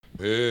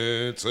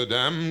It's a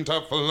damn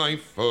tough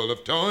life full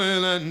of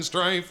toil and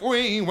strife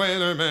we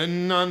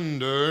whalermen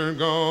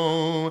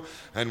undergo,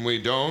 and we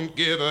don't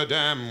give a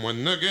damn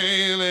when the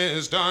gale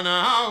is done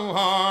how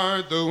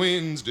hard the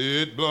winds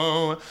did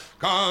blow,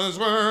 'cause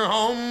we're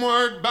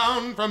homeward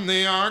bound from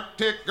the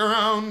Arctic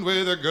ground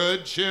with a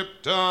good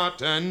ship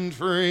taut and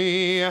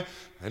free.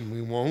 And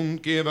we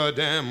won't give a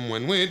damn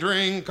when we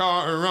drink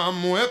our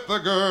rum with the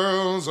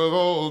girls of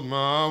old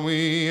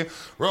Maui.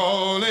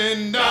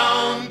 Rolling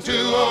down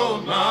to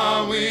old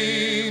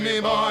Maui,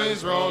 me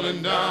boys,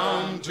 rolling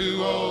down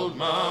to old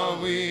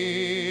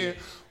Maui.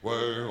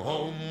 We're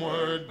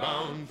homeward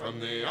bound from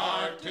the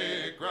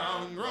Arctic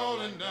ground,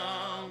 rolling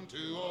down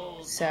to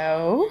old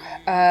So,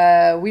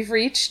 we've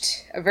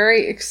reached a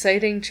very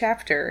exciting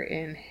chapter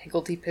in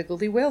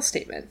Higgledy-Piggledy Whale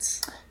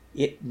Statements.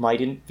 It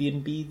might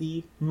even be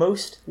the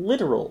most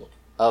literal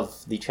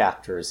of the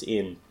chapters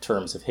in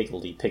terms of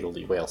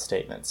higgledy-piggledy whale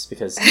statements,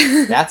 because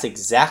that's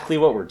exactly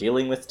what we're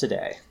dealing with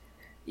today.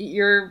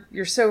 You're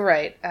so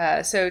right.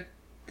 So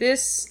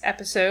this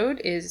episode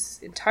is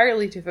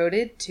entirely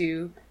devoted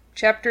to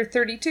chapter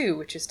 32,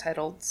 which is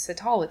titled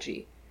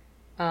Cetology,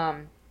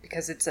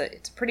 because it's a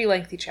pretty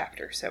lengthy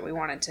chapter, so we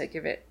wanted to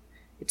give it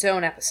its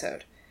own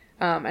episode.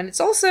 And it's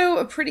also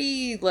a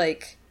pretty,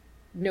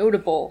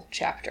 notable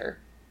chapter.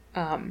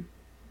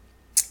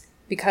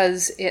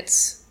 Because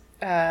it's,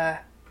 I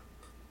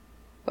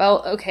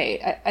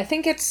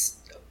think I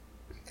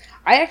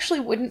actually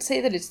wouldn't say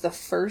that it's the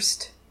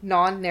first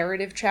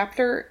non-narrative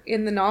chapter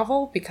in the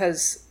novel,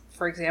 because,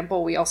 for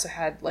example, we also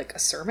had, a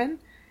sermon.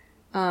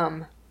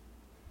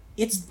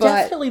 It's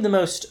definitely the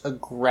most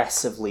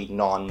aggressively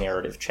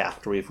non-narrative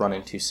chapter we've run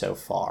into so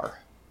far.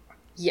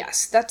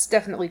 Yes, that's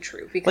definitely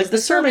true, because the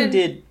sermon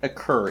did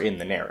occur in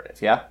the narrative,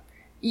 yeah?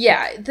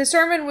 Yeah, the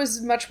sermon was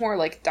much more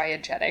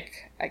diegetic,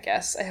 I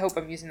guess. I hope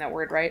I'm using that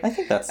word right. I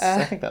think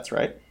that's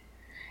right.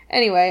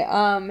 Anyway,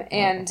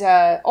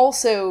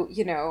 also,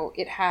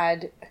 it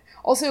had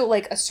also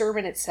a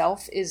sermon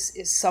itself is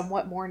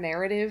somewhat more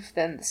narrative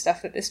than the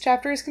stuff that this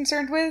chapter is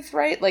concerned with,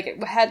 right?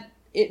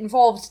 It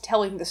involved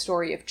telling the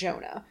story of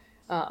Jonah,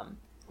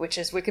 which,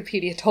 as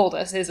Wikipedia told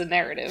us, is a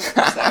narrative.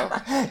 So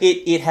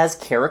it has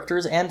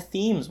characters and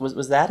themes.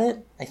 Was that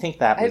it? I think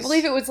that was. I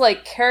believe it was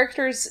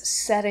characters,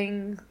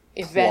 setting,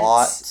 Plot,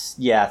 events,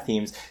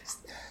 themes,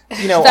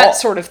 that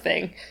sort of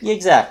thing.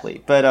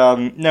 Exactly, but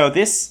no,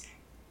 this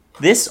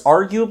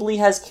arguably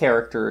has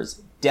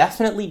characters.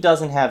 Definitely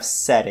doesn't have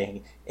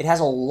setting. It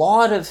has a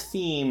lot of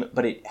theme,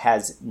 but it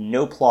has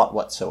no plot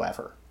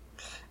whatsoever.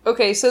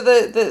 Okay, so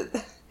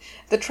the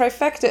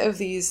trifecta of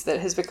these that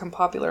has become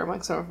popular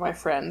among some of my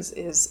friends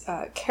is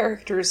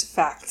characters,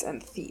 facts,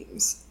 and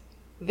themes.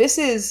 This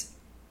is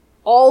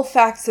all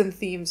facts and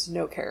themes,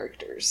 no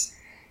characters.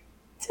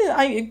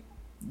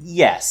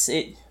 Yes,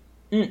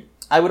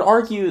 I would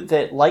argue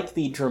that, like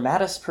the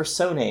dramatis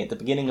personae at the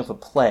beginning of a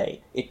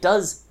play, it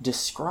does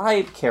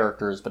describe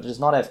characters, but it does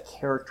not have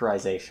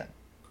characterization.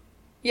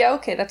 Yeah,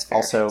 okay, that's fair.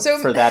 Also,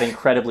 for that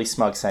incredibly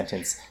smug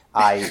sentence,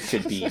 I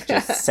should be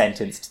just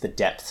sentenced to the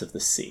depths of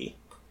the sea.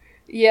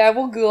 Yeah,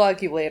 we'll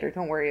gulag you later,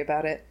 don't worry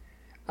about it.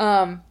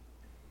 I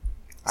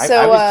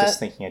was just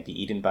thinking I'd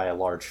be eaten by a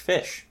large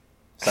fish,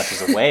 such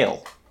as a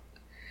whale.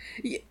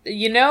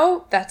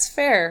 That's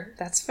fair.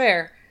 That's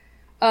fair.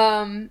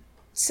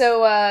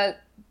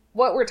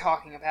 What we're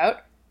talking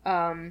about,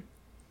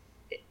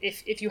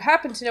 if you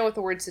happen to know what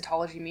the word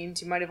cetology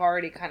means, you might have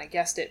already kind of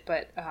guessed it,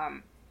 but I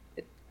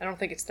don't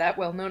think it's that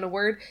well known a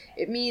word.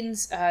 It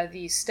means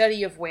the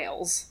study of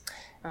whales.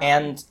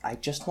 And I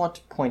just want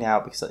to point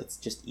out, because it's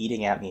just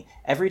eating at me,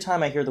 every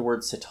time I hear the word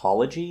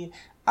cetology,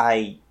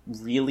 I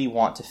really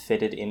want to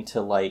fit it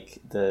into,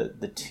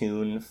 the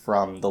tune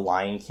from The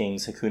Lion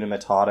King's Hakuna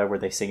Matata, where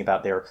they sing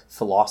about their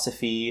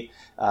philosophy,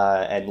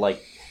 and,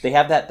 they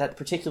have that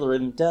particular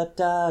rhythm,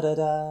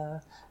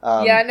 da-da-da-da.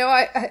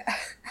 I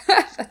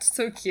that's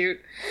so cute.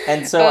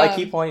 And so I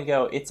keep wanting to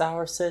go, it's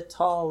our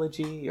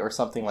cetology, or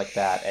something like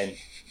that, and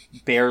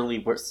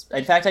barely...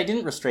 In fact, I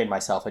didn't restrain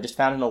myself. I just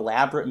found an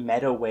elaborate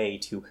meta way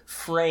to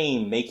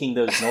frame making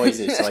those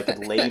noises so I could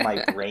lay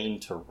my brain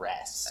to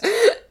rest.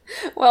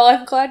 Well,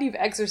 I'm glad you've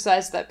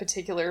exercised that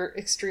particular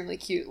extremely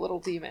cute little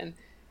demon.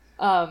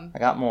 I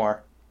got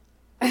more.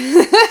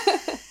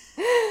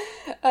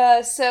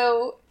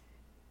 So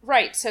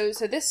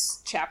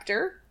this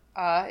chapter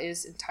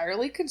is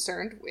entirely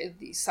concerned with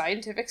the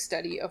scientific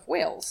study of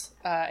whales,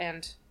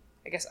 and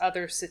I guess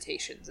other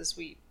cetaceans, as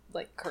we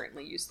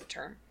currently use the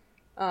term.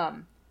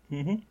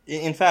 Mm-hmm.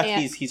 In fact,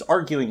 he's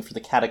arguing for the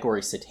category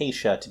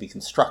cetacea to be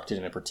constructed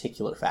in a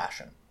particular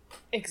fashion.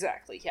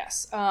 Exactly,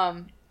 yes.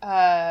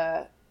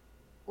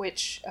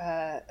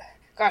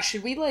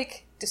 Should we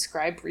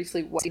describe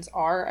briefly what these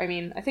are? I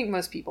mean, I think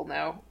most people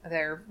know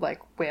they're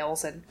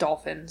whales and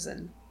dolphins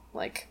and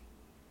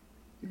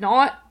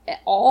not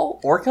at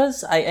all.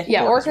 Orcas? I think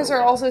orcas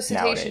are also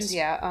cetaceans. Nowadays.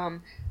 Yeah.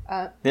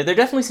 They're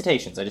definitely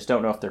cetaceans. I just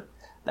don't know if they're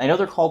I know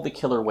they're called the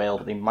killer whale,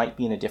 but they might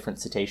be in a different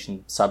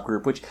cetacean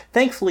subgroup, which,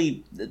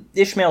 thankfully,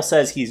 Ishmael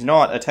says he's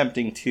not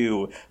attempting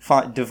to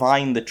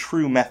divine the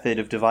true method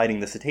of dividing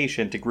the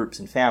cetacean to groups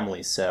and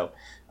families, so...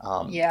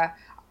 yeah.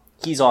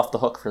 He's off the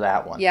hook for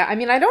that one. Yeah, I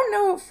mean, I don't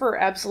know for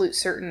absolute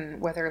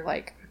certain whether,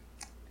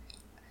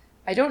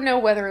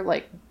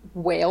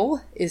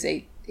 whale is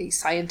a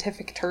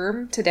scientific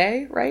term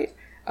today, right?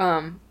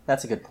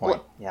 That's a good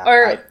point.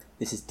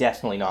 This is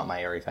definitely not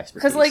my area of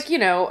expertise. Because,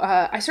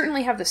 I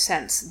certainly have the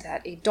sense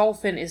that a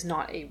dolphin is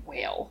not a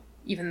whale,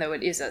 even though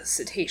it is a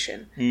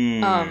cetacean.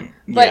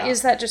 But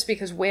is that just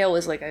because whale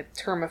is, a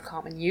term of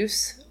common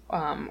use?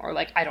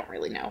 I don't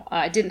really know.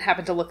 I didn't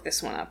happen to look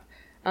this one up.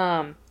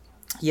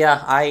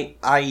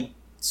 I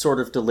sort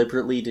of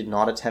deliberately did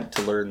not attempt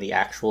to learn the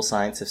actual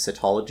science of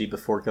cetology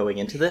before going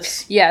into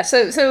this. Yeah,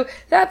 so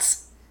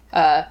that's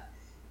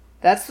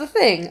the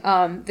thing.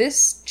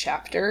 This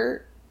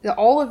chapter,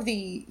 all of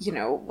the,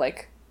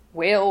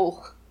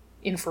 whale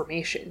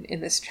information in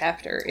this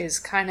chapter is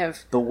kind of...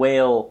 The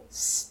whale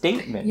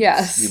statements,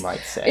 yes, you might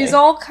say. Is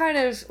all kind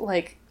of,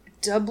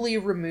 doubly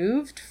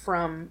removed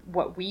from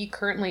what we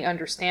currently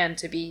understand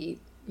to be,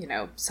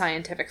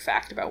 scientific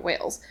fact about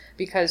whales.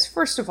 Because,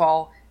 first of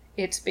all,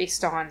 it's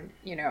based on,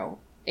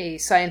 a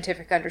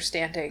scientific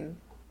understanding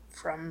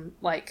from,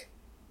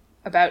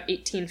 about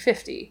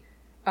 1850.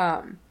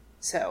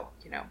 So,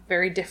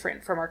 very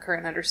different from our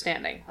current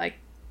understanding.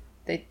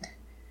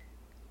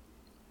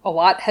 A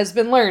lot has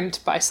been learned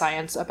by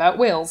science about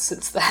whales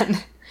since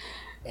then.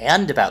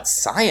 And about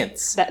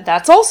science.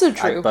 That's also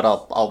true. But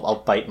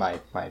I'll bite my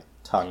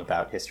tongue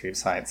about history of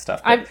science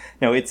stuff. But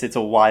it's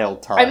a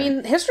wild time. I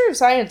mean, history of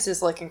science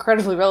is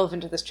incredibly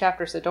relevant to this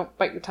chapter, so don't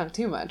bite your tongue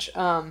too much.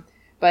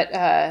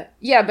 But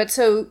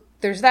so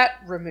there's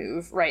that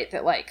remove, right?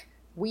 That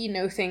we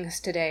know things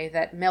today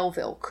that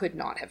Melville could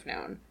not have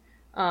known.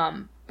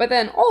 But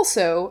then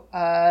also,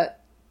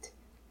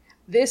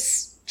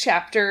 this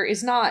chapter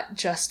is not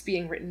just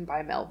being written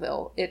by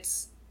Melville.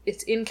 It's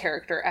in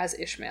character as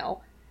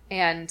Ishmael,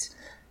 and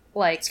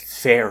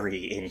it's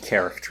very in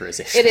character as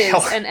Ishmael. It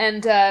is,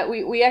 and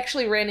we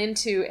actually ran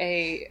into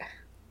I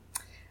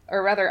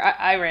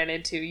ran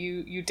into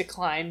you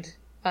declined.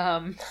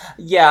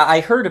 Yeah,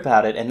 I heard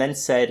about it and then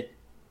said,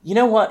 you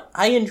know what?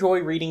 I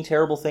enjoy reading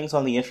terrible things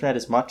on the internet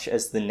as much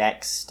as the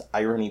next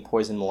Irony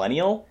Poison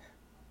Millennial,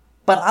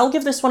 but I'll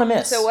give this one a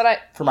miss. So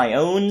for my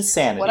own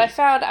sanity. What I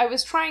found, I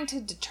was trying to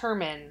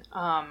determine,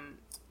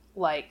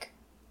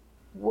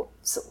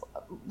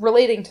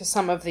 relating to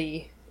some of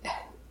the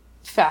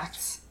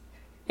facts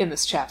in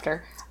this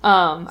chapter.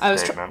 I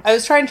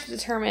was trying to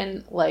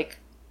determine,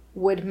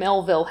 would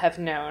Melville have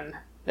known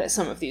that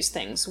some of these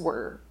things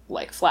were,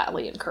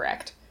 flatly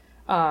incorrect?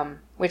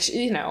 Which,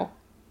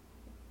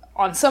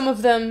 on some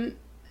of them,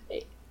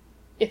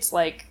 it's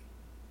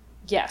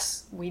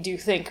yes, we do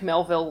think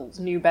Melville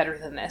knew better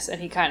than this,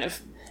 and he kind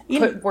of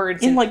put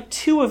words in... In,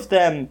 two of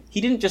them,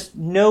 he didn't just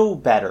know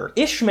better.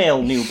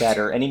 Ishmael knew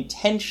better and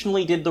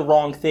intentionally did the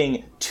wrong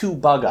thing to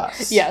bug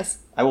us. Yes.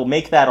 I will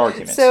make that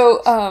argument.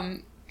 So,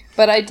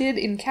 but I did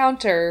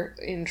encounter,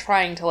 in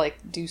trying to,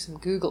 do some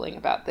Googling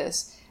about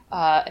this,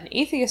 an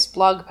atheist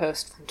blog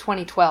post from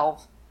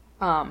 2012,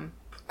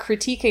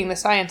 critiquing the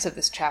science of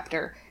this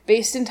chapter,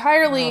 based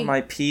entirely... Oh,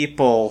 my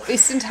people.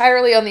 Based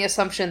entirely on the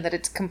assumption that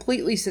it's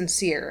completely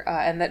sincere,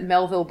 and that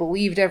Melville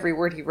believed every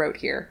word he wrote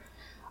here.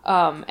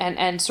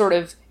 And sort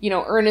of,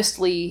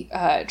 earnestly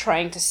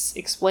trying to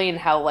explain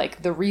how,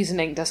 the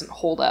reasoning doesn't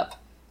hold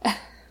up.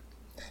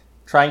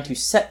 Trying to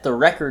set the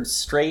record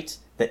straight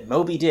that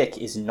Moby Dick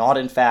is not,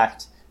 in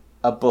fact,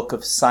 a book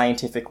of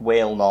scientific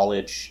whale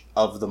knowledge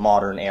of the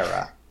modern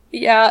era.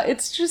 Yeah,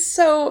 it's just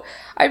so...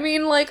 I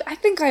mean, I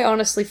think I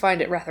honestly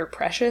find it rather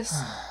precious.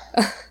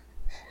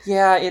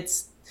 Yeah,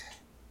 it's...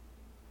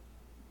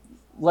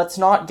 Let's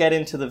not get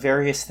into the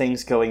various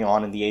things going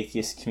on in the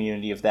atheist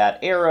community of that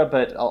era,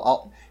 but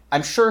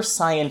I'm sure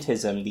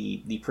scientism,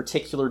 the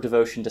particular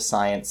devotion to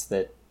science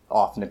that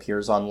often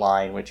appears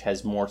online, which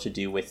has more to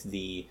do with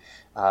the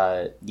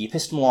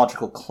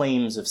epistemological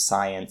claims of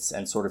science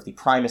and sort of the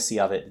primacy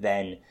of it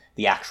than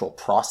the actual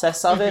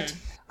process of it,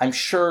 I'm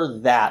sure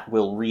that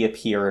will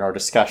reappear in our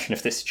discussion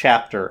of this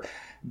chapter.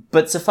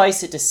 But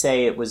suffice it to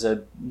say, it was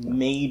a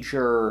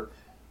major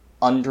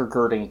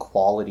undergirding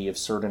quality of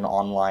certain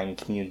online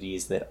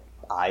communities that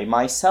I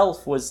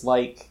myself was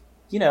I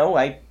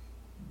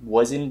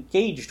was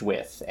engaged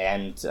with,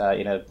 and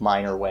in a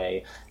minor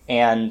way.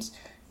 And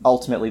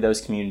ultimately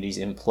those communities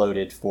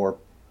imploded for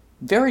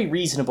very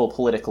reasonable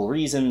political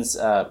reasons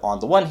on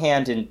the one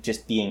hand, and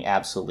just being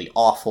absolutely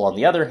awful on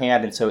the other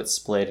hand, and so it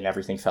split and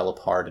everything fell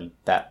apart, and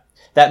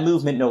that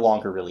movement no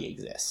longer really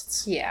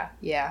exists. Yeah.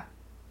 Yeah.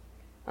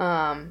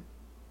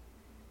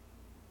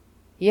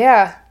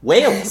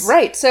 Whales!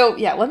 Right, so,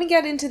 let me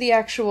get into the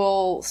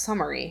actual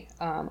summary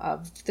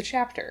of the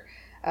chapter.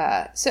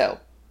 Like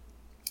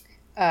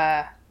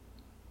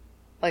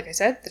I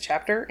said, the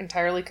chapter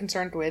entirely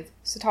concerned with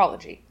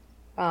cetology.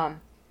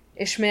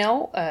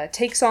 Ishmael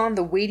takes on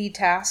the weighty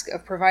task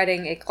of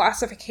providing a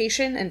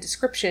classification and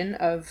description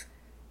of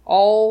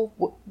all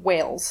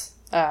whales,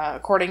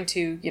 according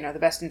to, the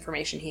best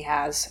information he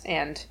has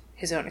and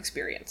his own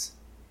experience.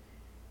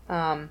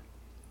 And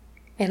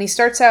he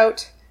starts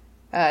out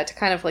to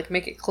kind of,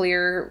 make it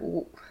clear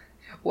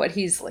what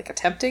he's,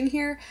 attempting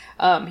here.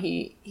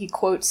 He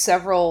quotes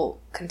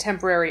several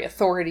contemporary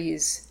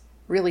authorities'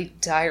 really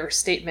dire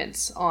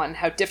statements on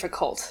how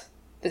difficult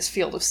this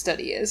field of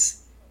study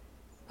is.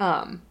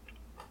 Can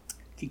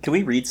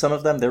we read some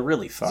of them? They're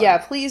really fun. Yeah,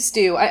 please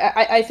do.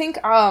 I think,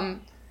 I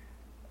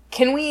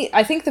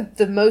think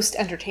the most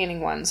entertaining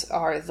ones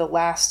are the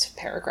last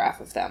paragraph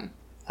of them,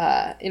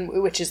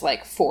 which is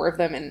 4 of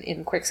them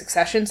in quick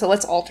succession, so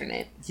let's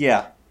alternate.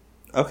 Yeah.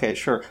 Okay,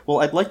 sure. Well,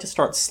 I'd like to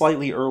start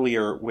slightly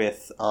earlier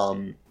with,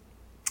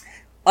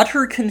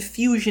 utter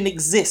confusion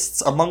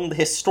exists among the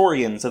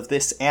historians of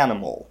this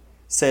animal,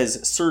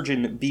 says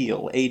Surgeon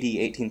Beale, AD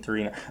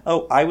 1839.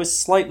 Oh, I was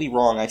slightly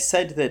wrong. I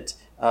said that,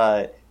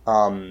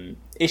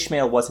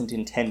 Ishmael wasn't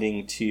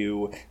intending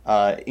to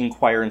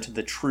inquire into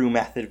the true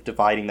method of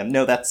dividing them.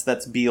 No,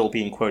 that's Beale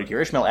being quoted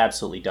here. Ishmael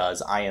absolutely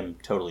does. I am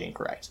totally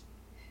incorrect.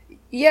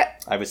 Yeah.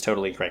 I was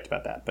totally incorrect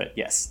about that, but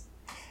yes.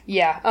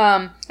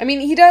 Yeah.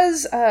 He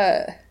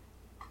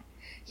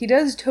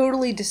does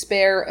totally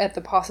despair at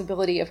the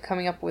possibility of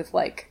coming up with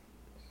a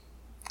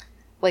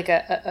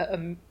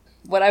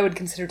what I would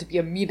consider to be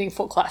a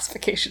meaningful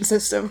classification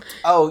system.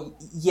 Oh,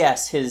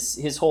 yes,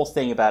 his whole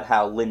thing about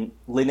how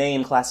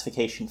Linnaean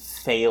classification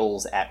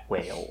fails at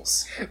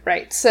whales.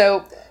 Right,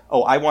 so...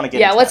 Oh, I want to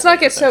get into let's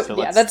not get so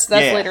that's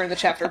later in the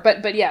chapter.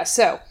 But yeah,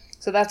 so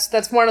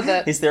that's one of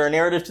the... Is there a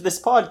narrative to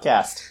this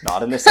podcast?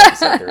 Not in this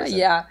episode, there isn't.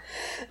 Yeah.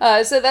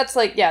 So that's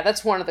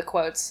that's one of the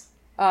quotes.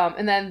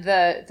 And then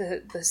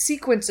the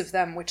sequence of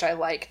them, which I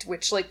liked,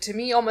 which, to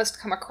me almost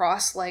come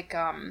across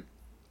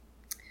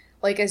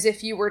as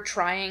if you were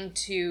trying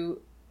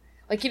to...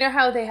 you know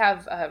how they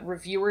have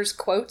reviewers'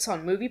 quotes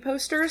on movie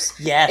posters?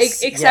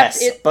 Yes, except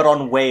but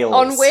on whales.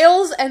 On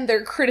whales and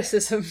their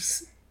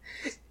criticisms.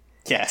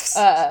 Yes.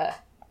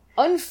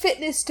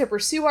 Unfitness to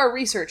pursue our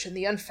research in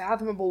the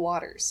unfathomable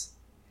waters.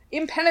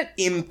 I'm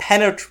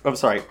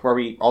sorry, were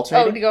we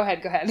alternating? Oh, go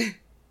ahead.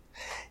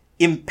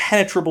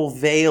 Impenetrable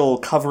veil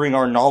covering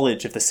our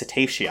knowledge of the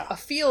cetacea. A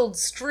field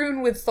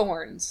strewn with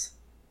thorns.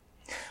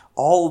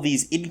 All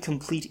these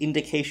incomplete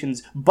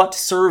indications but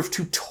serve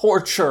to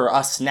torture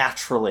us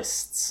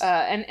naturalists.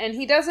 And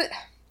he does it...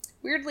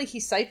 Weirdly, he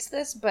cites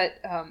this, but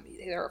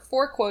there are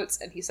 4 quotes,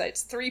 and he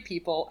cites 3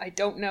 people. I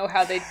don't know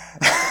how they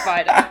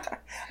divide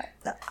up.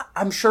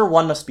 I'm sure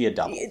one must be a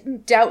double.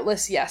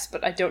 Doubtless, yes,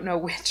 but I don't know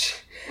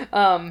which.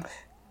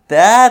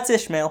 That's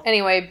Ishmael.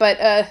 Anyway,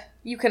 but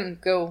you can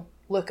go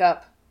look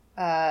up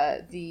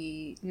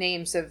the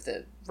names of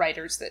the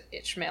writers that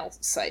Ishmael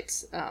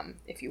cites,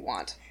 if you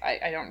want.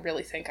 I don't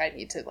really think I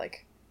need to,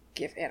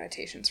 give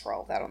annotations for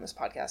all of that on this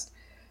podcast.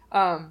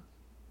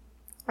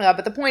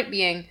 But the point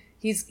being,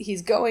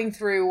 he's going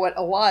through what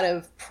a lot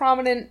of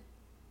prominent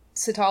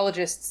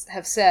cetologists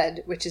have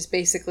said, which is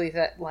basically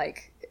that,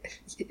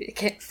 it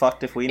can't...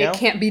 Fucked if we know? It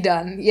can't be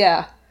done,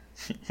 yeah.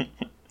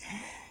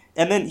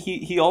 And then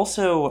he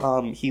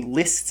also he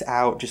lists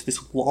out just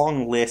this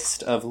long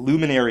list of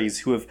luminaries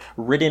who have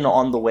written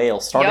on the whale,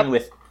 starting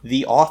with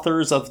the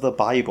authors of the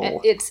Bible.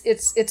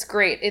 It's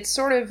great. It's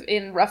sort of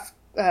in rough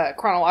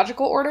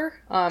chronological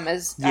order,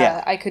 as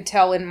I could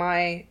tell in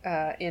my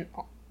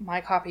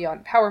copy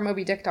on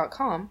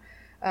PowerMobyDick.com,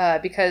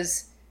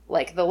 because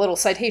the little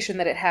citation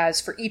that it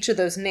has for each of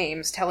those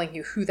names telling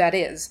you who that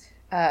is,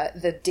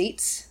 the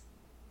dates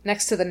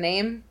next to the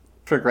name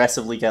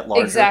progressively get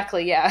larger.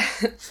 Exactly, yeah.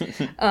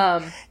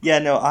 Yeah,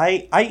 no,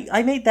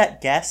 I made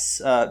that guess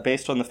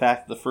based on the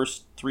fact that the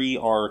first 3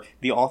 are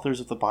the authors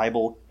of the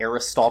Bible,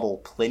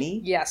 Aristotle,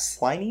 Pliny. Yes.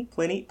 Pliny.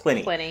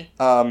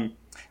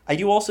 I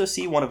do also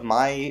see one of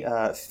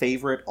my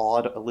favorite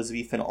odd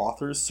Elizabethan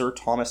authors, Sir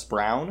Thomas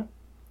Browne,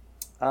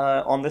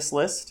 on this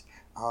list.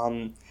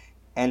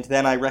 And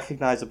then I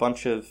recognize a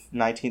bunch of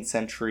 19th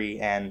century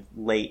and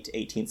late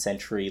 18th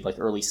century,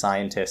 early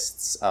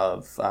scientists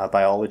of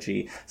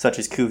biology, such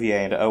as Cuvier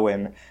and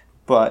Owen,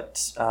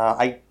 but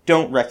I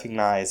don't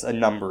recognize a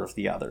number of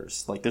the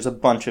others. There's a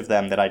bunch of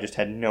them that I just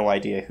had no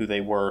idea who they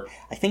were.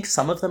 I think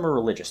some of them are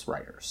religious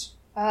writers.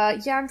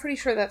 Yeah, I'm pretty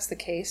sure that's the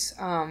case.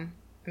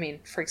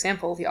 For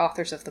example, the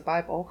authors of the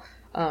Bible.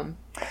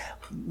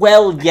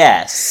 Well,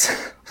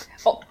 yes.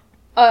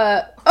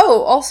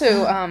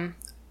 Also,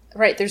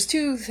 right, there's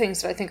 2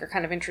 things that I think are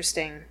kind of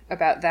interesting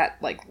about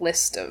that,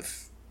 list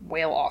of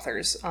whale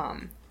authors.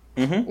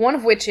 One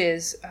of which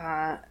is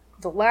the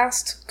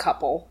last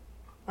couple,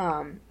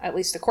 at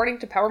least according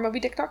to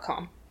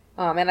PowerMobyDick.com,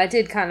 and I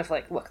did kind of,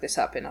 look this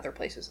up in other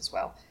places as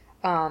well.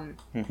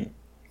 The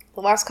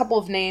last couple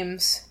of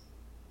names,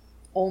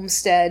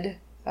 Olmsted,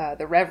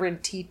 the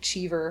Reverend T.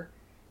 Cheever,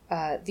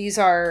 these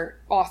are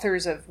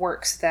authors of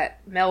works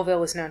that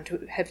Melville is known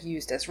to have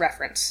used as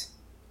reference,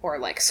 or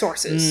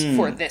sources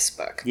for this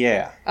book.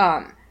 Yeah.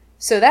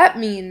 So that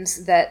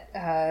means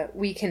that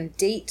we can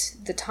date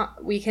the time.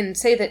 We can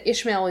say that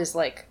Ishmael is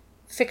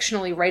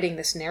fictionally writing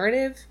this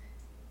narrative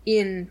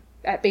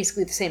at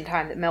basically the same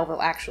time that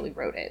Melville actually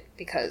wrote it,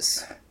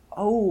 because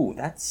Oh,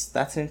 that's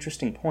an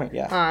interesting point,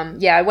 yeah.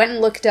 I went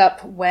and looked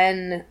up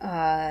when,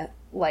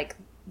 like,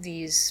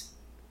 these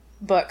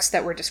books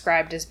that were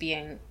described as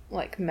being,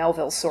 like,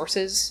 Melville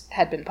sources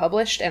had been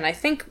published, and I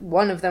think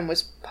one of them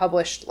was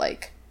published,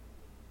 like,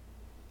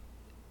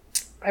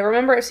 I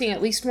remember seeing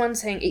at least one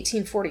saying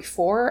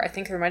 1844. I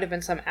think there might have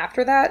been some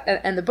after that,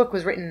 and the book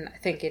was written, I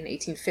think, in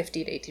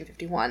 1850 to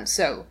 1851,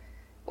 so,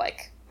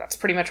 like, that's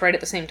pretty much right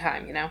at the same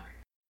time, you know?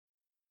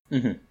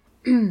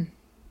 Mm-hmm.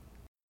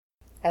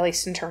 At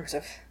least in terms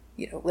of,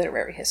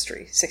 literary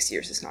history. 6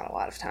 years is not a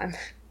lot of time.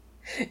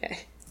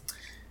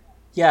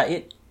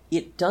 Yeah,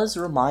 it does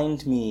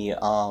remind me,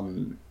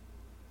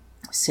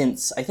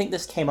 since I think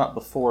this came up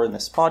before in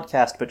this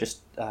podcast, but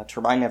just to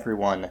remind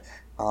everyone,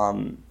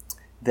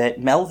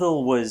 that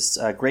Melville was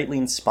greatly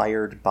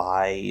inspired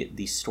by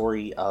the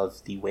story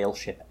of the whale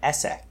ship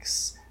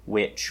Essex,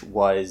 which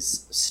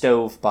was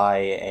stove by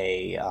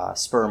a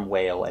sperm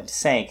whale and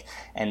sank,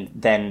 and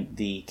then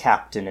the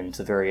captain and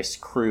the various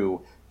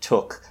crew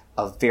took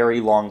a very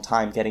long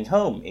time getting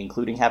home,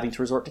 including having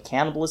to resort to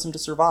cannibalism to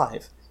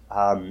survive.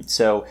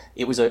 So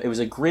it was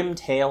a grim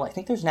tale. I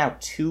think there's now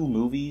 2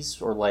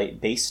 movies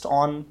based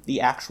on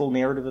the actual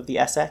narrative of the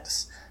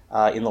Essex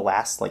in the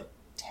last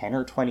 10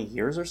 or 20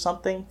 years or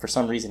something. For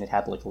some reason it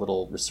had a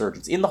little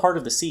resurgence. In the Heart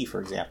of the Sea, for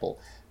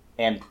example,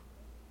 and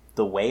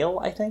The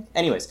Whale, I think.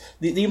 Anyways,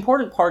 the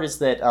important part is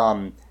that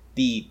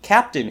the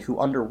captain who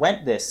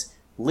underwent this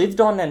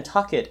lived on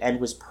Nantucket and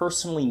was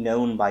personally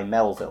known by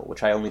Melville,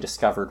 which I only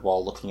discovered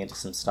while looking into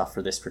some stuff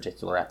for this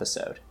particular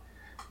episode.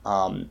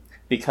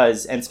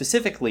 Because, and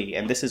specifically,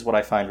 and this is what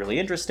I find really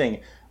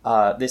interesting,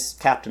 this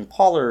Captain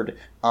Pollard,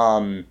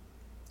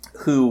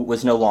 who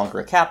was no longer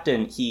a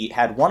captain, he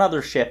had one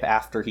other ship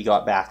after he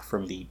got back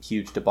from the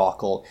huge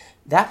debacle.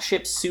 That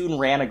ship soon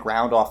ran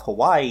aground off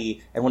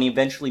Hawaii, and when he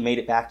eventually made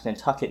it back to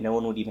Nantucket, no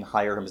one would even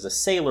hire him as a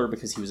sailor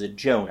because he was a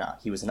Jonah.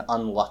 He was an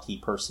unlucky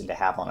person to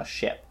have on a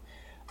ship.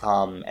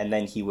 And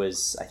then he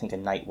was, I think, a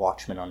night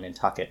watchman on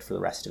Nantucket for the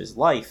rest of his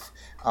life.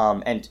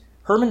 And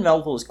Herman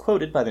Melville is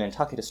quoted by the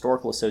Nantucket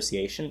Historical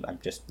Association, I'm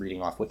just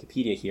reading off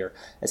Wikipedia here,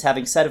 as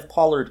having said of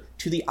Pollard,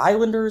 "To the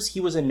islanders he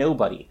was a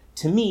nobody.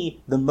 To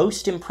me, the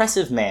most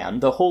impressive man,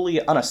 though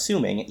wholly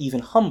unassuming,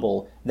 even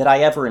humble, that I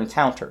ever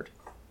encountered."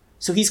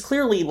 So he's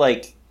clearly,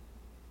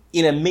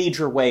 in a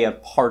major way, a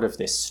part of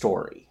this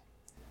story.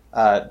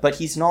 But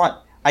he's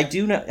not... I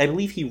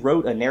believe he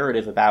wrote a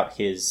narrative about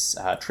his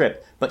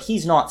trip, but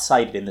he's not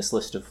cited in this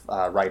list of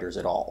writers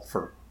at all,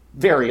 for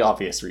very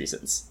obvious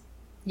reasons.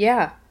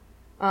 Yeah.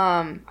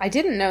 I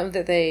didn't know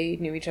that they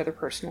knew each other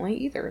personally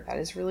either. That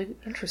is really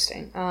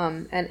interesting.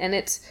 And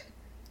it's...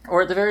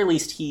 Or at the very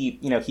least,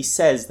 he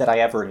says that I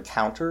ever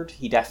encountered.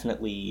 He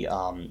definitely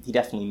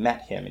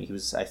met him, and he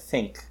was, I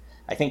think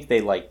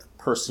they,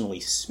 personally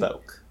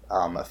spoke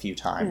a few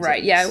times.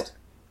 Right, yeah.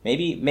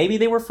 Maybe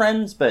they were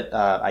friends, but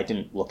I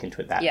didn't look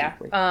into it that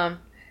deeply.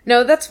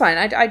 No, that's fine.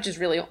 I just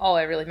really, all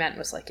I really meant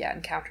was,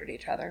 encountered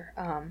each other.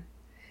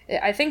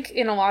 I think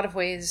in a lot of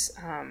ways...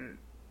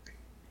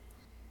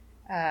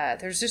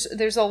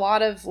 there's a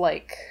lot of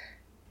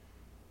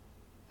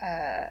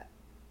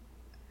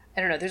I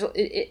don't know.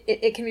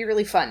 It can be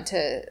really fun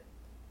to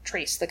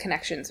trace the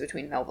connections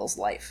between Melville's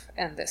life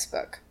and this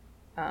book.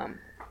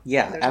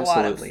 Yeah,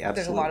 absolutely.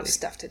 There's a lot of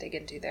stuff to dig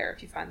into there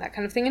if you find that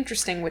kind of thing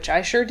interesting, which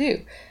I sure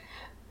do.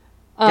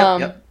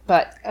 Yep.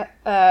 But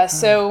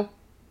so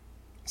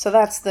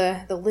that's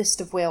the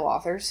list of whale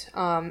authors.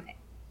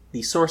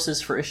 The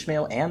sources for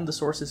Ishmael and the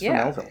sources for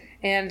Melville.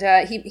 And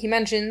he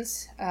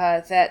mentions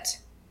that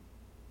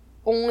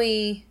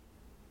it's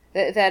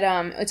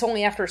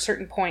only after a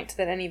certain point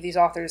that any of these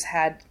authors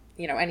had,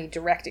 any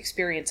direct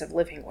experience of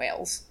living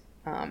whales.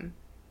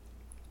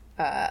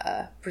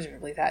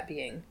 Presumably that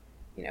being,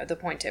 the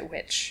point at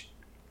which,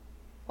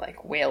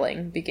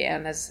 whaling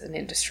began as an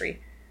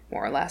industry,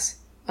 more or less.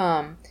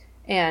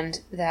 And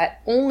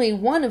that only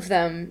one of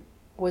them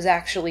was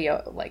actually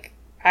a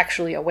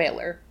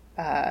whaler,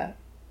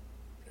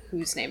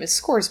 whose name is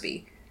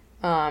Scoresby.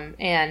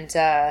 And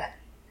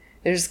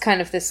there's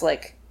kind of this,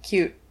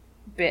 cute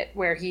bit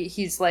where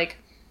he's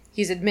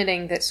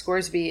admitting that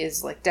Scoresby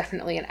is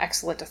definitely an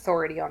excellent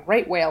authority on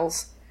right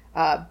whales,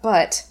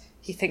 but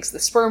he thinks the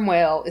sperm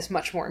whale is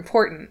much more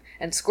important,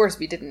 and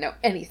Scoresby didn't know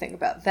anything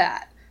about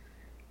that.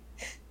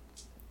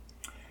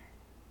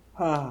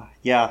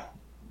 Yeah.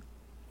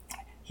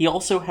 He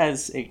also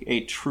has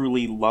a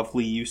truly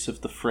lovely use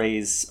of the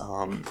phrase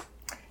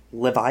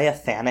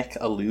leviathanic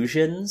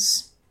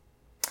allusions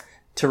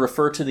to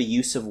refer to the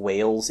use of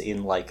whales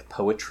in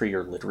poetry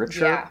or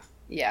literature.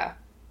 Yeah.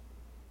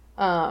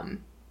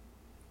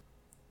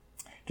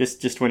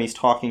 Just when he's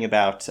talking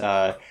about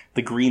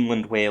the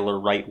Greenland whale or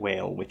right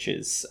whale, which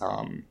is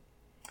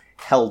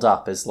held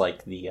up as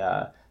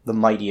the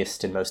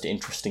mightiest and most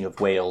interesting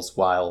of whales,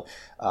 while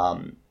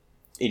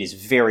it is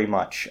very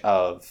much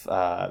of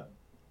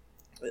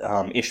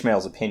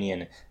Ishmael's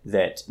opinion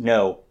that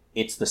no,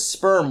 it's the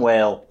sperm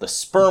whale. The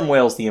sperm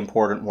whale's the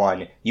important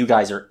one. You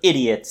guys are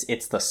idiots.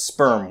 It's the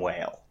sperm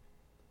whale.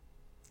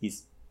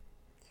 He's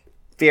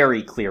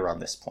very clear on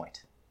this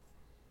point.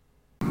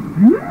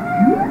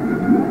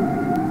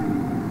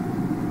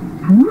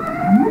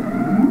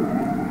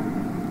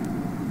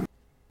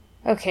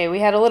 Okay, we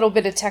had a little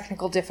bit of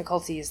technical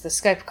difficulties. The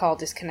Skype call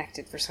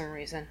disconnected for some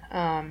reason.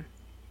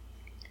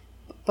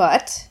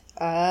 But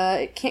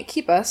it can't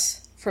keep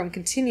us from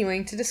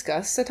continuing to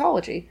discuss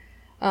cetology.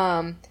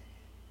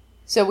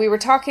 So we were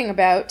talking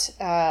about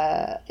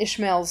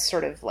Ishmael's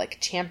sort of like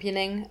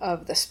championing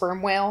of the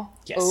sperm whale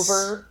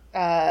over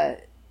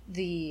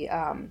the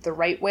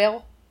right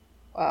whale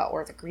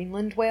or the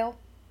Greenland whale.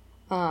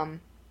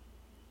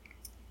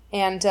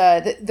 And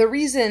the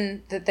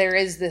reason that there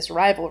is this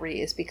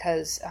rivalry is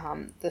because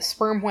the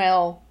sperm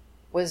whale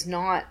was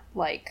not,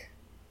 like,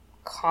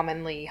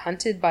 commonly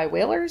hunted by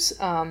whalers,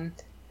 and,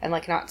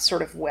 like, not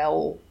sort of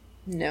well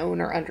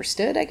known or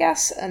understood, I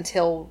guess,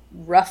 until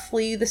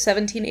roughly the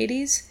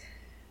 1780s.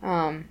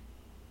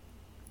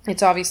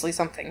 It's obviously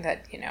something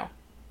that, you know,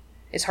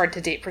 is hard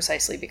to date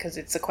precisely because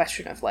it's a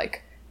question of,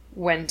 like,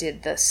 when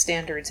did the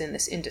standards in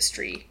this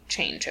industry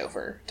change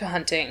over to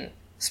hunting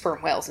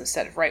sperm whales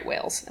instead of right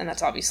whales, and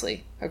that's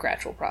obviously a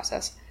gradual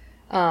process.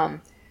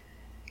 But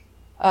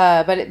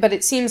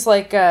it seems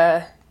like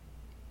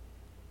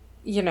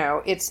you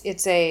know,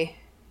 it's a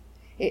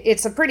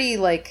pretty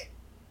like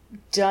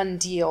done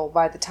deal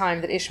by the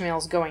time that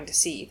Ishmael's going to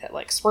see that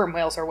like sperm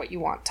whales are what you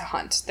want to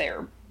hunt.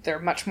 They're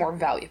much more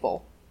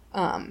valuable.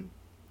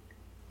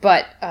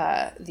 But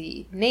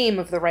the name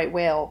of the right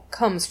whale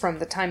comes from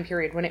the time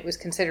period when it was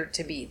considered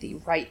to be the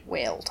right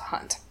whale to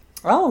hunt.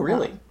 Oh,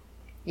 really?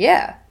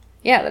 Yeah.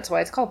 Yeah, that's why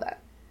it's called that.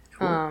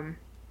 Cool.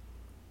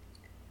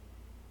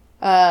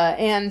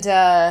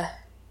 And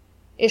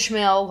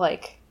Ishmael,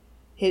 like,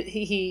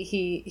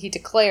 he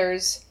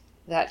declares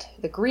that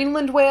the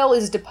Greenland whale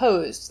is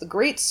deposed, the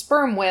great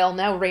sperm whale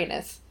now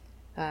reigneth.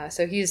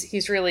 So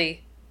he's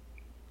really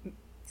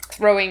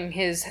throwing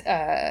his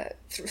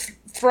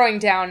throwing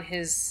down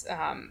his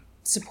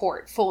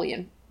support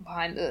fully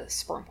behind the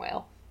sperm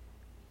whale.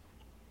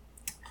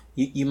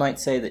 You might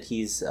say that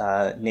he's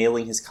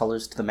nailing his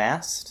colors to the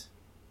mast.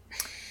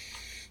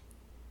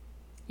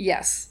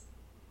 Yes,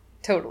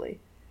 totally.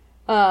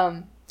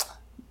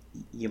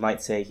 You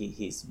might say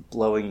he's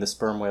blowing the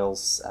sperm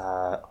whale's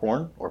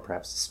horn, or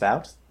perhaps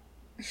spout.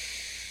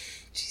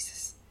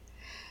 Jesus.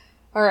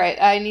 All right,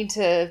 I need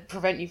to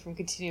prevent you from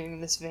continuing in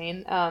this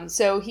vein.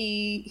 So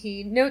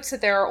he notes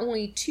that there are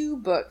only 2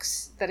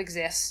 books that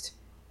exist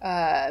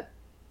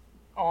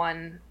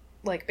on,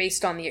 like,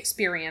 based on the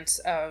experience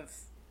of,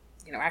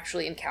 you know,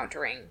 actually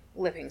encountering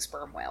living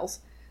sperm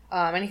whales.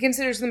 And he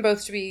considers them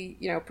both to be,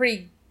 you know,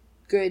 pretty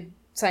good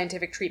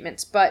scientific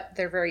treatments, but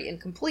they're very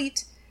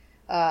incomplete.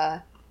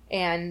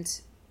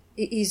 And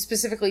he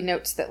specifically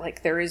notes that,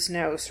 like, there is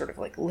no sort of,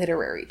 like,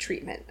 literary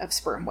treatment of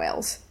sperm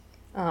whales.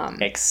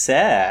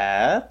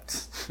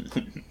 Except...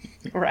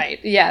 Right,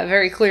 yeah,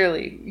 very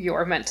clearly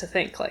you're meant to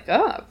think, like,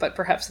 but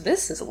perhaps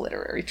this is a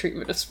literary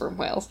treatment of sperm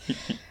whales.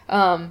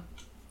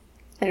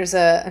 There's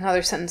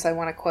another sentence I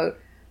want to quote.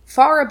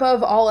 Far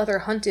above all other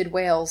hunted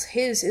whales,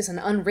 his is an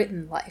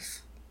unwritten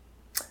life.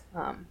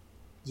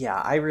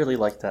 Yeah, I really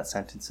like that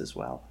sentence as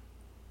well.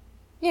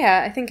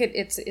 Yeah, I think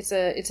it's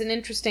an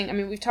interesting... I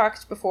mean, we've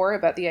talked before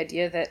about the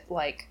idea that,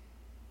 like,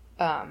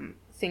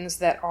 things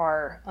that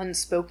are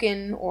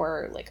unspoken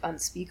or, like,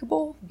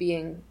 unspeakable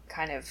being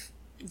kind of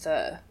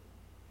the...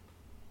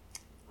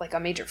 like,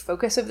 a major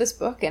focus of this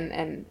book,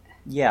 and...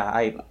 Yeah,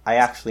 I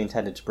actually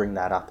intended to bring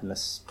that up in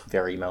this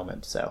very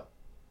moment, so...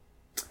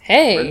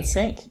 Hey! We're in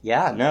sync.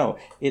 Yeah, no,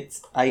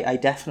 it's... I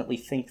definitely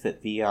think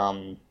that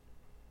the,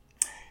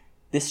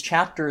 this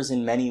chapter is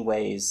in many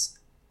ways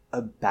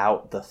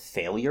about the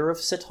failure of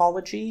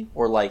cetology,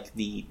 or like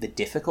the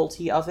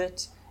difficulty of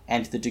it,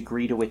 and the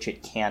degree to which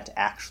it can't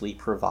actually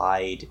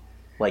provide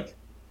like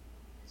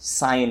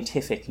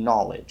scientific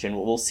knowledge. And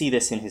we'll see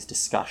this in his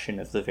discussion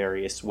of the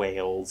various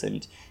whales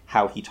and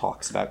how he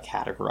talks about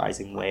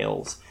categorizing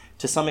whales.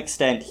 To some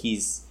extent,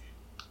 he's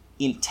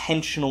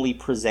intentionally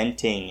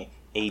presenting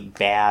a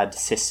bad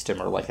system,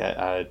 or like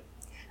a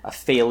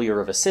failure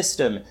of a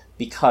system,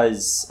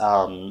 because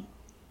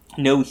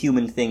no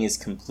human thing is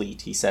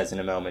complete, he says in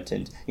a moment,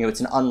 and you know,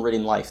 it's an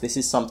unwritten life. This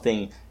is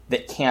something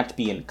that can't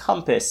be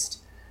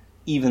encompassed,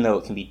 even though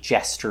it can be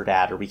gestured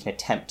at, or we can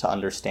attempt to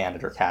understand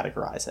it or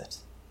categorize it.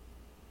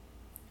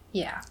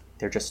 Yeah.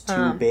 They're just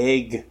too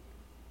big.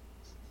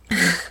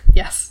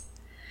 Yes.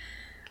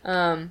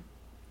 Yeah,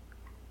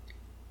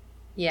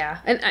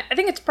 and I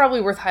think it's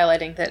probably worth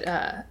highlighting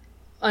that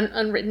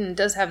unwritten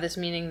does have this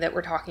meaning that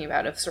we're talking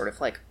about of sort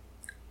of like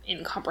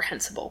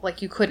incomprehensible,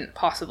 like you couldn't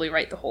possibly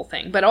write the whole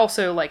thing, but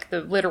also like the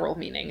literal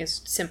meaning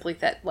is simply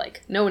that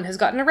like no one has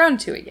gotten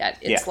around to it yet.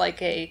 It's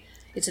like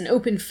it's an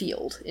open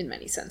field in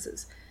many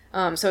senses.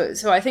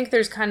 So I think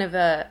there's kind of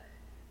an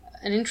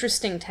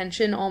interesting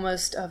tension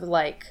almost of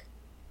like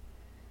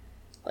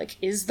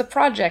is the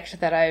project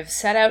that I've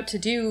set out to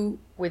do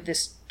with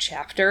this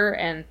chapter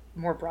and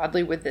more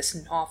broadly with this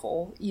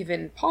novel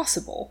even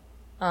possible?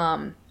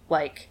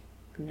 Like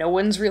no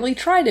one's really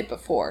tried it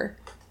before.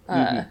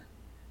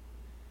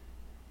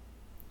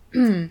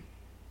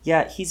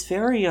 Yeah, he's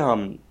very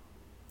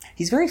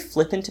He's very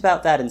flippant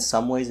about that in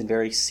some ways and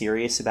very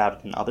serious about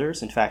it in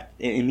others. In fact,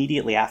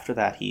 immediately after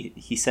that,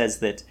 he says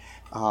that,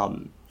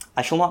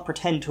 I shall not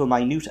pretend to a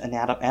minute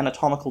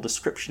anatomical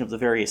description of the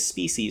various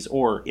species,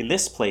 or, in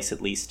this place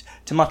at least,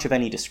 to much of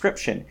any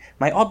description.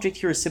 My object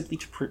here is simply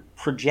to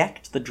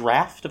project the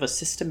draft of a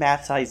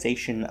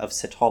systematization of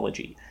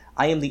cytology.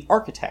 I am the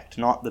architect,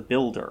 not the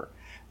builder.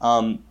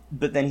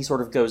 But then he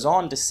sort of goes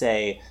on to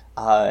say,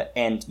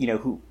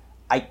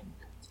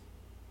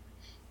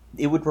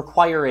 it would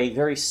require a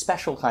very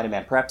special kind of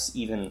man, perhaps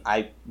even,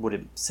 I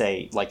would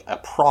say, like a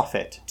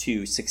prophet,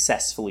 to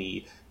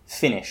successfully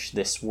finish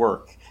this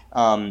work.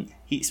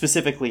 He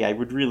specifically, I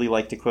would really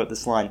like to quote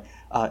this line,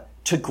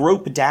 to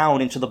grope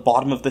down into the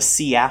bottom of the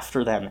sea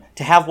after them,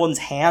 to have one's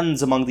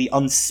hands among the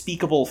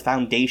unspeakable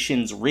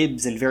foundations,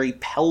 ribs, and very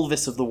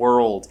pelvis of the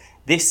world.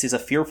 This is a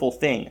fearful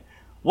thing.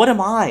 What am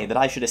I that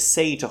I should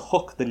essay to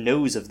hook the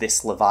nose of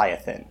this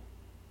Leviathan?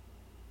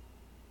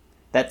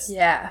 That's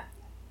a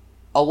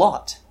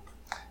lot.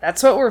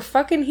 That's what we're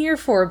fucking here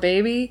for,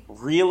 baby.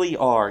 Really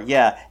are,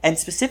 yeah. And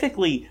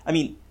specifically, I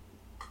mean,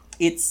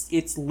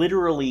 it's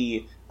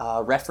literally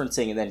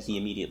referencing, and then he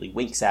immediately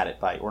winks at it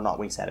or not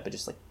winks at it, but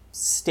just like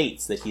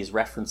states that he is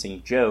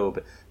referencing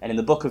Job. And in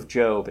the book of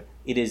Job,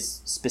 it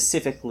is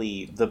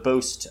specifically the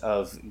boast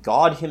of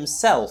God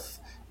himself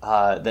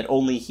that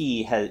only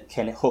he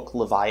can hook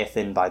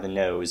Leviathan by the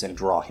nose and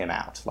draw him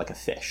out like a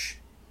fish.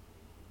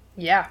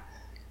 Yeah.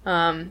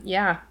 And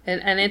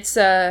it's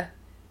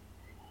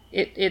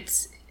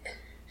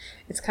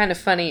kind of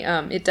funny.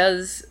 It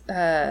does,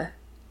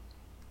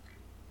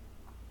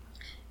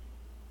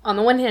 on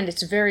the one hand,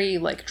 it's very,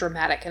 like,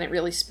 dramatic, and it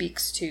really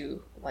speaks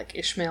to, like,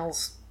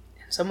 Ishmael's,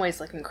 in some ways,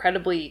 like,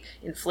 incredibly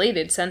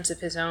inflated sense of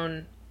his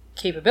own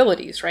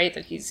capabilities, right?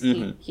 That he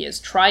is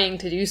trying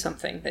to do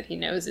something that he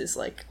knows is,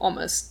 like,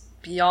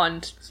 almost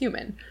beyond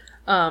human.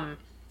 But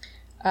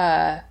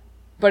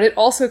it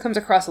also comes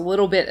across a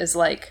little bit as,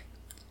 like,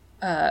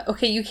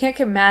 okay, you can't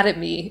get mad at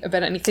me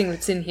about anything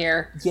that's in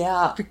here.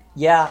 Yeah,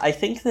 I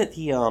think that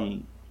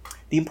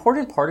the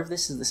important part of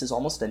this is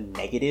almost a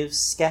negative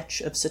sketch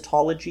of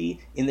cytology,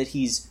 in that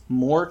he's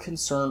more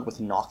concerned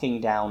with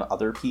knocking down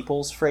other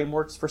people's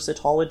frameworks for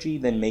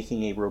cytology than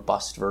making a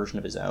robust version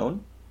of his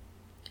own.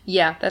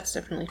 Yeah, that's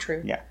definitely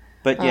true. Yeah,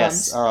 but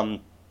yes,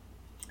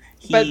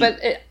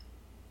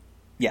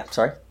 yeah,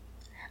 sorry.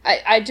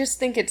 I just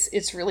think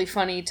it's really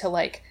funny to,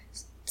 like,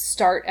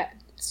 start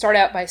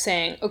out by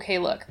saying, okay,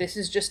 look, this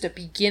is just a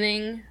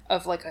beginning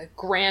of, like, a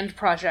grand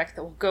project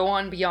that will go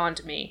on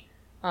beyond me.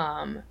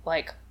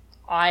 What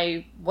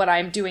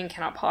I'm doing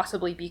cannot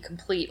possibly be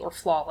complete or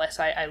flawless.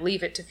 I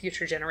leave it to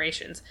future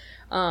generations.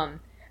 And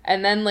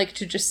then, like,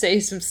 to just say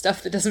some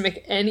stuff that doesn't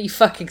make any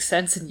fucking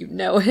sense and you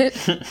know it.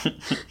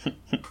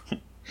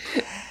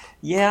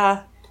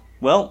 Yeah.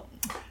 Well,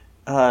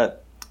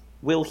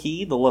 will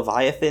he, the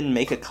Leviathan,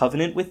 make a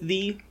covenant with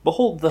thee?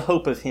 Behold, the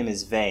hope of him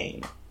is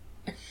vain.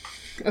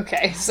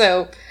 Okay,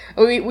 so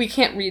we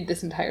can't read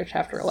this entire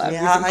chapter aloud.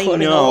 Yeah, We've been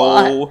quoting I know.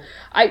 A lot.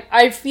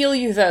 I feel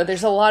you, though.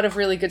 There's a lot of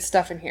really good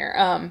stuff in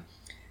here.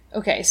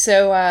 Okay,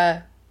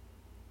 so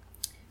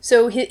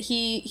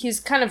he's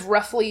kind of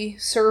roughly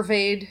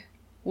surveyed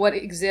what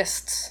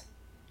exists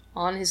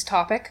on his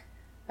topic,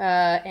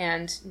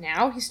 and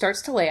now he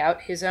starts to lay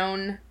out his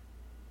own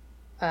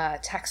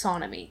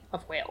taxonomy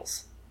of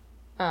whales,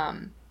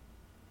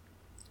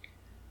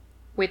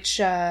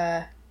 which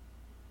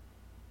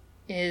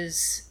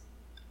is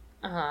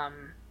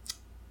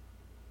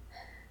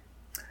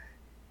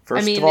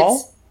First of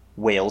all,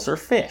 whales are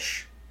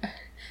fish.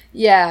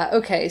 Yeah,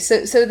 okay.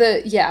 So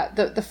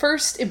the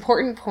first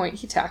important point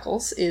he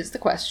tackles is the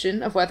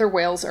question of whether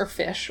whales are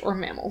fish or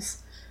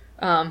mammals.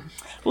 Well,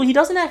 he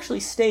doesn't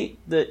actually state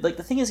that, like,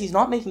 the thing is, he's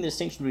not making the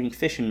distinction between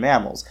fish and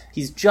mammals.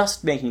 He's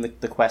just making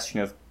the question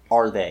of,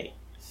 are they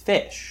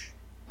fish?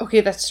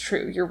 Okay, that's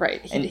true. You're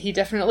right. He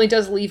definitely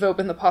does leave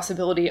open the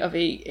possibility of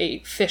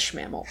a fish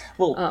mammal,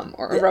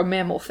 or a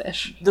mammal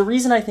fish. The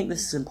reason I think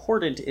this is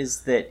important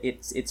is that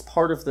it's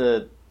part of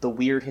the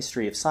weird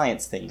history of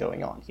science thing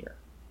going on here.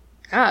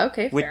 Ah,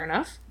 okay, fair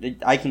enough.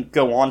 I can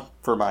go on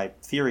for my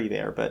theory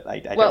there, but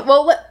let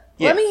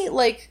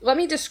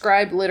me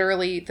describe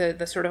literally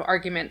the sort of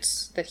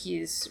arguments that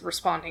he's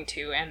responding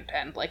to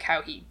and like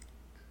how he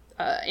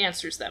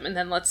answers them, and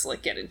then let's,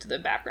 like, get into the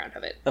background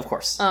of it. Of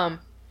course.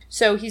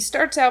 So he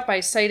starts out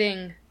by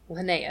citing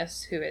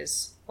Linnaeus, who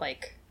is,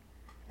 like,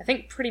 I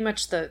think pretty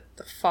much the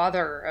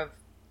father of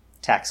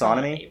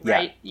taxonomy,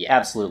 right? Yeah,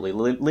 absolutely.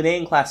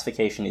 Linnaean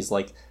classification is,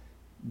 like,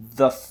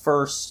 the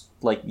first,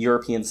 like,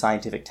 European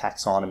scientific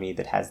taxonomy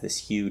that has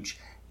this huge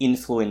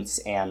influence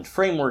and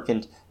framework,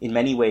 and in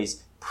many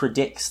ways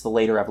predicts the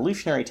later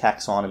evolutionary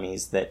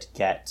taxonomies that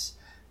get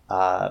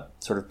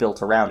sort of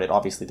built around it.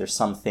 Obviously, there's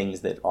some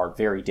things that are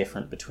very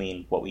different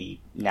between what we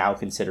now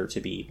consider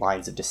to be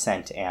lines of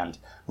descent and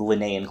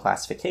Linnaean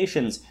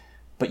classifications,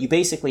 but you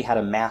basically had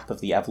a map of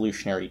the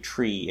evolutionary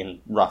tree in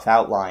rough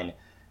outline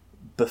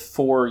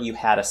before you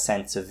had a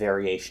sense of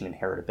variation and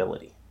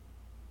heritability.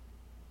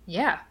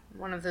 Yeah,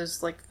 one of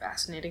those, like,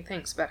 fascinating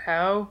things about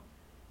how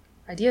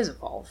ideas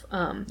evolve.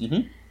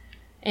 Mm-hmm.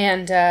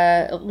 And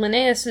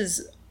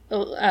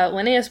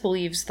Linnaeus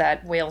believes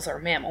that whales are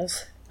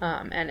mammals,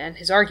 and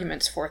his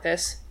arguments for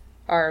this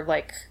are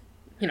like,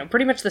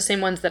 pretty much the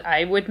same ones that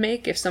I would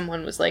make if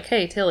someone was like,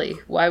 "Hey, Tilly,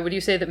 why would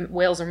you say that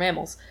whales are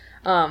mammals?"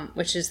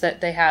 Which is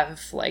that they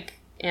have like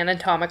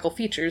anatomical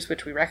features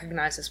which we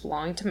recognize as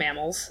belonging to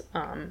mammals,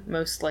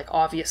 most like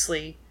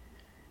obviously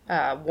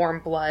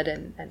warm blood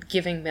and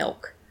giving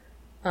milk.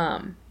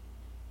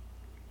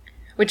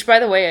 Which, by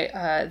the way,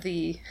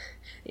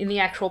 in the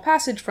actual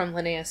passage from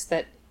Linnaeus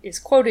that is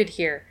quoted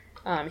here,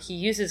 he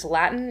uses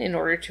Latin in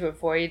order to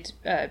avoid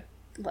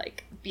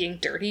like being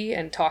dirty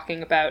and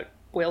talking about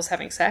whales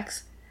having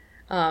sex,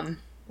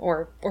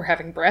 or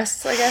having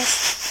breasts, I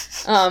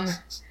guess.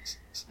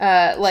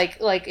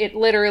 Like it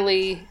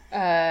literally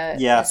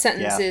the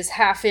sentence is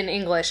half in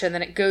English and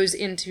then it goes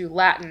into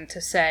Latin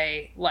to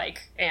say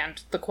like,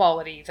 and the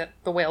quality that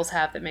the whales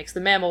have that makes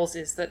them mammals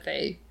is that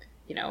they,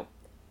 lactate.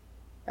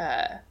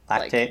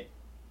 Like, they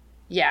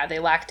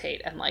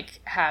lactate and like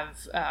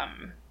have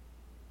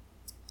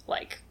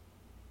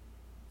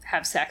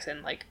sex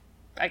and like,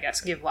 I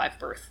guess, give live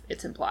birth.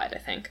 It's implied, I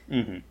think.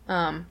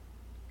 Mm-hmm.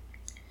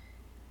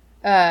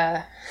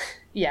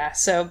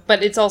 So,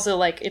 but it's also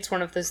like, it's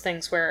one of those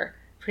things where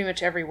pretty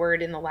much every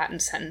word in the Latin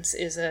sentence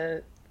is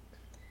a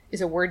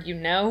word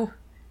Yeah.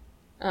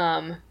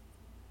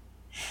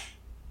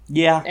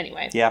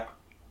 Anyway. Yeah.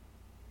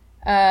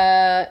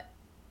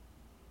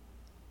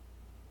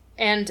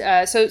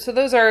 So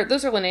those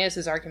are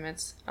Linnaeus's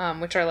arguments,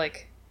 which are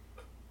like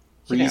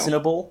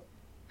reasonable.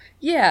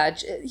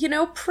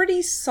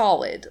 Pretty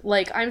solid.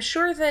 Like, I'm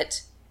sure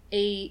that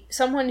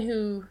someone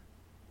who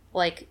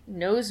like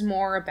knows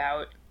more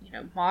about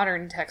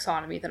modern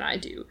taxonomy than I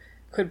do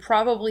could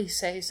probably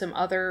say some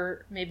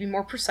other, maybe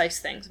more precise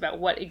things about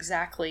what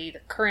exactly the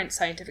current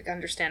scientific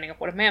understanding of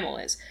what a mammal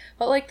is.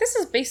 But like, this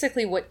is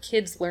basically what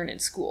kids learn in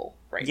school,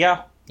 right?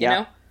 Yeah. You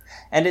know?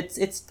 And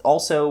it's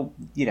also,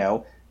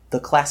 the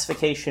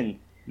classification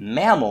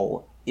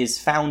mammal is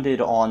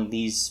founded on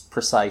these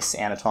precise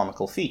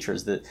anatomical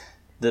features. The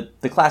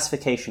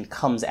classification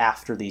comes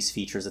after these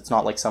features. It's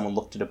not like someone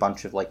looked at a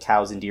bunch of like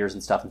cows and deers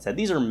and stuff and said,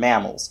 these are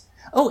mammals.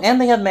 Oh,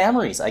 and they have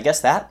mammaries. I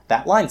guess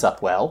that lines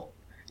up well.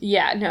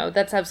 Yeah, no,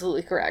 that's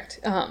absolutely correct.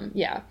 And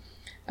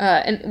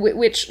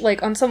which,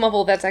 like, on some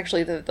level, that's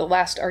actually the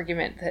last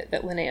argument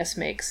that Linnaeus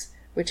makes,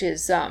 which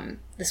is,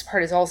 this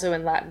part is also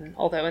in Latin,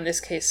 although in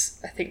this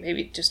case, I think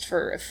maybe just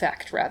for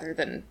effect rather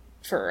than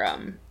for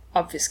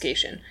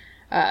obfuscation.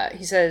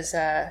 He says,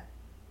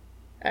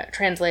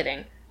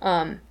 translating,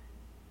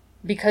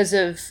 because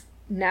of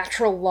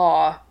natural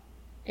law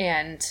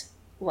and,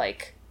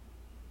 like,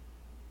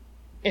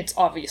 it's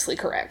obviously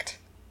correct,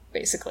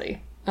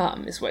 basically,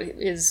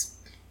 is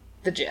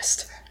the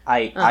gist.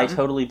 I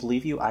totally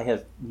believe you. I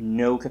have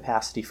no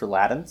capacity for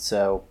Latin,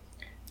 so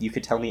you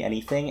could tell me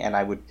anything, and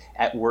I would,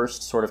 at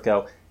worst, sort of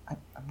go,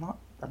 I'm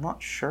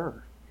not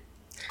sure.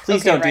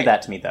 Please don't do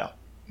that to me, though.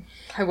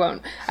 I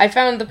won't. I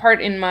found the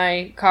part in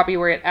my copy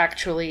where it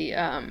actually,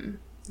 word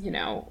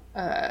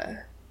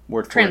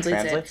for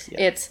translates word it.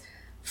 Yeah. It's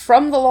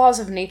from the laws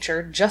of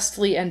nature,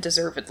 justly and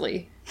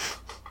deservedly.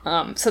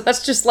 So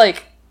that's just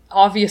like,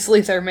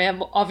 obviously they're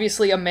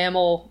obviously a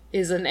mammal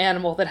is an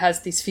animal that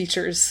has these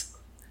features.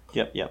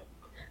 Yep.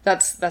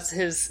 That's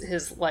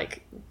his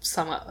like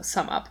sum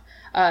up.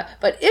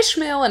 But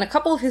Ishmael and a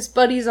couple of his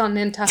buddies on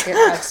Nantucket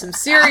have some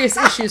serious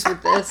issues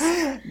with this.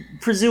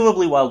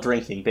 Presumably while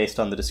drinking, based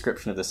on the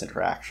description of this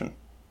interaction.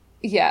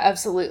 Yeah,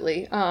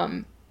 absolutely.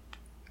 But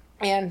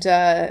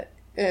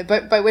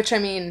by which I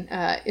mean,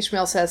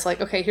 Ishmael says,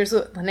 like, okay, here's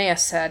what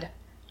Linnaeus said.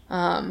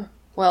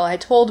 Well, I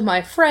told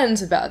my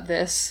friends about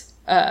this,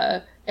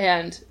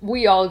 and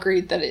we all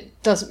agreed that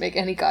it doesn't make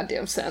any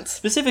goddamn sense.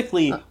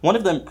 Specifically, one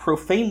of them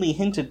profanely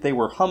hinted they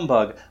were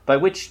humbug, by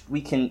which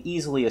we can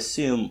easily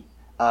assume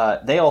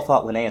they all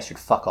thought Linnaeus should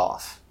fuck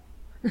off.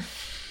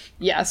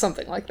 Yeah,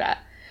 something like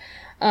that.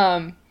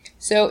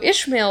 So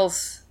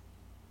Ishmael's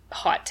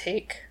hot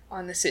take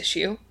on this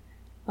issue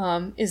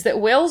is that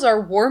whales are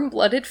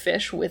warm-blooded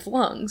fish with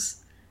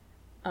lungs.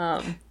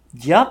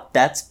 Yup,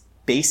 that's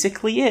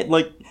basically it.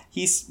 Like,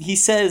 he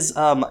says,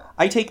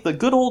 I take the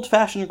good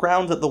old-fashioned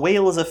ground that the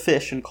whale is a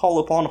fish and call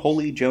upon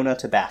holy Jonah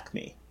to back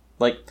me.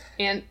 Like...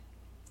 And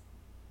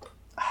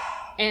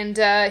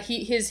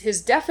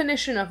his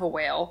definition of a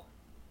whale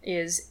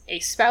is a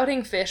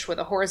spouting fish with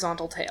a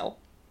horizontal tail.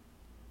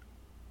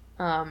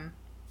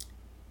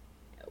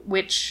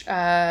 Which,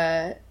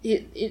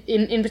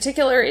 in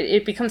particular,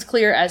 it becomes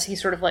clear as he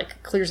sort of,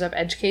 like, clears up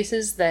edge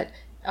cases that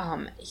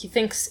he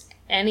thinks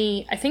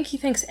any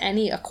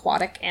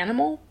aquatic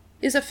animal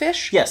is a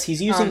fish. Yes,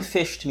 he's using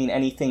fish to mean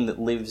anything that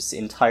lives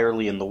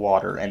entirely in the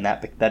water, and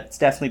that's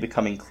definitely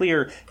becoming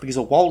clear, because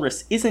a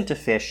walrus isn't a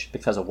fish,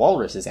 because a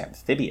walrus is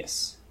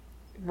amphibious.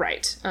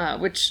 Right,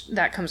 which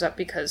that comes up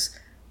because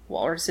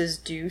walruses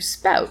do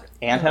spout.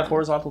 And have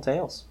horizontal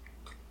tails.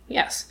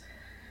 Yes.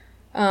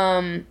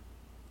 And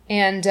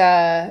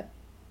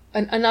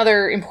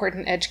another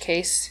important edge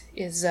case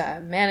is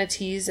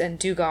manatees and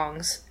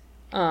dugongs,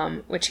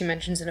 which he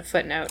mentions in a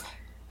footnote.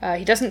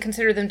 He doesn't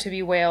consider them to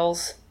be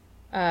whales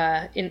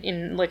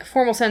in like a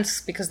formal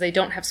sense because they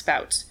don't have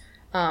spouts.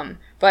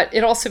 But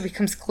it also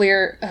becomes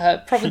clear,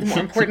 probably the more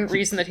important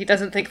reason that he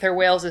doesn't think they're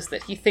whales is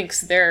that he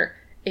thinks they're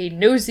a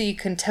nosy,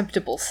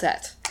 contemptible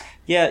set.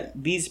 Yeah,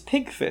 these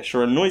pigfish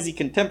are a noisy,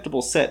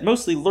 contemptible set,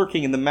 mostly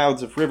lurking in the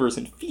mouths of rivers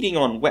and feeding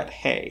on wet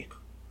hay.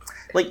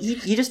 Like,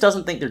 he just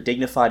doesn't think they're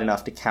dignified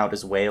enough to count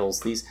as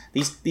whales.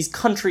 These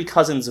country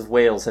cousins of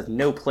whales have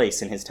no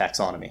place in his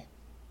taxonomy.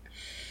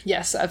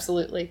 Yes,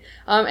 absolutely.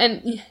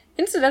 And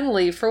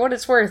incidentally, for what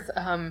it's worth,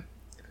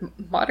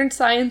 modern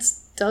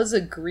science does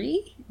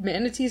agree.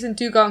 Manatees and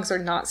dugongs are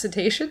not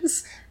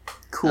cetaceans.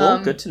 Cool,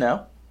 good to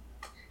know.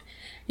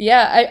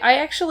 Yeah, I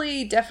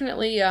actually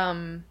definitely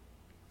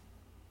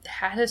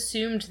had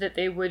assumed that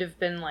they would have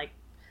been like,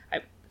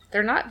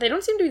 they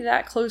don't seem to be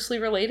that closely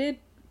related.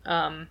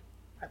 I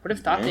would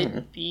have thought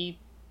they'd be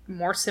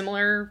more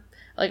similar.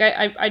 Like,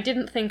 I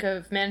didn't think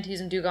of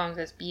manatees and dugongs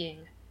as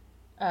being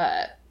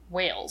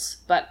whales,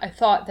 but I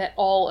thought that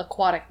all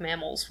aquatic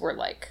mammals were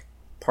like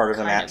part of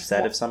a match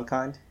set of some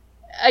kind.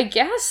 I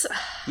guess.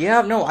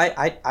 Yeah, no,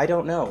 I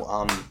don't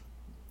know.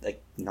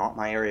 Like, not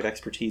my area of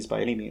expertise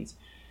by any means.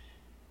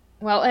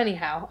 Well,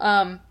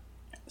 anyhow,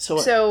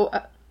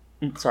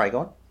 sorry, go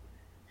on.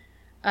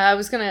 I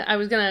was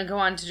gonna go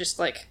on to just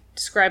like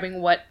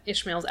describing what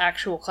Ishmael's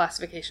actual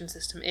classification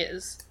system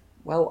is.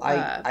 Well,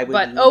 I would.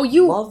 But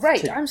love right.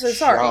 to I'm so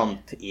sorry.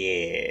 Jump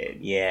in.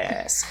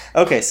 Yes.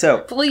 Okay, so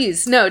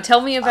please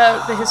tell me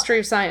about the history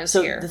of science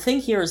here. The thing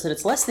here is that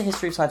it's less the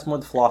history of science, more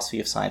the philosophy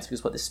of science,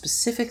 because what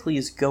specifically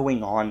is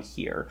going on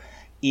here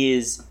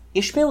is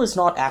Ishmael is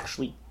not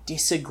actually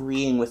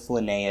disagreeing with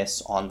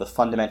Linnaeus on the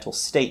fundamental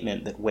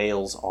statement that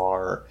whales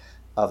are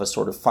of a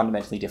sort of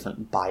fundamentally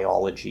different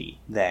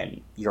biology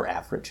than your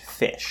average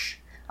fish.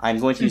 I'm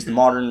going to use the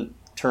modern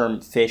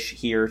term fish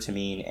here to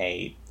mean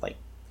a, like,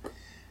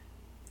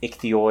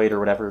 ichthyoid or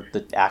whatever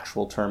the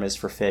actual term is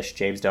for fish.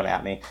 James, don't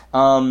at me.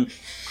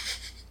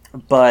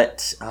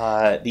 But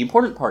the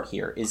important part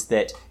here is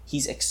that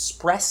he's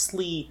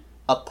expressly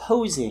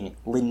opposing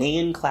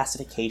Linnaean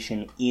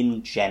classification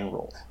in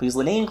general. Because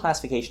Linnaean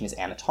classification is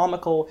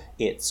anatomical,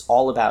 it's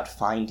all about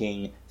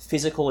finding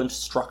physical and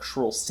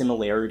structural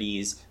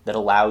similarities that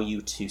allow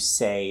you to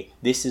say,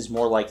 this is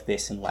more like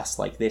this and less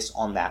like this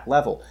on that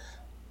level.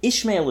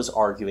 Ishmael is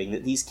arguing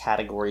that these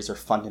categories are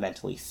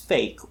fundamentally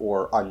fake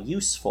or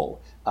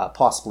unuseful,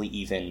 possibly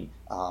even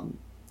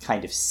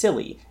kind of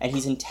silly, and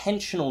he's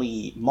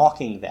intentionally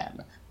mocking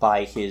them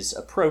by his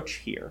approach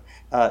here.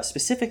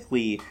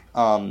 Specifically,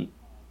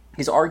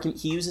 his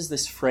argument, he uses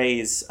this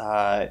phrase,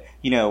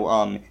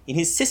 in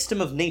his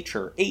System of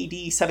Nature, AD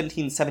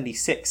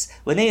 1776,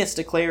 Linnaeus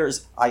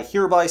declares, I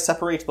hereby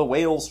separate the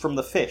whales from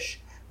the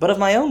fish. But of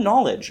my own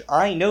knowledge,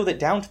 I know that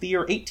down to the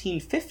year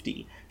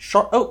 1850,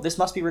 this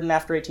must be written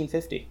after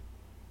 1850.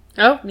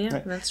 Oh, yeah,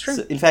 Right. That's true.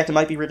 So, in fact, it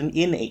might be written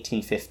in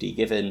 1850,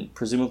 given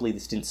presumably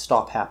this didn't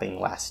stop happening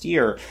last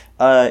year.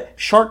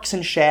 Sharks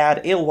and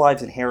shad,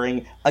 alewives and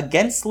herring,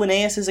 against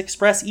Linnaeus's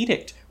express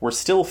edict, were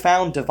still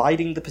found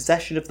dividing the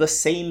possession of the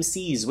same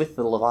seas with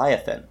the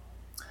Leviathan.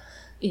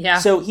 Yeah.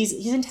 So he's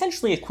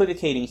intentionally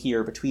equivocating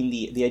here between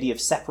the idea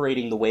of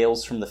separating the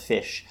whales from the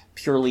fish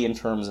purely in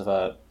terms of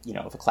a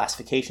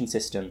classification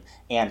system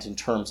and in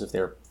terms of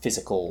their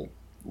physical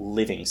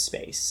living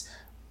space.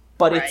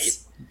 But Right.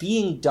 it's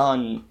being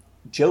done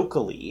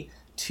jokily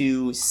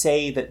to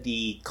say that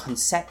the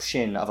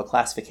conception of a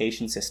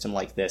classification system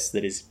like this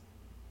that is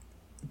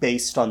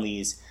based on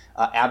these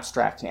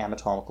abstract and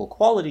anatomical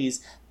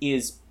qualities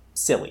is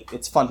silly.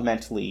 It's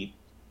fundamentally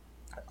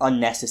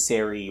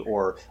unnecessary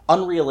or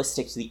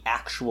unrealistic to the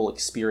actual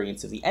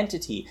experience of the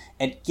entity,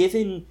 and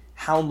given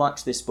how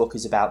much this book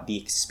is about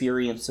the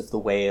experience of the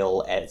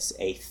whale as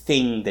a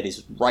thing that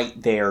is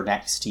right there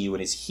next to you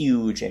and is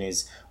huge and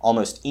is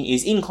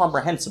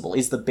incomprehensible,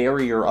 is the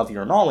barrier of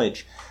your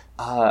knowledge,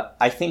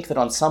 I think that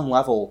on some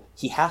level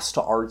he has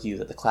to argue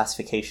that the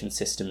classification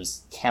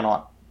systems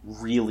cannot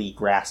really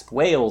grasp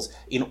whales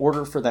in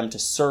order for them to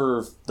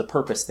serve the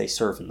purpose they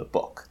serve in the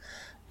book.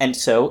 And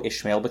so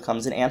Ishmael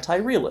becomes an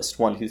anti-realist,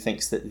 one who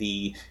thinks that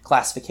the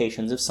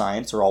classifications of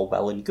science are all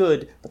well and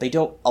good, but they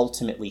don't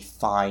ultimately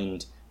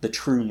find the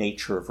true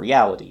nature of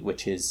reality,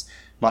 which is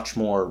much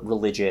more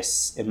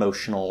religious,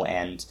 emotional,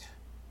 and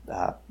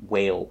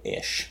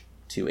whale-ish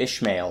to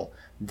Ishmael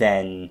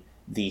than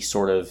the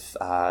sort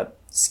of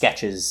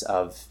sketches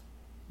of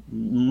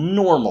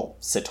normal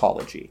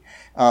cetology.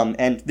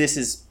 And this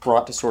is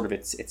brought to sort of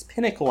its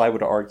pinnacle, I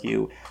would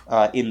argue,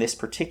 in this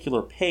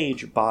particular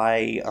page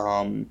by...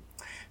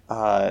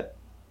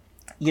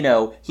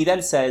 he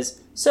then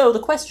says, so the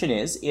question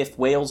is, if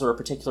whales are a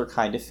particular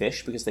kind of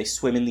fish because they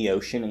swim in the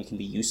ocean and can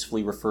be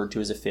usefully referred to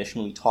as a fish,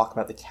 when we talk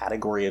about the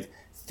category of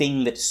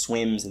thing that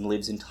swims and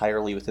lives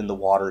entirely within the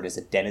water and is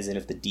a denizen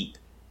of the deep,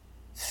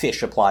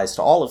 fish applies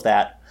to all of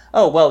that.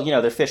 Oh, well,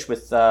 they're fish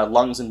with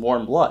lungs and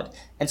warm blood.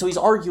 And so he's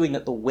arguing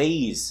that the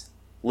ways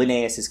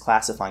Linnaeus is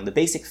classifying, the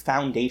basic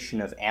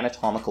foundation of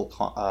anatomical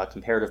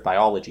comparative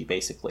biology,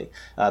 basically,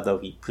 though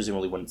he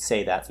presumably wouldn't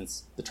say that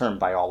since the term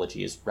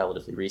biology is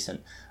relatively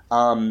recent,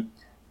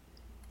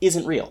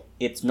 isn't real.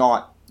 It's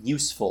not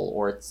useful,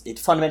 or it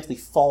fundamentally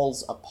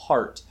falls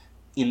apart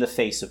in the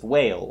face of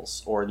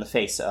whales, or in the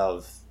face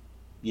of,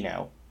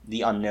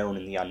 the unknown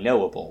and the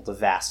unknowable, the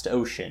vast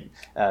ocean.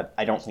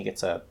 I don't think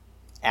it's a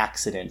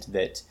accident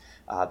that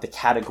the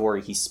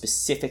category he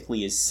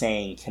specifically is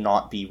saying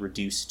cannot be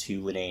reduced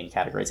to Linnaean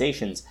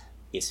categorizations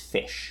is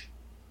fish.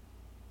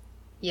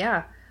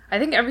 Yeah, I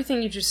think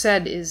everything you just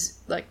said is,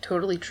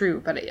 totally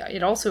true, but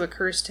it also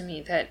occurs to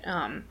me that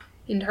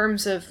in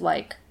terms of,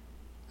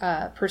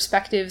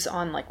 perspectives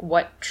on,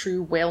 what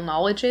true whale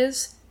knowledge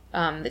is,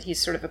 that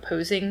he's sort of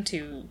opposing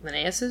to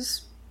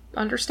Linnaeus's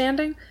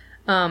understanding,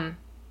 you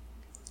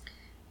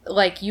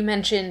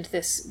mentioned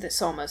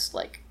this almost,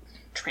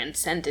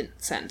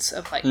 transcendent sense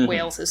of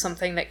whales as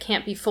something that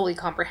can't be fully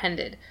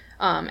comprehended,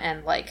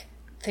 and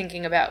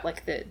thinking about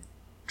the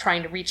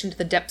trying to reach into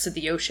the depths of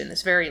the ocean,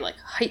 this very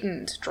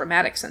heightened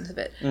dramatic sense of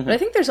it. But I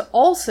think there's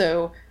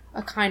also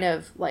a kind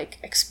of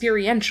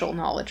experiential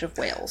knowledge of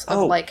whales,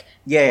 of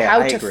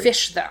how to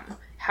fish them,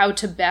 how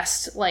to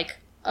best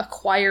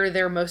acquire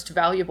their most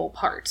valuable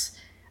parts,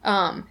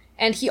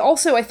 and he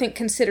also, I think,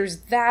 considers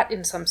that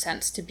in some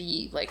sense to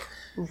be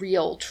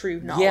real true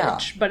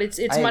knowledge, but it's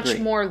much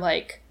agree. more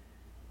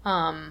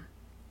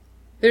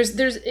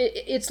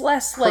it's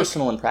less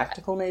personal and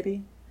practical,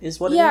 maybe, is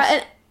what it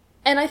is.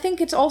 And I think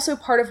it's also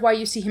part of why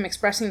you see him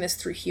expressing this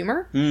through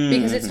humor,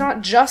 because it's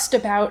not just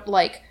about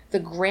the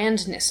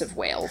grandness of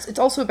whales, it's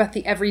also about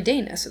the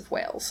everydayness of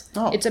whales.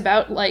 It's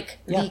about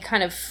the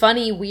kind of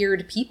funny,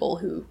 weird people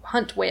who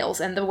hunt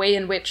whales, and the way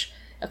in which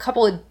a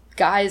couple of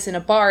guys in a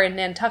bar in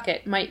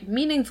Nantucket might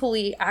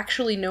meaningfully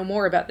actually know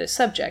more about this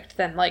subject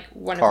than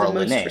one Carl of the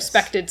most Linnaeus.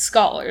 Respected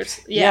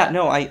scholars.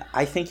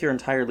 I think you're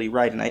entirely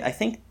right, and I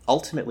think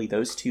ultimately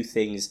those two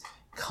things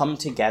come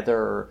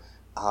together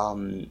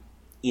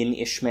in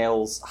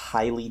Ishmael's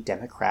highly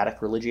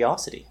democratic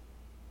religiosity.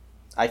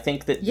 I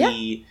think that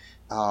the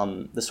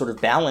sort of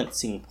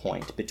balancing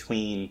point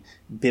between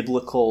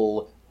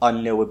biblical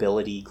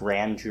unknowability,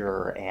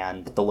 grandeur,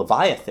 and the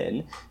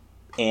Leviathan,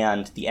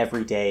 and the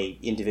everyday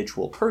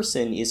individual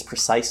person, is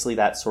precisely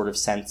that sort of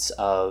sense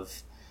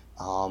of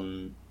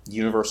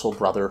universal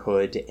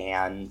brotherhood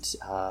and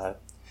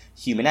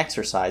human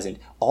exercise. And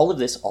all of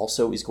this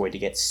also is going to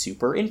get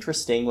super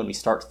interesting when we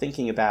start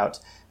thinking about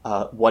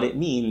what it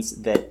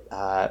means that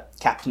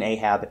Captain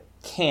Ahab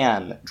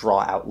can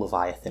draw out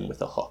Leviathan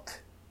with a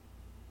hook.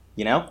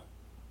 Yeah,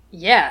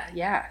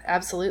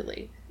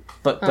 absolutely.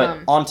 But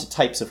on to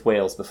types of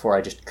whales before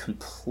I just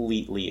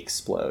completely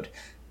explode.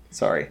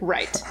 Sorry.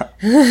 Right.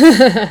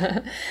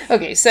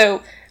 Okay,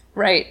 so,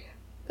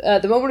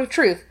 the moment of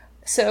truth.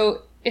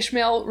 So,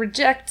 Ishmael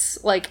rejects,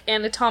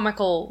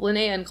 anatomical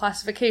Linnaean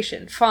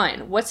classification.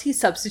 Fine. What's he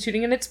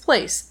substituting in its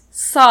place?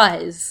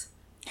 Size.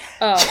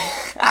 That's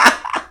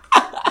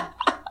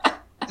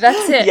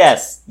it.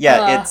 Yes.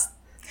 Yeah, it's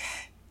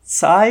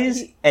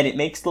size, and it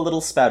makes the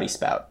little spouty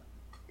spout.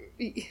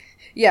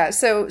 Yeah,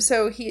 so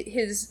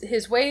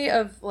his way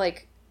of,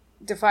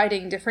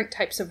 dividing different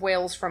types of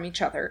whales from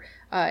each other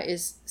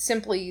is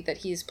simply that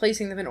he's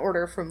placing them in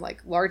order from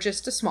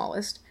largest to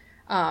smallest,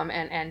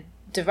 and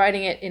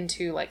dividing it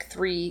into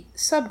 3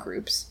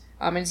 subgroups,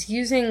 and he's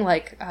using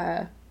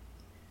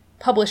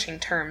publishing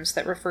terms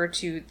that refer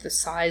to the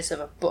size of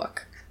a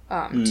book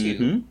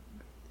to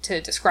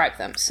describe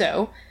them.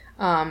 So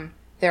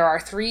there are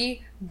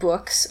 3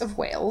 books of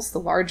whales. The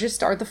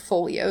largest are the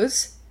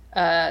folios,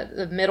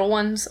 the middle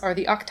ones are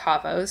the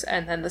octavos,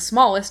 and then the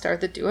smallest are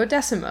the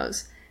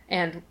duodecimos.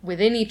 And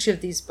within each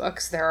of these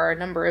books, there are a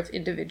number of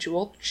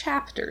individual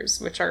chapters,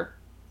 which are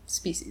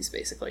species,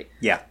 basically.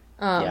 Yeah,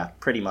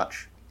 pretty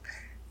much.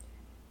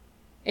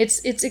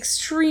 It's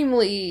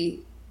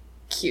extremely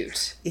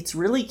cute. It's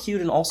really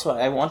cute, and also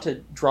I want to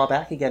draw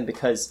back again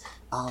because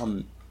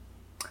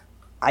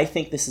I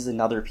think this is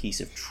another piece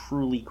of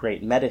truly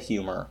great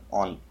meta-humor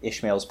on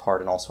Ishmael's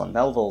part and also on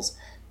Melville's,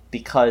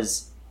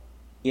 because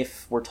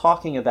if we're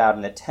talking about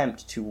an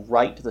attempt to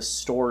write the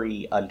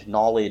story and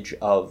knowledge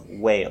of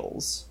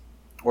whales,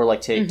 or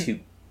to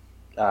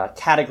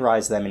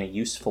categorize them in a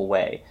useful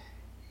way,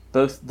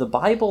 both the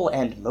Bible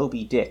and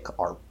Moby Dick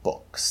are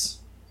books.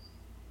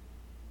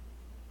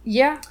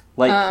 Yeah.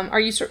 Are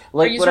you sort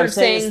what I'm of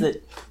saying is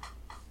that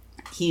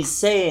he's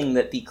saying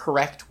that the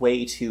correct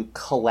way to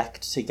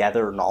collect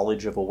together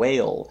knowledge of a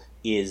whale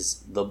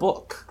is the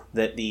book.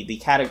 That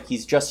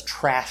he's just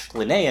trashed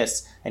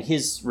Linnaeus, and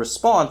his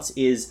response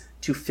is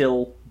to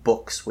fill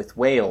books with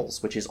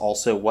whales, which is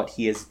also what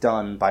he has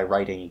done by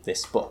writing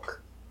this book.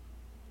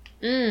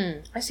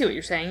 I see what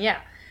you're saying,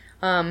 yeah.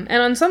 And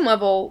on some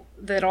level,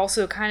 that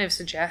also kind of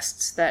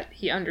suggests that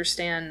he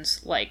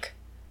understands,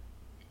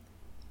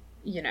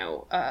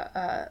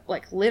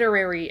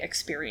 literary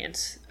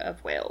experience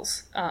of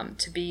whales,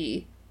 to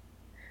be...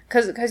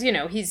 Because,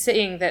 he's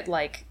saying that,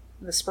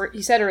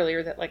 he said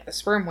earlier that, the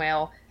sperm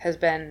whale has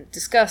been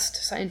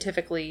discussed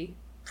scientifically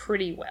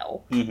pretty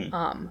well,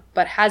 Mm-hmm.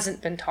 but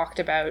hasn't been talked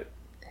about,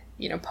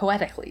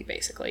 poetically,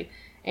 basically,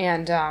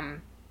 and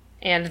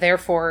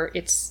therefore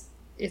his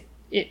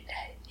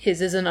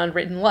is an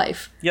unwritten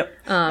life. Yep.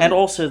 And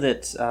also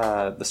that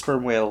the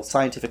sperm whale,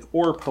 scientific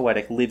or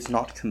poetic, lives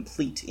not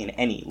complete in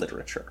any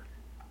literature.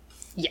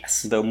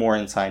 Yes. Though more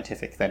in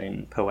scientific than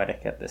in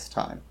poetic at this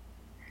time.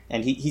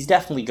 And he's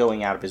definitely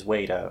going out of his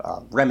way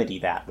to remedy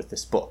that with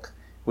this book,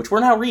 which we're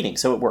now reading,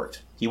 so it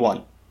worked. He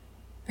won.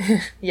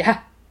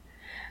 Yeah.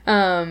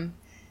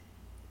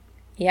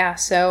 Yeah,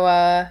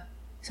 so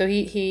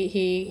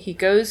he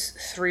goes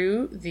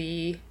through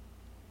the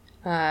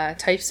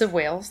types of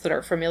whales that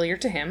are familiar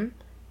to him,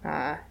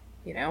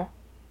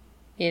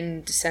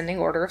 in descending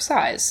order of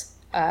size,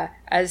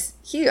 as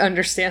he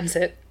understands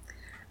it,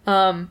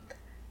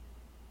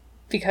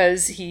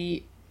 because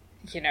he,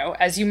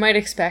 as you might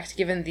expect,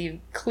 given the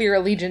clear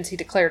allegiance he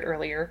declared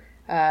earlier,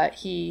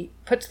 he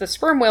puts the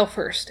sperm whale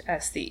first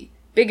as the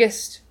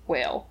biggest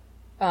whale.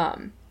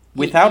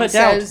 Without he a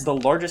doubt, says, the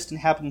largest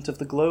inhabitant of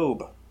the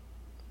globe.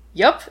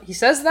 Yup, he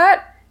says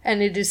that,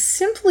 and it is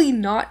simply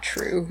not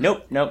true.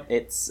 Nope,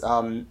 it's,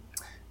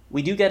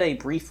 we do get a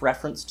brief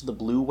reference to the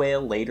blue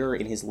whale later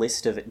in his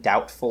list of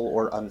doubtful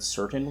or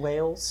uncertain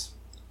whales.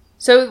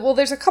 So, well,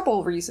 there's a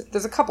couple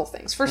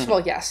things. First of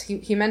all, yes,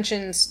 he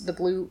mentions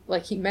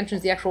he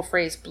mentions the actual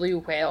phrase blue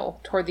whale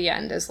toward the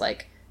end as,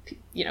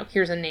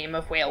 here's a name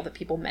of whale that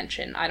people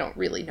mention. I don't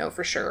really know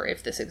for sure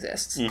if this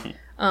exists.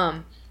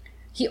 Mm-hmm.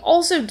 He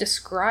also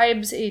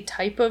describes a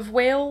type of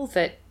whale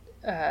that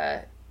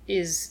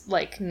is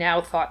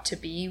now thought to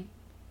be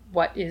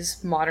what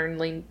is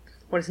known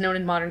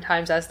in modern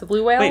times as the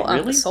blue whale. Wait,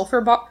 really? The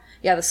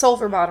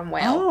sulfur bottom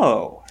whale.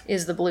 Oh,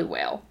 is the blue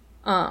whale.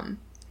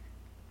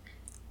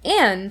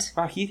 And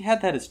wow, he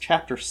had that as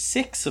chapter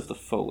 6 of the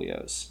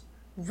folios.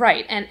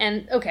 right,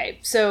 and okay,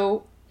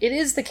 so it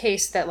is the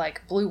case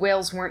that blue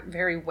whales weren't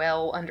very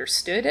well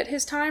understood at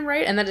his time,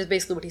 right? And that is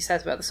basically what he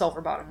says about the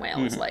sulfur bottom whale.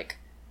 Mm-hmm.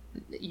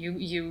 Is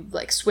you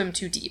swim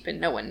too deep and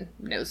no one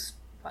knows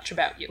much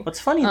about you. What's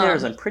funny there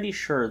is I'm pretty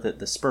sure that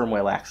the sperm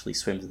whale actually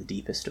swims the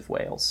deepest of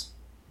whales.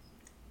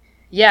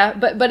 Yeah,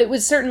 but it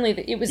was definitely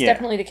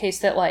the case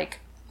that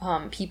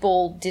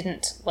people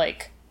didn't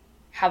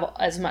have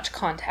as much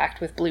contact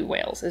with blue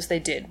whales as they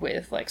did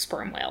with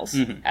sperm whales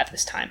at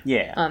this time.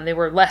 Yeah. They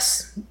were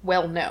less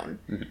well known.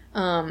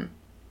 Mm-hmm.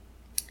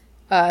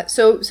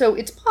 So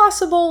it's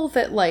possible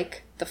that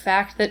the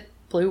fact that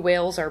blue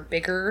whales are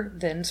bigger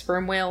than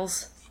sperm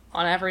whales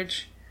on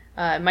average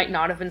might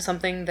not have been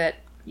something that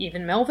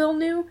even Melville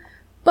knew,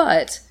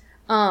 but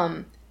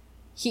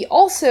he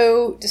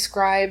also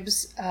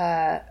describes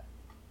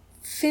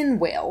fin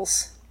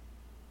whales.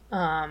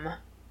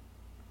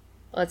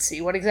 Let's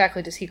see, what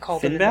exactly does he call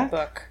them in the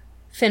book?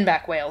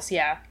 Finback whales,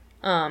 yeah.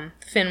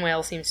 Fin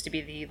whale seems to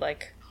be the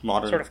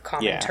modern sort of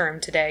common term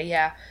today,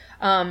 yeah.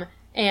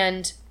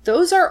 And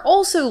those are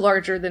also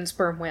larger than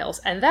sperm whales,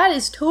 and that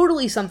is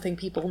totally something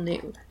people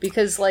knew,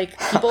 because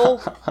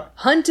people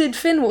hunted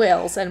fin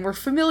whales and were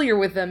familiar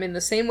with them in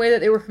the same way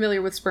that they were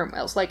familiar with sperm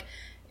whales.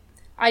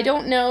 I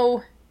don't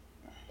know,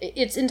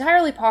 it's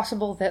entirely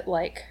possible that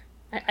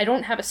I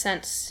don't have a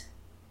sense,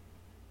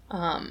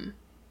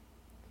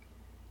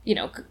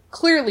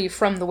 clearly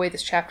from the way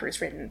this chapter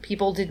is written,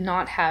 people did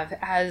not have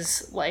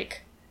as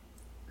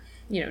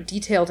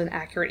detailed and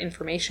accurate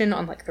information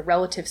on the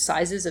relative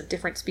sizes of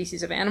different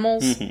species of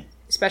animals,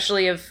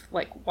 especially of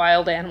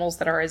wild animals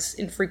that are as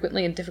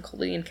infrequently and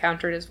difficultly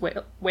encountered as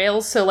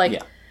whales. So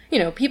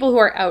people who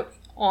are out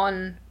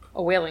on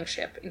a whaling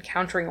ship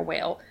encountering a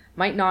whale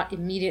might not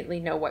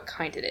immediately know what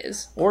kind it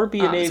is, or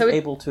be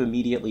able to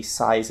immediately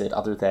size it,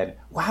 other than,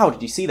 wow,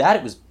 did you see that?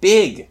 It was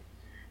big.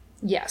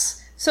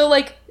 Yes. So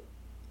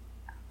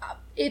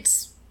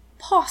it's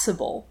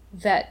possible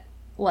that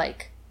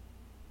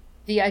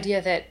the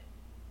idea that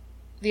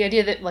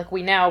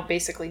we now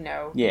basically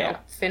know,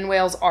 fin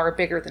whales are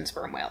bigger than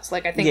sperm whales. I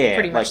think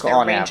pretty much their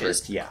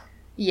ranges. Average,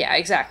 Yeah,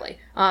 exactly.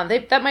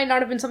 That might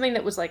not have been something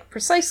that was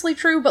precisely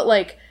true, but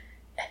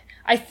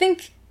I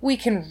think we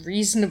can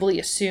reasonably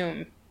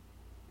assume,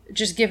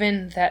 just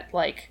given that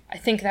I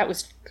think that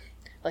was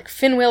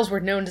fin whales were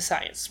known to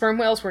science, sperm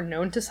whales were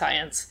known to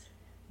science,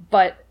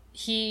 but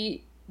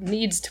he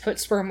needs to put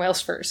sperm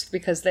whales first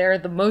because they're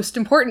the most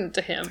important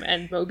to him,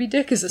 and Moby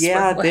Dick is a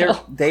sperm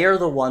whale. They are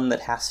the one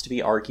that has to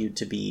be argued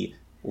to be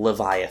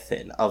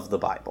Leviathan of the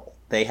Bible.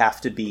 They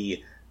have to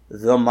be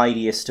the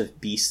mightiest of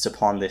beasts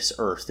upon this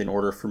earth in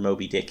order for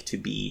Moby Dick to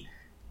be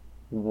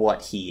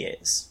what he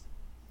is.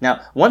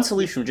 Now, one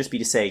solution would just be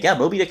to say, yeah,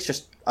 Moby Dick's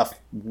just a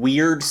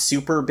weird,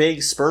 super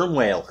big sperm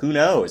whale. Who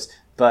knows?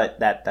 But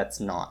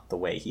that's not the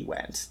way he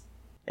went.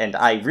 And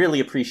I really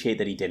appreciate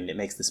that he didn't. It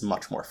makes this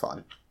much more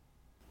fun.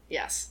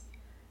 Yes.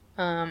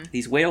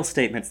 These whale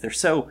statements, they're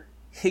so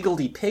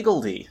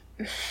higgledy-piggledy.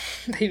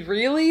 They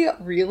really,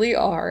 really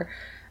are.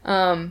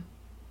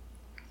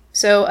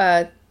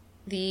 So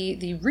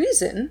the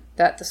reason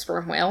that the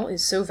sperm whale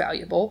is so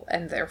valuable,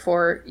 and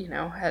therefore,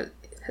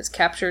 has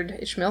captured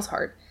Ishmael's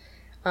heart,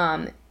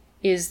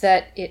 is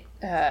that it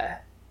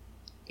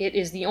it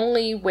is the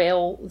only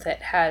whale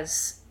that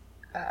has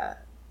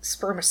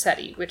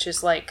spermaceti, which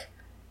is like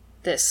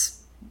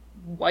this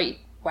white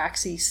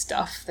waxy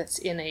stuff that's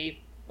in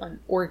an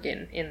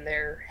organ in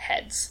their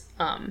heads.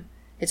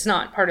 It's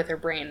not part of their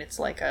brain. It's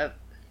like I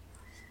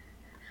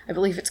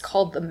believe it's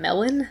called the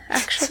melon,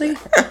 actually.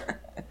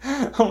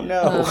 Oh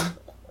no.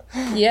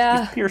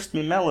 Yeah. You pierced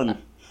me melon.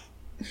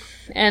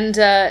 And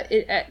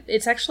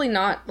it's actually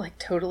not like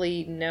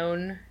totally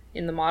known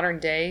in the modern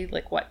day,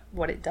 like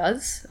what it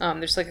does.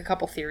 There's like a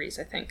couple theories,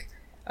 I think.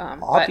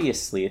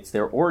 Obviously, it's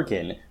their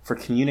organ for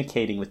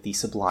communicating with the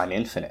sublime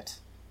infinite.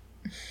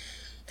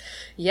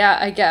 Yeah,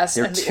 I guess.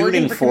 They're and the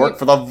tuning organ fork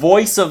for the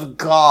voice of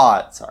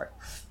God. Sorry.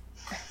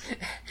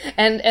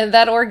 And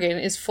that organ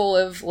is full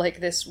of like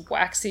this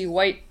waxy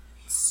white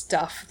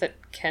stuff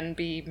that can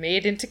be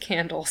made into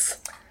candles.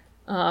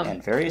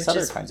 And various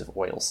other kinds of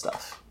oil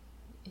stuff.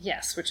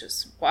 Yes, which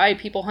is why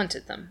people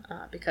hunted them,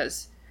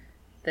 because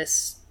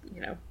this,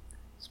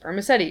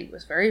 spermaceti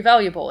was very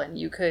valuable, and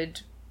you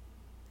could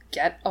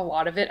get a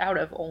lot of it out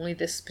of only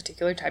this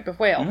particular type of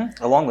whale.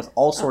 Mm-hmm. Along with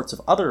all sorts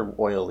of other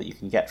oil that you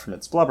can get from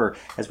its blubber,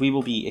 as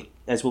will be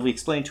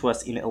explained to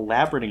us in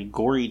elaborate and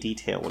gory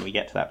detail when we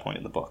get to that point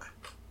in the book.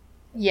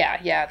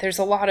 Yeah, there's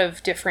a lot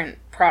of different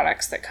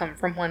products that come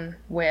from one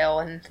whale,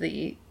 and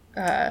the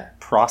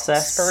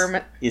process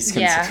is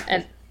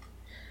considerable.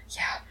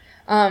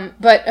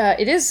 But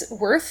it is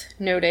worth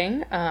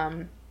noting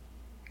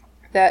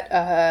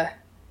that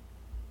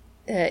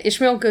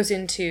Ishmael goes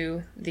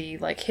into the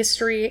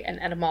history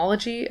and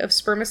etymology of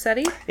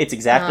spermaceti. It's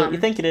exactly what you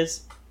think it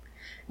is.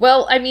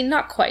 Well, I mean,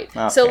 not quite.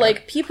 Okay. So,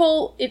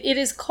 people, it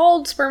is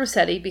called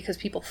spermaceti because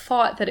people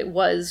thought that it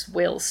was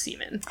whale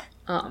semen.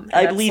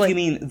 I believe you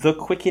mean the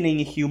quickening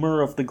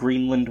humor of the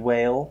Greenland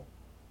whale.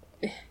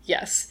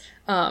 Yes.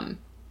 But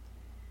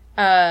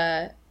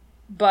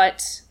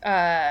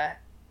I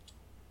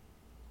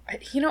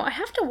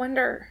have to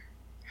wonder,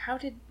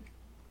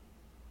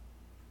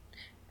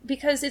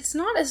 because it's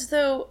not as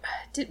though,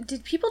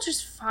 did people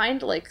just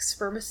find,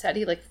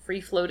 spermaceti,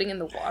 free-floating in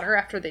the water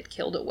after they'd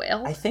killed a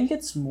whale? I think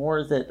it's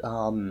more that,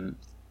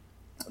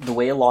 the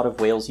way a lot of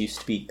whales used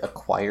to be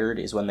acquired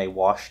is when they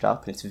washed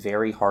up, and it's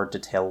very hard to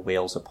tell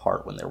whales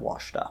apart when they're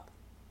washed up.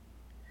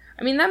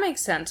 I mean, that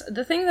makes sense.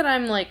 The thing that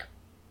I'm,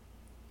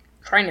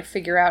 trying to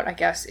figure out, I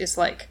guess, is,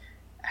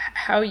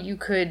 how you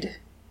could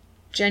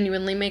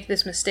genuinely make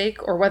this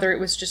mistake, or whether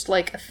it was just,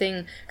 a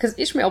thing... Because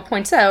Ishmael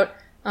points out,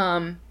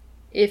 for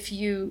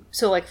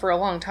a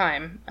long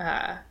time,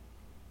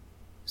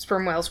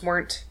 sperm whales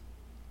weren't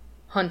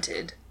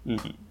hunted.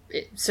 Mm-hmm.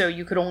 So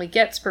you could only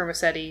get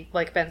spermaceti,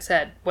 like Ben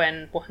said,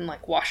 when one,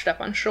 washed up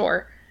on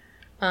shore.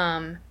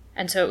 And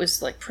so it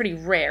was, pretty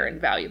rare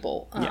and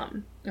valuable.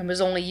 And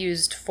was only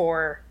used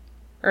for...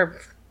 Or,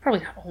 probably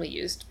not only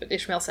used, but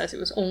Ishmael says it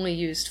was only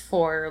used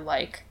for,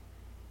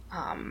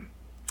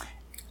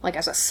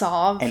 as a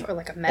salve, or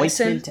a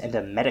medicine. Ointment and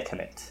a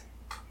medicament.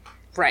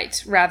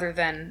 Right, rather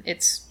than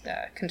its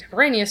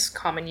contemporaneous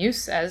common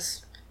use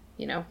as,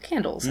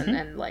 candles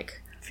and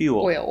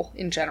fuel. Oil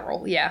in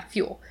general. Yeah,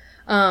 fuel.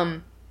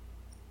 Ishmael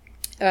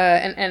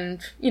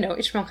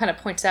kind of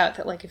points out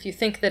that, if you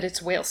think that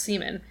it's whale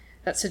semen,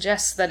 that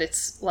suggests that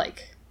it's,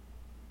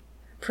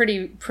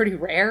 pretty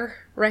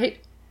rare, right?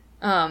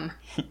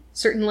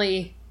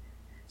 Certainly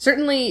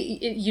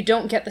you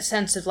don't get the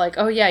sense of,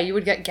 oh yeah, you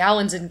would get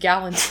gallons and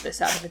gallons of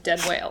this out of a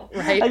dead whale,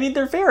 right? I mean,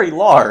 they're very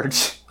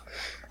large.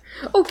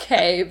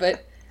 Okay,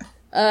 but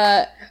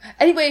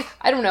anyway,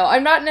 I don't know.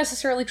 I'm not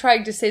necessarily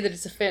trying to say that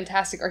it's a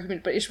fantastic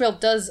argument, but Ishmael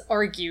does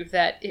argue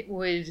that it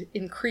would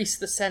increase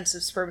the sense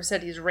of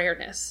spermaceti's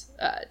rareness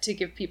to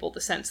give people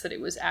the sense that it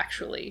was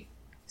actually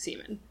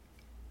semen.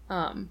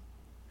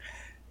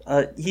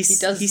 He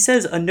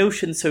says a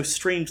notion so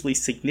strangely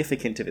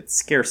significant of its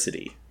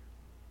scarcity.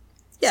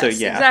 Yes, so,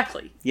 yeah.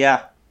 Exactly.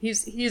 Yeah.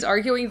 He's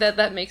arguing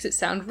that makes it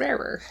sound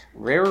rarer.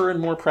 Rarer and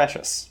more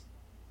precious.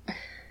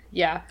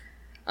 Yeah.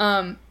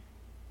 By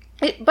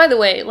the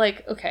way,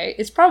 okay,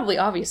 it's probably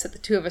obvious that the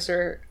two of us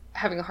are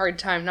having a hard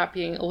time not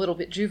being a little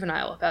bit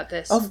juvenile about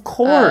this. Of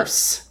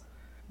course!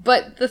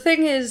 But the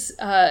thing is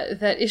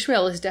that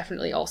Ishmael is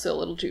definitely also a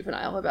little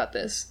juvenile about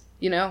this,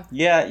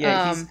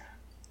 Yeah,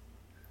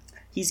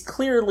 he's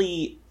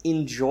clearly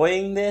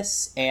enjoying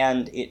this,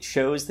 and it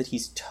shows that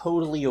he's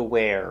totally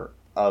aware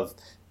of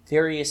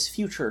various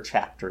future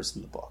chapters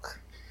in the book.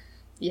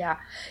 Yeah.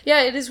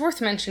 Yeah, it is worth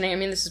mentioning. I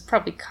mean, this is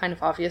probably kind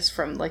of obvious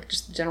from,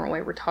 just the general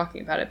way we're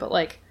talking about it,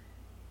 but,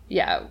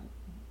 yeah,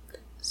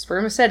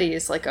 spermaceti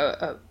is,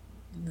 a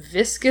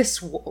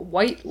viscous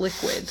white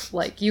liquid.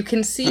 You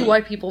can see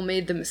why people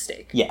made the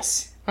mistake.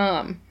 Yes.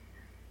 And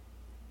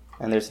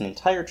there's an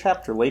entire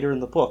chapter later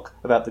in the book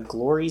about the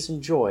glories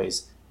and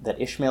joys that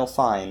Ishmael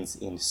finds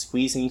in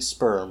squeezing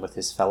sperm with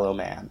his fellow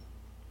man.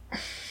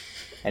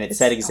 And it's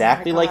said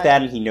exactly like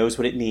that, and he knows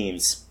what it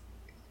means.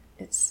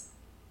 It's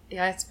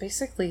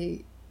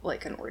basically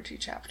like an orgy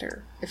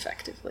chapter,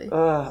 effectively.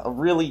 A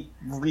really,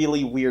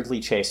 really weirdly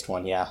chaste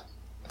one, yeah.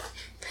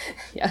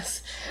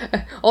 Yes.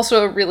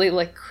 Also a really,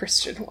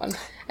 Christian one.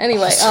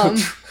 Anyway,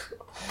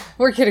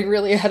 We're getting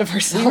really ahead of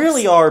ourselves. We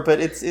really are, but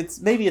it's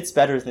maybe it's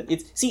better than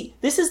it's. See,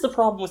 this is the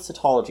problem with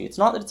Cetology. It's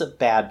not that it's a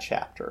bad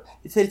chapter.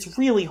 It's that it's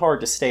really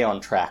hard to stay on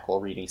track while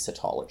reading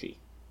Cetology.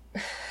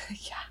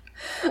 Yeah.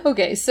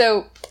 Okay,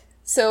 so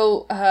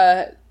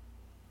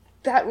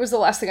that was the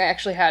last thing I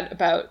actually had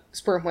about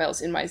sperm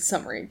whales in my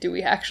summary. Do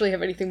we actually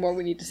have anything more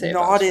we need to say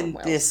about sperm whales?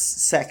 Not in this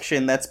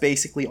section. That's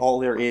basically all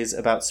there is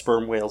about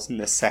sperm whales in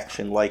this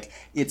section. Like,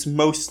 it's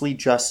mostly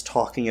just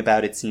talking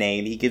about its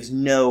name. He gives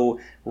no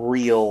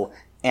real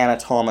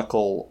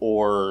anatomical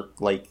or,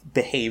 like,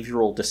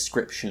 behavioral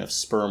description of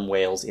sperm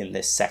whales in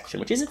this section,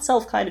 which is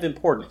itself kind of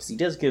important, because he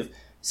does give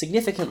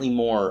significantly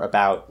more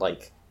about,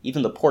 like,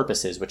 even the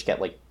porpoises, which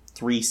get, like,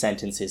 3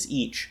 sentences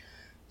each.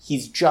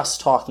 He's just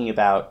talking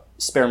about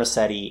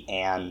spermaceti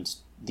and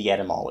the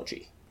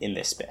etymology in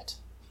this bit.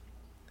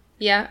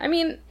 Yeah, I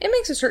mean, it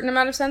makes a certain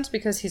amount of sense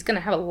because he's going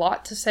to have a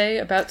lot to say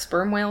about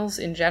sperm whales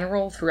in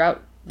general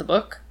throughout the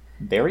book.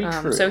 Very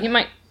true. So he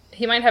might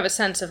have a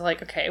sense of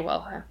like, okay,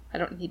 well, I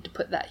don't need to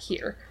put that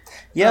here.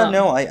 Yeah,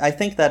 no, I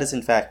think that is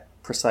in fact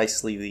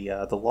precisely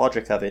the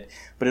logic of it,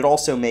 but it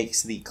also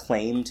makes the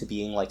claim to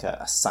being like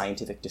a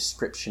scientific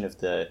description of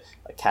the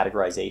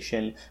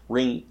categorization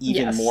ring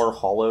even more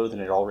hollow than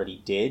it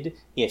already did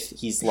if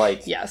he's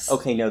like,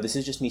 okay, no, this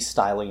is just me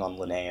styling on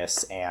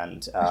Linnaeus,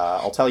 and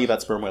I'll tell you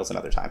about sperm whales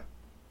another time.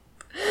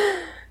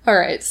 All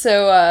right,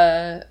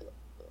 so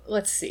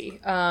let's see.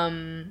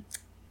 The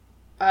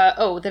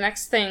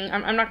next thing,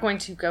 I'm not going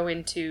to go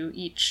into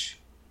each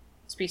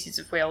species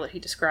of whale that he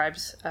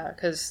describes,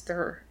 because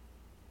they're,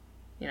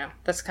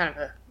 that's kind of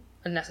a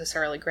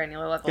unnecessarily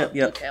granular level of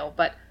detail.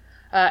 But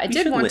I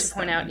did want to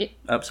point out.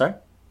 Oh, sorry.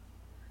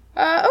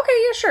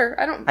 Okay, yeah, sure.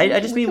 I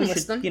just mean we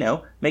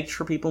should, make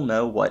sure people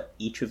know what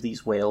each of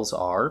these whales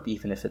are,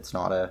 even if it's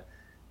not an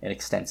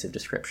extensive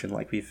description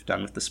like we've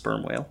done with the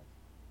sperm whale.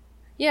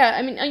 Yeah,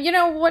 I mean,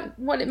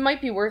 what it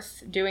might be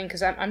worth doing,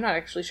 because I'm not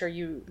actually sure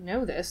you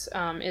know this,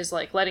 is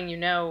like letting you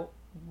know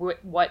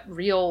what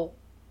real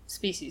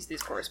species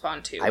these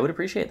correspond to. I would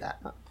appreciate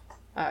that.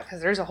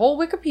 Because there's a whole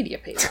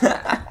Wikipedia page for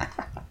that.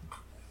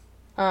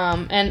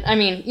 And, I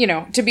mean,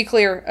 to be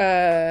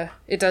clear,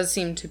 it does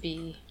seem to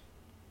be,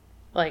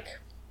 like,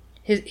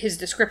 his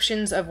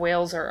descriptions of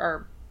whales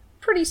are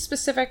pretty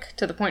specific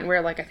to the point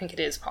where, like, I think it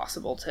is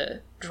possible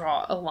to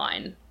draw a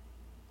line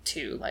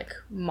to, like,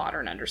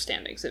 modern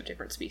understandings of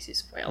different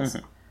species of whales.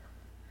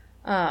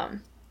 Mm-hmm.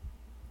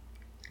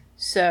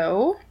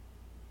 So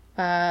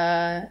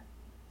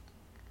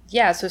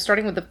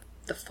starting with the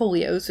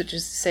folios, which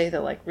is to say the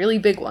like really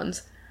big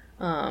ones.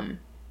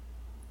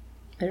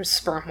 There's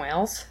sperm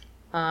whales,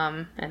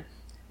 and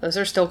those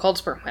are still called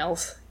sperm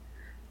whales.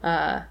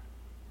 Right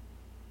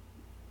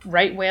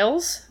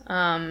whales,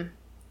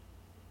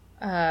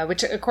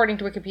 which according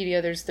to Wikipedia,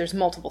 there's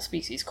multiple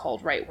species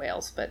called right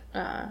whales, but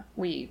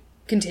we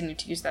continue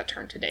to use that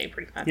term today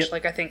pretty much. Yep.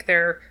 Like I think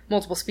there are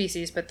multiple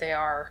species, but they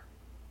are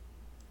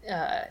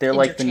they're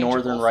like the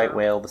northern right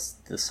whale,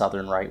 the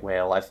southern right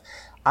whale.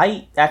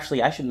 I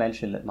should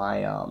mention that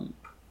my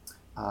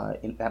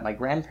at my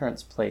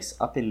grandparents' place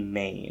up in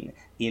Maine,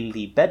 in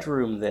the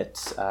bedroom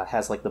that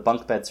has like the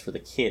bunk beds for the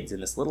kids in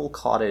this little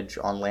cottage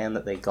on land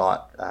that they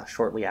got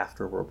shortly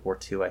after World War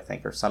II, I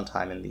think, or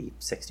sometime in the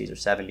 60s or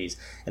 70s,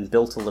 and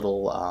built a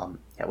little,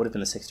 it would have been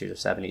the 60s or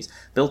 70s,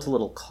 built a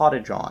little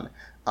cottage on,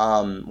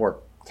 or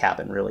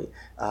cabin really.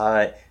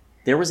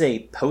 There was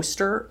a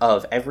poster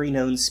of every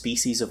known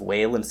species of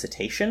whale and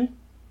cetacean.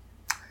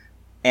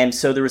 And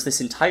so there was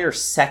this entire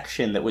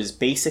section that was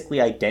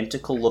basically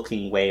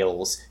identical-looking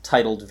whales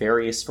titled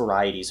Various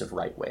Varieties of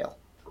Right Whale.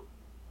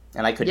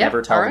 And I could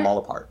never tell them all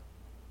apart.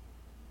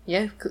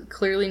 Yeah,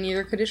 clearly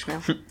neither could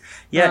Ishmael.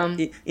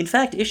 In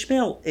fact,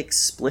 Ishmael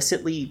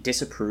explicitly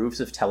disapproves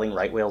of telling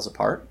right whales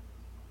apart.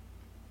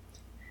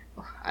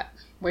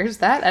 Where's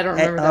that? I don't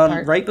remember that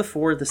part. Right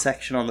before the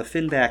section on the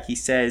finback, he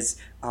says,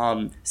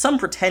 some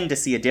pretend to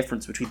see a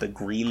difference between the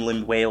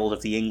Greenland whale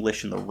of the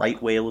English and the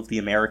right whale of the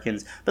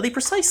Americans, but they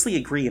precisely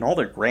agree in all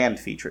their grand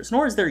features,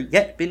 nor has there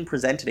yet been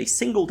presented a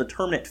single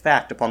determinate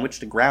fact upon which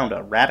to ground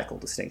a radical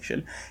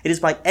distinction. It is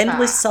by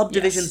endless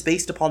subdivisions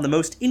based upon the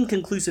most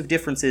inconclusive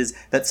differences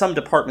that some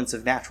departments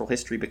of natural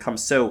history become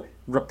so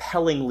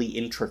repellingly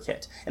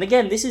intricate. And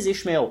again, this is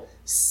Ishmael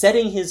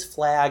setting his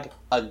flag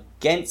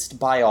against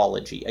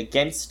biology,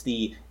 against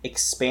the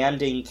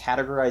expanding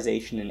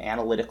categorization and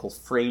analytical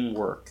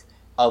framework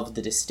of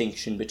the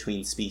distinction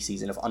between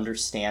species and of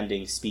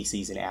understanding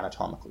species in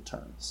anatomical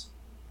terms.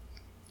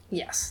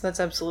 Yes, that's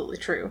absolutely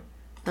true.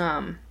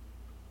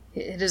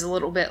 It is a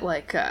little bit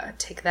like,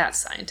 take that,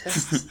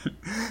 scientists.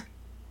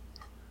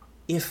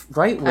 If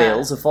right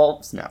whales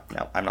evolved... No,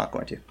 I'm not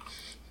going to.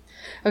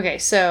 Okay,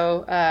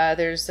 so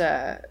there's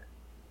a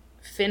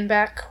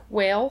finback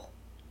whale,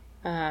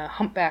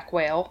 humpback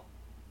whale.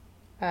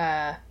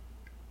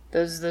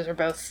 Those are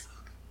both...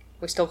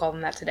 We still call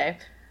them that today.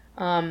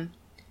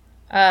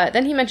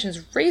 Then he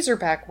mentions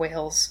razorback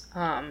whales,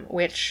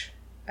 which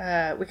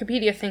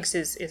Wikipedia thinks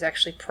is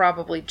actually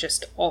probably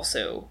just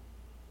also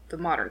the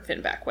modern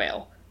finback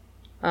whale.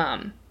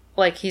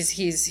 Like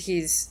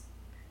he's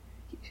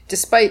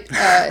despite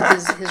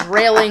his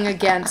railing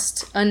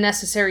against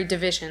unnecessary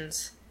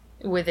divisions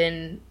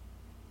within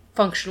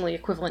functionally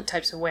equivalent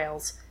types of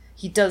whales,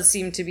 he does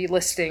seem to be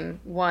listing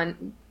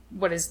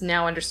what is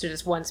now understood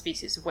as one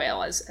species of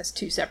whale as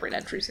two separate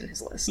entries in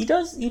his list. He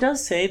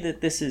does say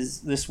that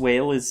this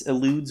whale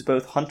eludes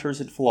both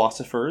hunters and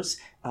philosophers.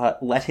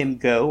 Let him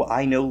go.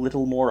 I know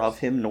little more of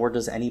him, nor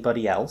does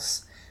anybody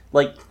else.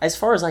 Like, as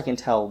far as I can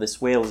tell,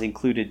 this whale is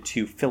included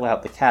to fill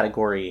out the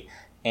category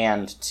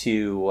and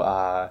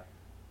to,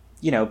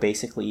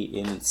 basically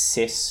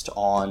insist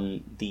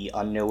on the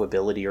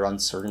unknowability or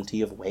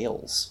uncertainty of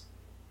whales.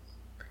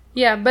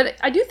 Yeah, but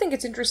I do think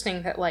it's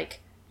interesting that,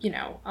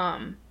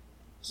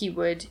 he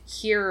would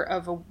hear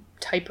of a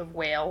type of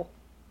whale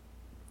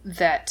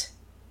that,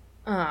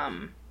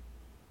 that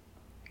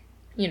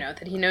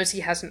he knows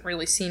he hasn't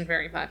really seen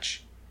very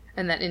much,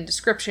 and that in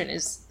description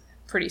is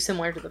pretty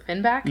similar to the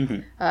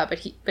finback, but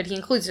he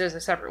includes it as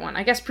a separate one.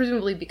 I guess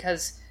presumably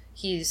because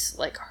he's,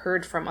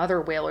 heard from other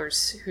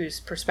whalers whose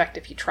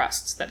perspective he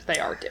trusts that they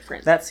are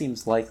different. That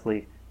seems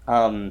likely.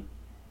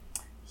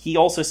 He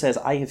also says,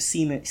 I have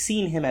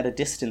seen him at a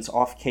distance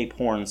off Cape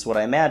Horn, so what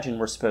I imagine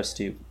we're supposed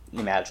to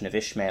imagine of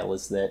Ishmael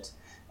is that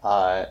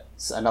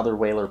another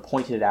whaler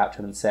pointed it out to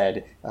him and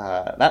said,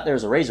 that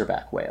there's a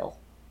razorback whale.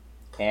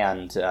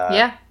 And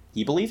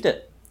he believed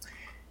it.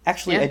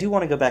 Actually, I do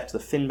want to go back to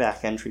the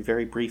finback entry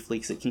very briefly,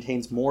 because it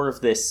contains more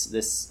of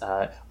this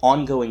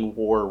ongoing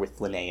war with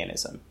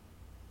Linnaeanism.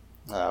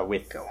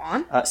 Go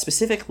on.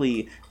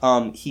 Specifically,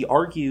 he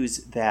argues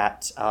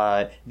that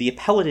the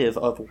appellative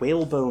of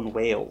whalebone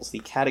whales, the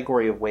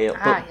category of whale,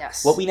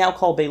 yes. what we now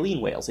call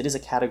baleen whales, it is a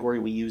category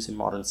we use in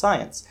modern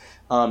science.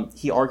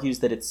 He argues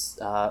that it's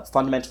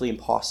fundamentally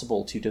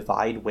impossible to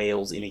divide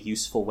whales in a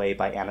useful way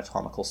by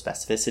anatomical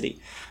specificity.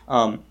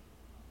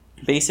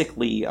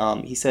 Basically,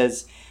 he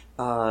says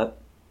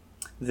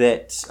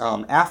that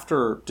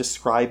after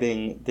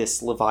describing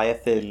this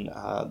leviathan,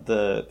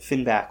 the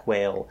finback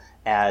whale,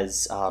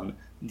 as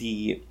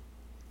the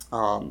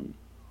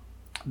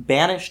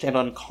banished and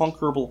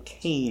unconquerable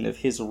Cain of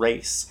his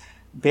race,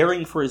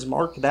 bearing for his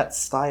mark that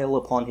style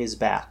upon his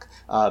back,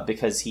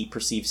 because he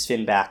perceives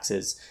finbacks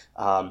as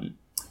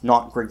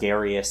not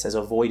gregarious, as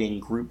avoiding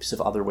groups of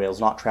other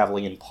whales, not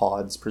traveling in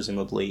pods,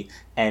 presumably,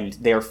 and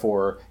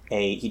therefore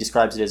he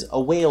describes it as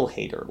a whale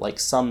hater, like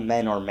some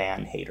men are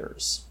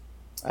man-haters.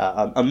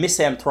 A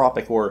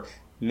misanthropic or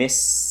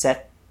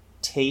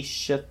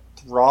miscetaceotropic...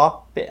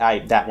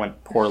 that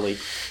went poorly.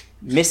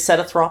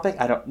 Miscetathropic?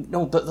 I don't...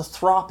 No, the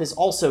throp is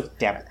also...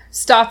 Damn it.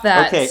 Stop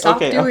that. Stop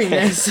doing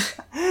this.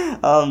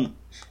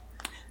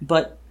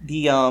 But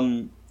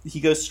he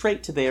goes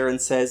straight to there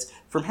and says,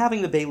 from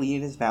having the baleen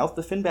in his mouth,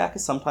 the finback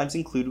is sometimes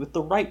included with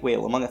the right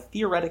whale among a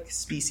theoretic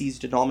species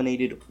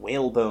denominated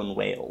whalebone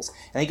whales.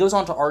 And he goes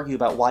on to argue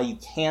about why you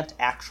can't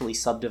actually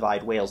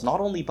subdivide whales, not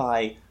only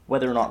by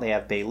whether or not they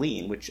have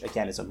baleen, which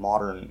again is a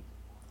modern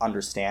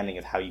understanding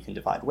of how you can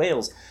divide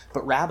whales,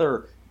 but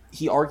rather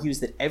he argues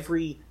that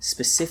every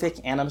specific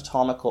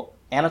anatomical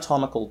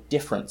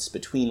difference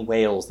between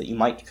whales that you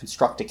might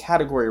construct a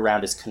category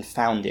around is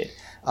confounded,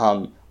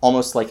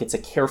 almost like it's a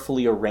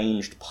carefully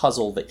arranged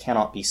puzzle that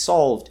cannot be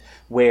solved,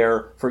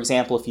 where, for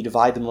example, if you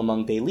divide them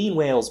among baleen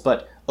whales,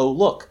 but, oh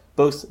look,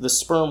 both the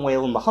sperm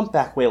whale and the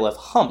humpback whale have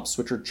humps,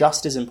 which are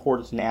just as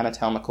important an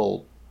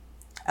anatomical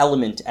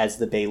element as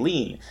the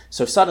baleen.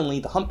 So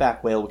suddenly the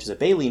humpback whale, which is a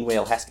baleen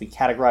whale, has to be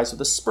categorized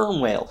with a sperm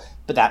whale,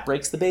 but that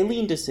breaks the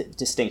baleen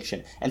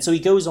distinction. And so he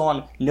goes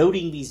on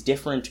noting these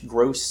different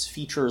gross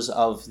features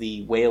of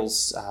the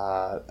whale's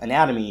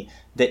anatomy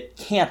that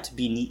can't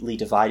be neatly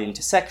divided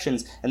into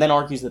sections, and then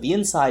argues that the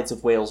insides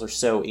of whales are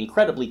so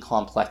incredibly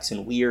complex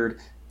and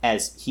weird,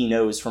 as he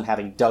knows from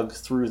having dug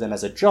through them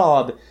as a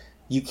job,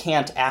 you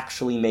can't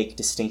actually make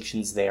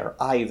distinctions there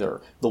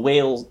either. The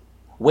whales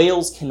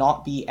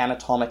cannot be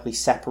anatomically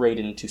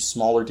separated into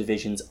smaller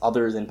divisions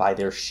other than by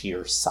their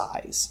sheer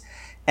size.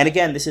 And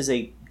again, this is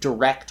a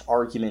direct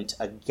argument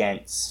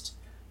against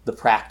the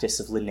practice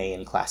of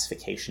Linnaean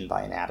classification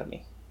by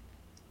anatomy.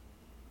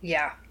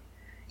 Yeah,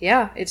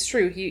 it's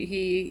true.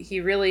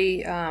 He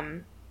really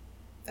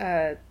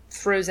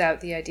throws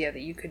out the idea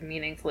that you could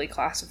meaningfully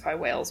classify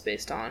whales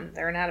based on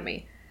their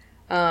anatomy.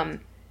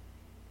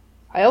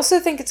 I also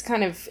think it's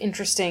kind of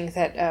interesting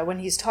that when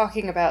he's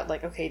talking about,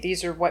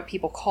 these are what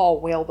people call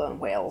whalebone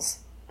whales,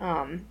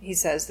 he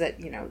says that,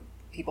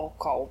 people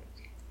call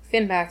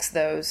finbacks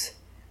those,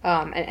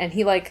 and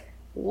he,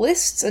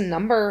 lists a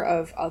number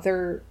of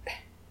other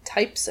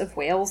types of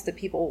whales that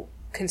people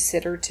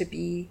consider to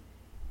be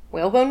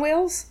whalebone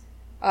whales,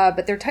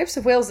 but they're types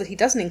of whales that he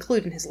doesn't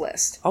include in his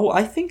list. Oh,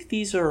 I think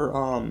these are,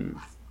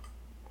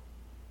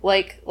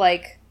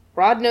 Like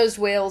broad-nosed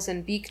whales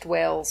and beaked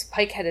whales,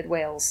 pike-headed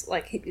whales,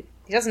 he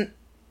doesn't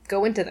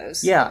go into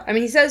those. Yeah. I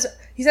mean, he says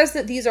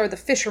that these are the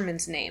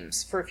fishermen's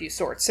names for a few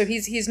sorts, so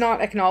he's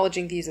not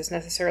acknowledging these as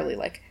necessarily,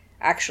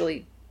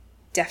 actually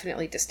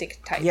definitely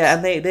distinct types. Yeah,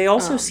 and they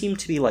also seem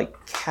to be,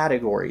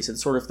 categories, and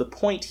sort of the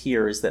point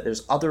here is that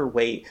there's other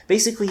ways...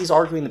 Basically, he's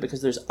arguing that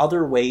because there's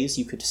other ways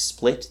you could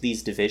split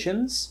these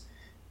divisions,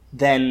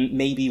 then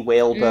maybe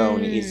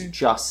whalebone is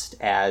just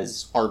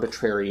as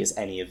arbitrary as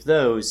any of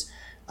those,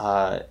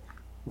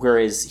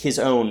 whereas his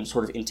own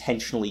sort of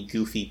intentionally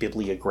goofy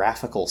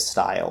bibliographical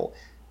style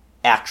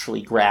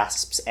actually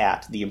grasps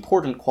at the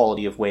important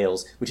quality of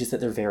whales, which is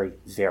that they're very,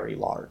 very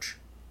large.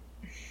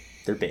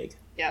 They're big.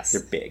 Yes.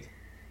 They're big.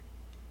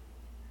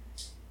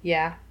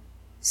 Yeah.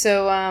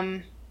 So,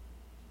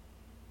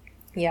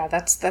 yeah,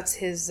 that's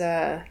his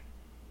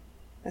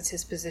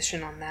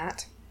position on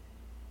that.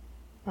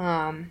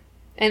 And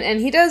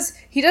he does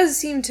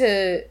seem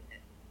to,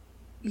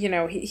 you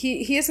know,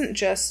 he isn't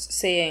just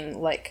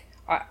saying, like,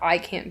 I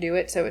can't do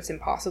it, so it's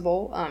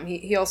impossible.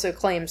 He also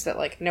claims that,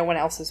 like, no one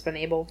else has been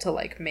able to,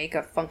 like, make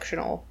a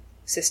functional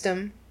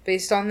system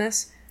based on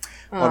this.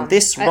 On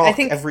this rock, I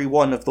think, every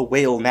one of the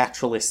whale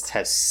naturalists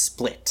has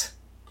split.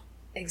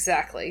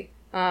 Exactly.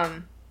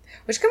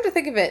 Which, come to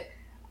think of it,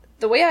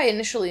 the way I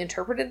initially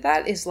interpreted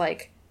that is,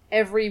 like,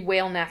 every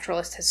whale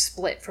naturalist has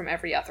split from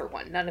every other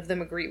one. None of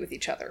them agree with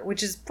each other,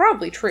 which is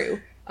probably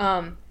true.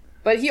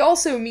 But he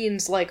also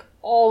means, like,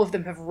 all of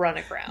them have run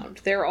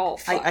aground. They're all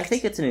fucked. I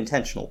think it's an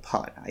intentional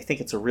pun. I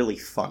think it's a really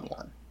fun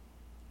one.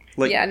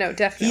 Like, yeah, no,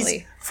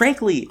 definitely.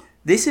 Frankly,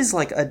 this is,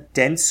 like, a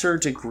denser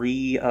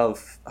degree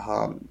of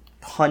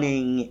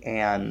punning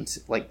and,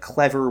 like,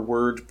 clever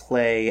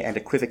wordplay and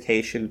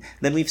equivocation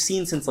than we've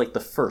seen since, like, the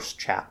first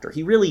chapter.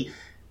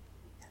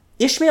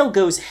 Ishmael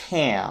goes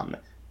ham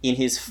in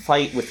his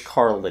fight with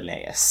Carl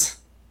Linnaeus.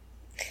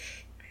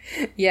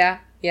 Yeah,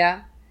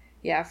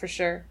 for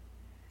sure.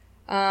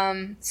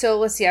 So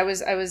let's see. I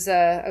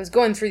was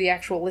going through the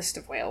actual list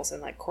of whales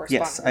and, like,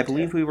 corresponding. Yes, I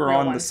believe we were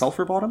on the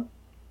sulfur bottom.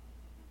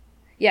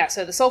 Yeah,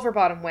 so the sulfur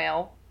bottom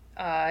whale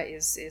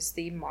is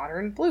the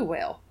modern blue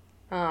whale,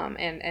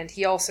 and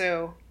he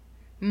also,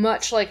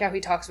 much like how he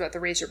talks about the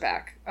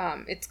razorback,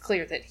 it's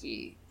clear that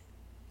he,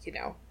 you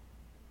know,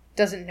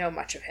 doesn't know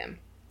much of him.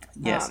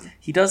 Yes,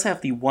 he does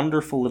have the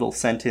wonderful little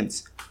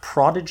sentence,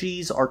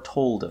 "Prodigies are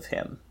told of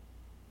him."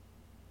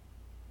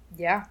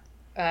 Yeah.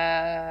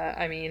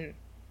 I mean,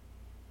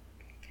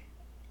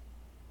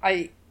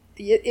 it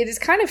is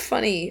kind of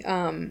funny,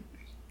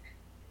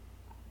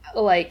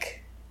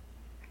 like,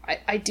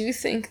 I do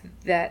think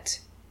that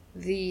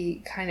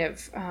the kind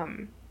of,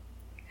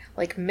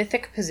 like,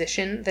 mythic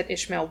position that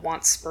Ishmael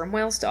wants sperm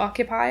whales to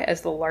occupy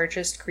as the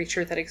largest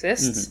creature that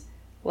exists,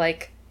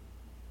 like,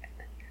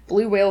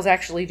 blue whales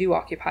actually do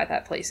occupy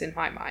that place in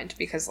my mind,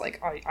 because,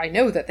 like, I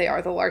know that they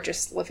are the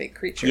largest living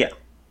creature. Yeah.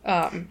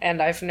 And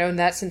I've known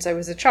that since I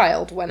was a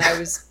child, when I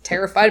was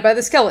terrified by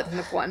the skeleton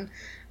of one.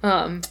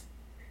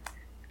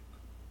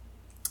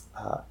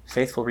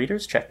 Faithful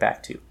readers, check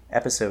back to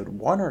episode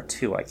 1 or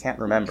 2, I can't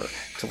remember,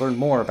 to learn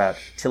more about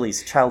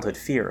Tilly's childhood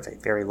fear of a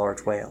very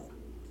large whale.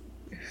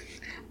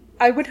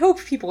 I would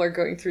hope people are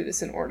going through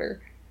this in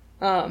order.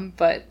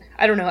 But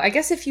I don't know. I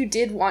guess if you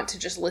did want to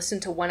just listen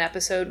to one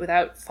episode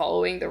without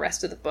following the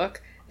rest of the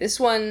book, this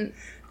one...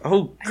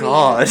 Oh,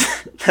 God.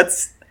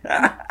 That's...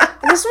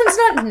 This one's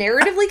not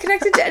narratively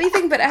connected to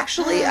anything, but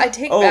actually, I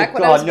take back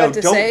what I was about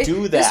to say.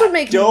 Do that. This would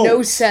make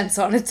no sense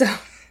on its own.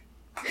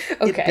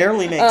 Okay. It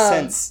barely makes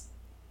sense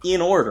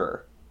in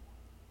order.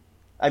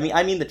 I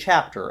mean the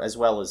chapter as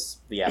well as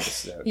the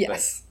episode.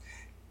 Yes.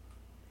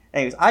 But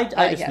anyways,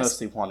 I just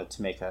mostly wanted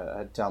to make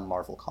a dumb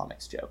Marvel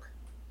Comics joke.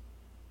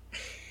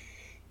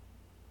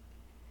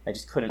 I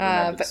just couldn't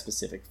remember the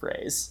specific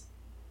phrase.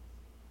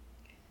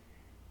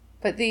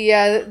 But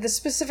the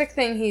specific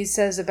thing he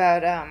says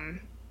about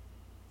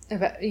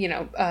you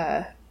know,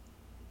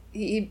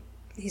 he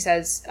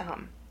says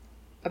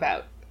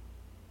about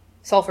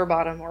sulfur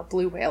bottom or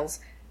blue whales,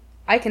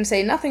 I can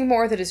say nothing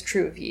more that is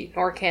true of ye,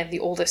 nor can the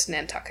oldest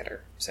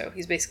Nantucketer. So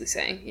he's basically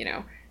saying, you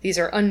know, these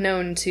are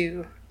unknown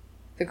to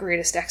the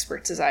greatest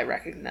experts as I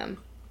reckon them.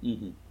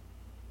 Mm-hmm.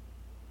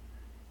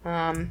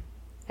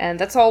 And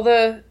that's all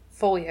the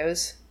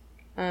folios.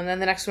 And then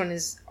the next one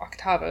is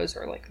octavos,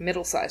 or, like,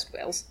 middle-sized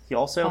whales. He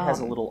also has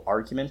a little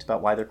argument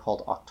about why they're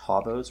called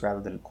octavos rather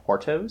than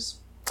quartos.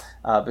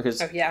 Because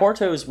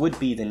quartos would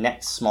be the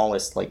next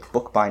smallest, like,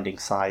 bookbinding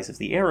size of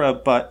the era,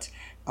 but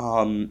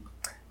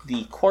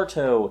the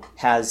quarto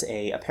has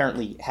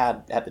apparently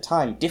had, at the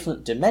time,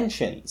 different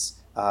dimensions.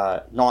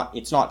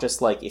 It's not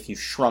just like if you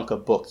shrunk a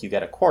book, you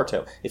get a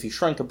quarto. If you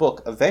shrunk a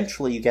book,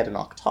 eventually you get an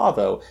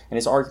octavo, and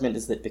his argument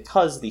is that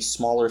because the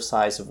smaller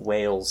size of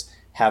whales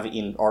are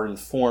in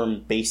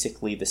form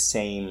basically the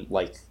same,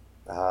 like,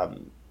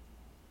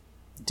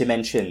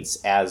 dimensions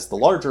as the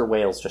larger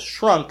whales, just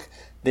shrunk,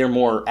 they're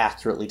more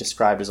accurately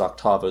described as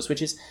octavos,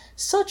 which is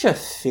such a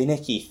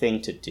finicky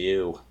thing to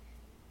do.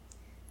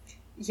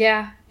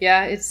 Yeah,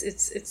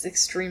 it's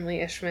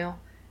extremely Ishmael.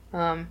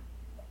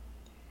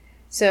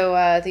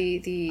 So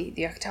the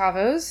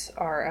octavos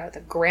are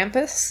the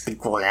Grampus. The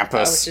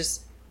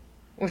Grampus,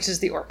 which is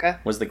the orca.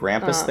 Was the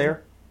Grampus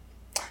there?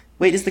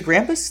 Wait, is the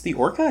Grampus the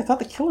orca? I thought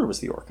the killer was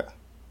the orca.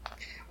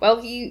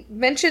 Well, he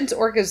mentions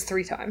orcas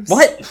 3 times.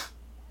 What?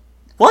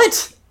 Well,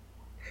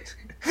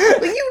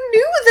 you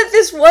knew that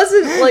this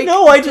wasn't, like,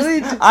 no,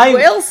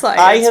 whale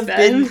science, I have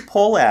Ben. been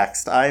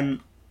poleaxed.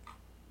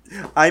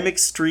 I'm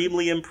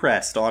extremely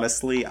impressed,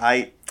 honestly.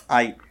 I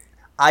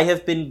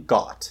have been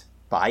got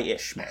by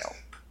Ishmael.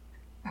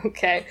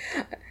 Okay.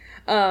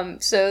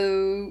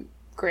 So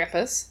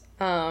Grampus.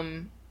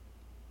 Then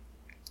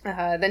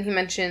he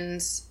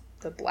mentions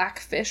the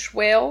blackfish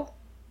whale,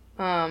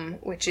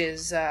 which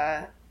is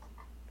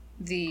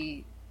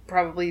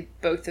probably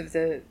both of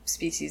the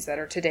species that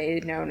are today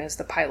known as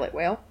the pilot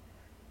whale.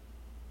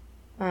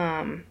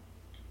 The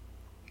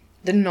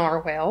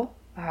narwhal,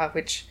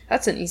 which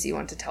that's an easy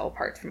one to tell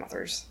apart from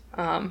others.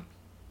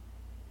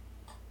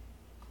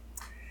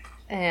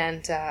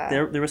 And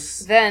there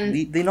was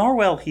then the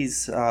narwhal.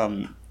 He's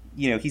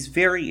he's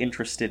very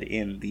interested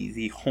in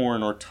the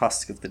horn or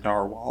tusk of the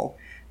narwhal.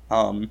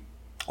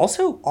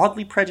 Also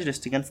oddly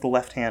prejudiced against the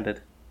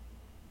left-handed.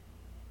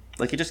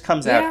 Like, it just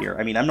comes out here.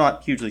 I mean, I'm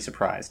not hugely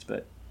surprised,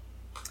 but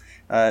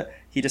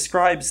he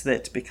describes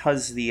that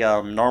because the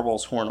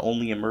narwhal's horn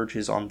only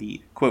emerges on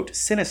the, quote,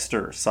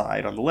 sinister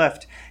side on the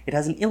left, it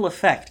has an ill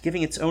effect,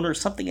 giving its owner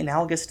something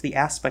analogous to the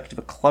aspect of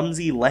a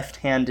clumsy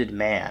left-handed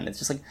man. It's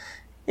just like,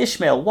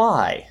 Ishmael,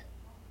 why?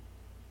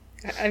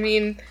 I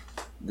mean...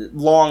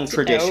 Long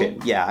tradition.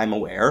 No. Yeah, I'm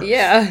aware.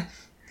 Yeah.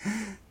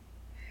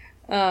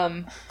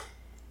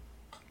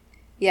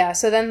 Yeah,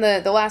 so then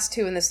the last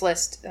two in this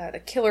list,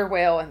 the killer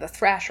whale and the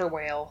thrasher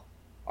whale,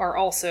 are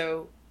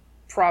also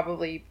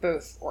probably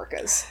both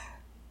orcas.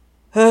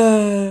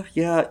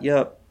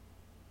 Yeah.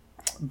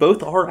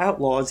 Both are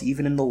outlaws,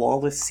 even in the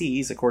lawless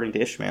seas, according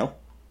to Ishmael.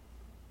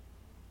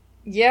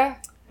 Yeah.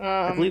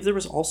 I believe there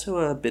was also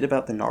a bit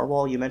about the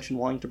narwhal you mentioned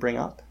wanting to bring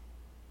up.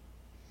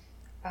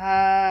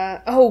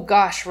 Oh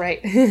gosh, right.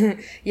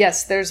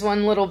 Yes, there's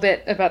one little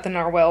bit about the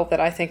narwhal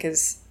that I think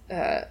is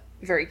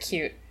very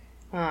cute,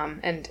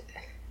 and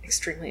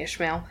extremely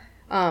Ishmael,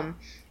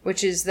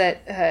 which is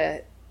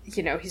that,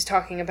 he's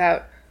talking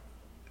about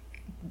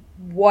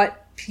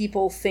what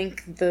people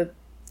think the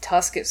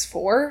tusk is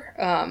for,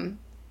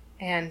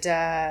 and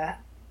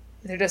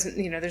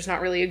there's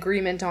not really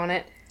agreement on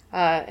it,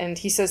 and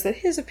he says that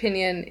his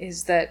opinion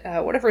is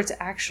that whatever it's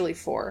actually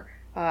for,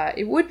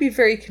 it would be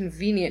very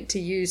convenient to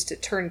use to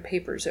turn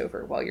papers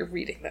over while you're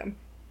reading them.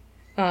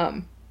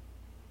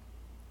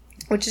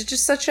 Which is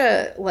just such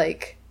a,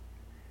 like...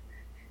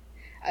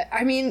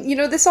 I mean,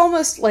 this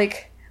almost,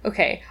 like...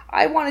 Okay,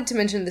 I wanted to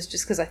mention this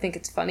just because I think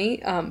it's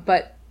funny,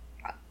 but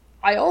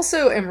I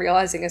also am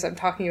realizing as I'm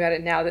talking about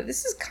it now that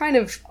this is kind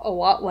of a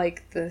lot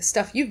like the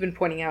stuff you've been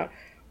pointing out,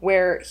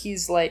 where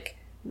he's, like,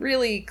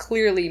 really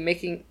clearly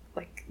making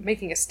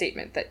a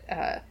statement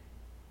that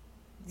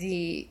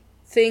the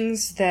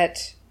things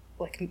that,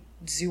 like,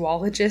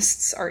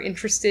 zoologists are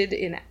interested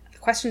in, the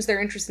questions they're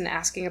interested in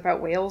asking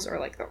about whales are,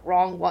 like, the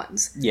wrong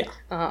ones. Yeah.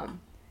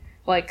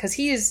 Because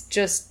he is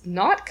just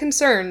not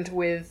concerned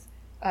with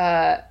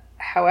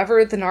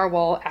however the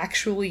narwhal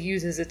actually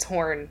uses its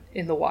horn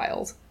in the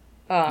wild.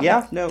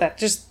 That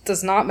just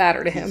does not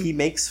matter to him. He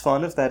makes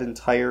fun of that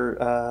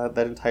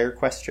entire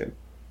question.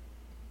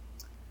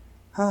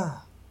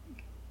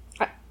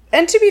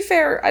 And to be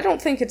fair, I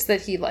don't think it's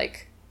that he,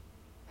 like,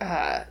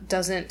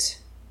 doesn't,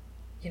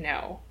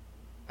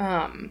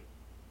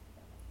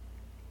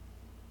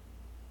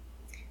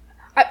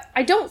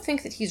 I don't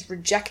think that he's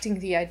rejecting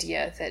the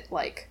idea that,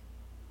 like,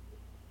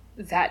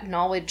 that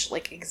knowledge,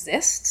 like,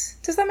 exists.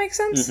 Does that make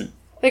sense? Mm-hmm.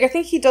 Like, I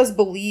think he does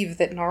believe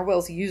that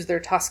narwhals use their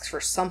tusks for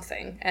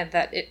something, and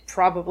that it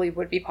probably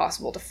would be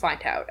possible to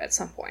find out at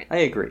some point. I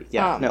agree,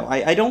 yeah. No,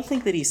 I don't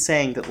think that he's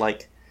saying that,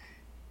 like,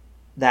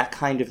 that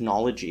kind of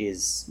knowledge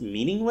is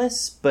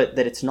meaningless, but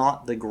that it's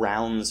not the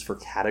grounds for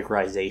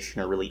categorization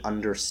or really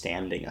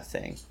understanding a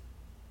thing.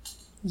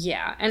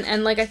 Yeah,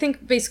 and like, I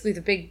think basically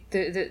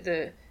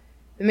the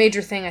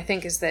major thing, I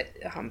think, is that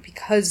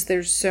because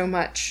there's so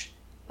much,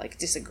 like,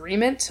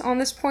 disagreement on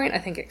this point, I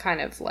think it kind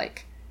of,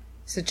 like,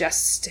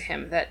 suggests to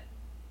him that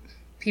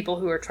people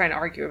who are trying to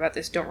argue about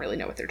this don't really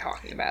know what they're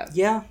talking about.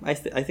 Yeah, I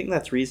think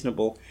that's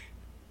reasonable.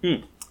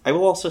 I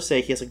will also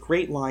say he has a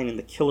great line in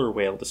the killer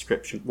whale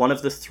description, one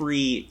of the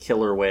 3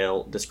 killer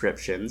whale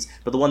descriptions,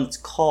 but the one that's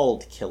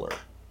called killer,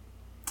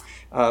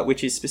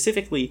 which is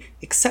specifically,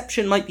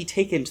 exception might be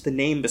taken to the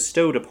name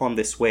bestowed upon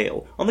this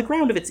whale, on the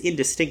ground of its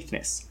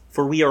indistinctness,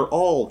 for we are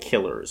all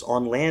killers,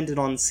 on land and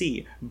on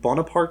sea,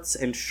 Bonapartes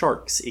and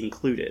sharks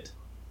included.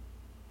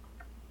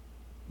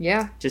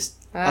 Yeah.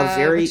 Just a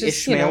very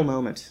Ishmael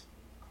moment.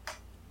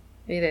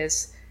 It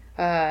is.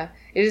 It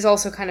is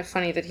also kind of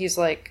funny that he's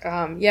like,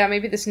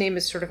 maybe this name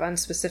is sort of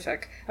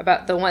unspecific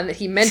about the one that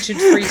he mentioned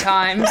 3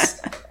 times.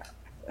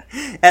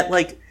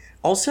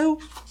 Also,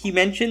 he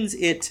mentions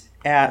it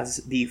as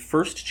the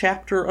first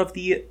chapter of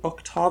the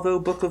Octavo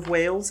Book of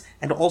Whales,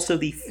 and also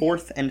the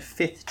 4th and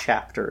 5th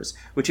chapters,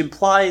 which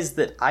implies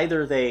that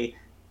either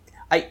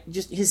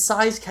his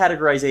size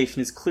categorization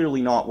is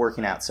clearly not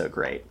working out so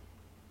great.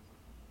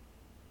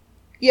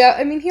 Yeah,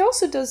 I mean, he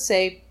also does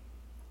say,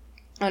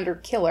 under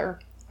killer,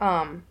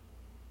 from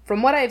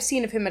what I have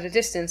seen of him at a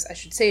distance, I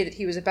should say that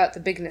he was about the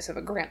bigness of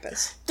a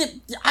Grampus.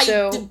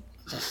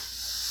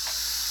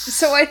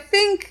 So I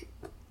think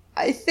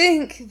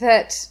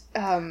that,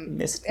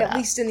 at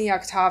least in the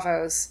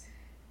Octavos,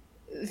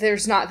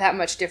 there's not that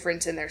much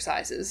difference in their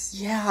sizes.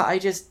 Yeah,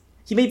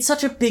 he made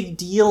such a big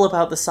deal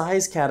about the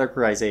size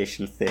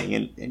categorization thing,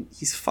 and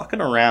he's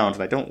fucking around,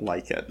 and I don't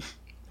like it.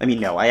 I mean,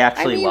 no, I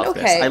actually love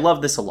this. I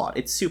love this a lot.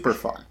 It's super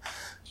fun.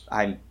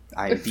 I'm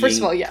being First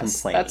of all, yes,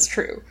 complaining. that's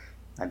true.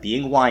 I'm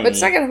being whiny. But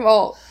second of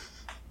all,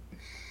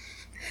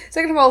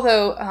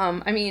 though,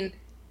 I mean,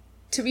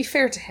 to be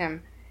fair to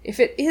him, if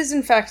it is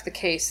in fact the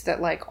case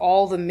that, like,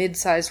 all the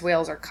mid-sized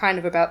whales are kind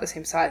of about the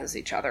same size as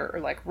each other, or,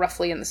 like,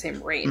 roughly in the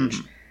same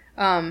range,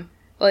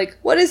 like,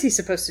 what is he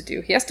supposed to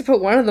do? He has to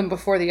put one of them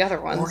before the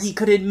other ones. Or he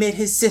could admit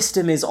his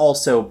system is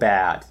also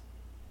bad.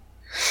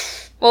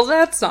 Well,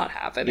 that's not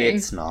happening.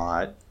 It's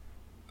not.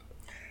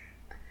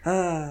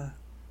 And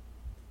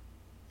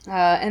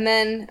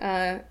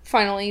then,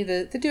 finally,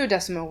 the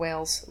duodecimo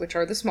whales, which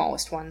are the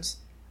smallest ones.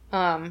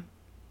 They're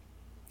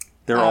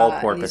all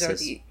These porpoises. are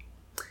the...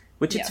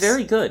 Which Yes. it's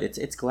very good.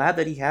 It's glad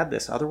that he had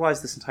this.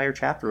 Otherwise, this entire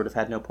chapter would have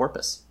had no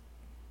porpoise.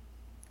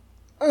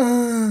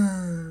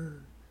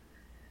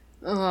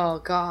 Oh,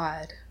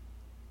 God.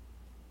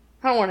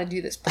 I don't want to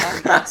do this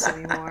podcast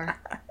anymore.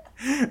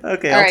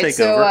 Okay, All I'll right, take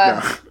so,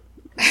 over.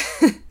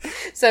 No.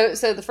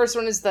 So the first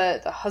one is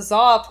the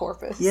huzzah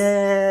porpoise.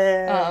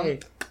 Yay!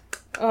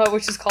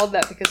 Which is called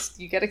that because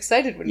you get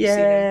excited when you see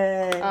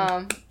Yay!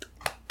 them.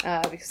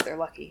 Because they're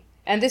lucky.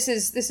 And this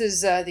is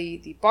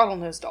the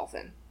bottlenose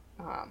dolphin,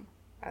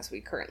 as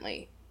we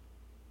currently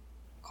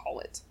call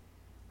it.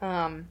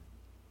 And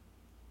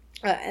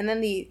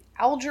then the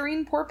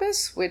algerine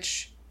porpoise,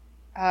 which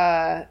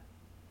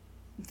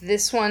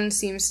this one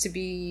seems to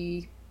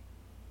be...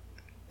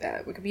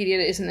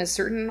 Wikipedia isn't as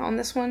certain on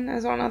this one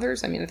as on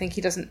others. I mean, I think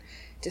he doesn't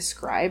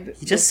describe.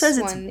 He just says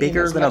it's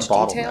bigger than a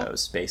detail.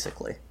 bottlenose,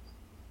 basically.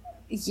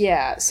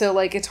 Yeah, so,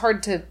 like, it's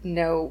hard to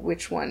know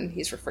which one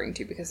he's referring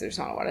to because there's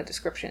not a lot of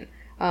description.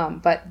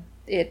 But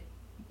the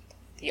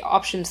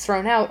options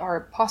thrown out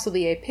are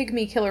possibly a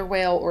pygmy killer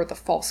whale or the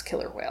false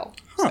killer whale.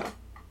 Huh. So,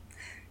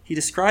 He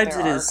describes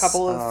it there are as a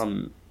couple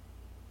of...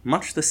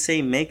 much the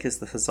same make as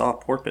the huzzah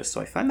porpoise, so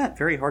I find that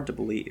very hard to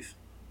believe.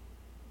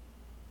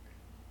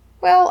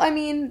 Well, I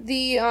mean,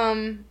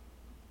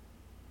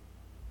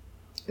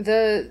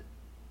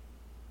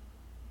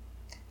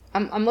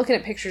 I'm looking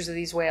at pictures of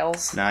these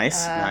whales.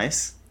 Nice,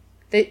 nice.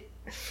 They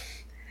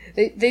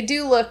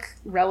do look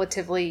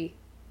relatively,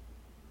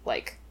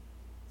 like,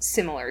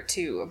 similar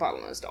to a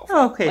bottlenose dolphin.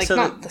 Oh, okay, like, so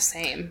not the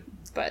same,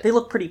 but... They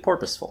look pretty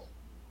porpoiseful.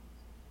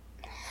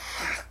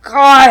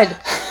 God!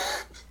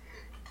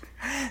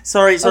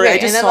 Sorry, Okay, I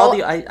just and saw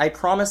then I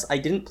promise I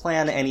didn't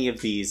plan any of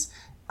these.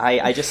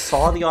 I just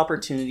saw the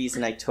opportunities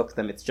and I took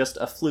them. It's just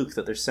a fluke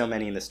that there's so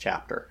many in this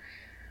chapter.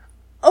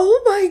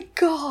 Oh my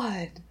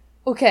God!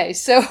 Okay,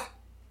 so...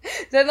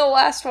 Then the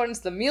last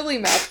one's the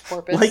mealy-mouthed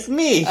porpoise. Like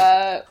me!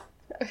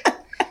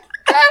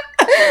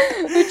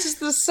 Which is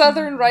the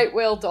southern right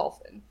whale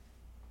dolphin.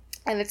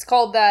 And it's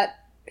called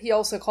that... He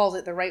also calls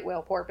it the right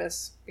whale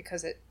porpoise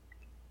because it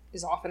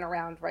is often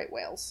around right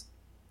whales.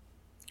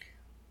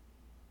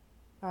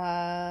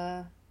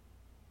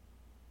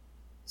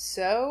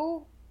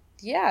 So,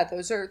 yeah,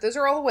 those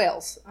are all the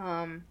whales.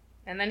 And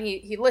then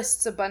he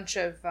lists a bunch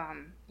of,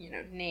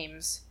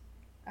 names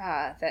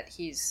that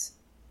he's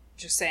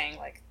just saying,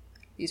 like,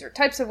 these are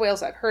types of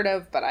whales I've heard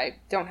of, but I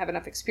don't have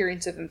enough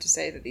experience of them to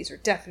say that these are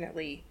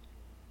definitely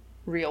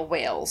real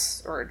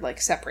whales or, like,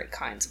 separate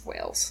kinds of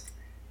whales.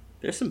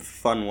 There's some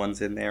fun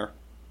ones in there.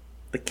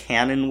 The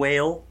cannon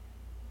whale.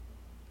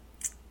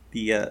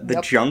 The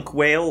junk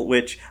whale,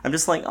 which I'm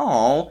just like,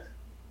 oh,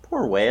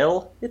 poor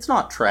whale. It's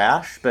not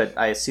trash, but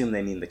I assume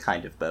they mean the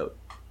kind of boat.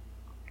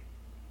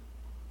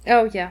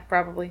 Oh, yeah,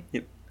 probably.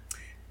 Yep.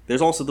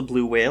 There's also the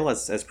blue whale,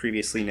 as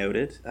previously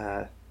noted.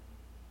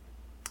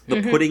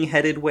 The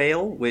pudding-headed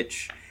whale,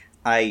 which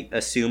I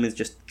assume is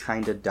just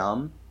kind of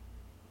dumb.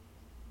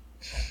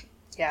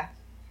 Yeah.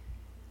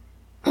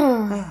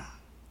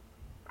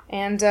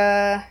 And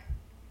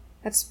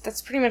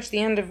that's pretty much the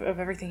end of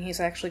everything he's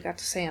actually got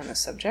to say on this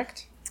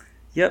subject.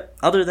 Yep.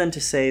 Other than to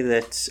say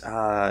that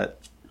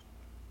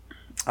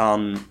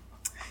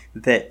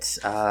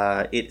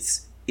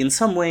it's in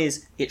some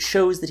ways it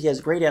shows that he has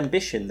great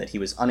ambition that he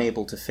was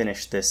unable to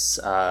finish this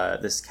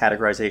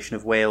categorization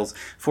of whales.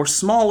 For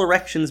small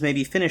erections may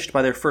be finished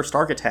by their first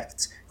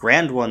architects.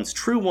 Grand ones,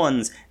 true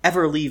ones,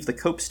 ever leave the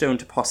copestone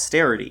to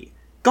posterity.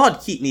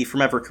 God keep me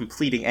from ever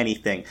completing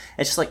anything.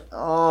 It's just like,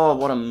 oh,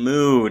 what a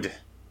mood.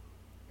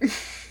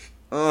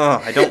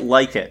 Ugh, I don't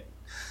like it.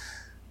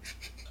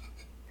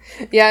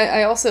 Yeah,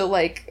 I also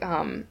like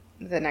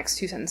the next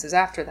two sentences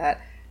after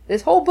that.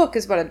 This whole book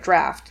is but a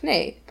draft,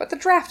 nay, but the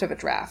draft of a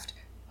draft.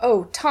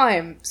 Oh,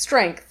 time,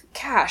 strength,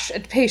 cash,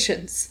 and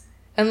patience.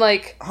 And,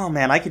 like... Oh,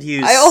 man, I could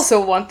use... I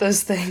also want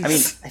those things. I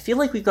mean, I feel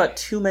like we've got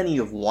too many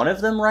of one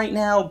of them right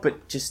now,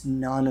 but just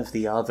none of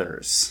the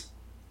others.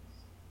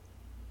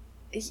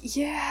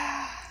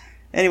 Yeah.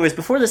 Anyways,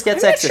 before this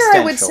gets I'm not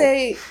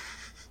existential...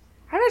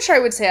 I'm not sure I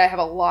would say I have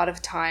a lot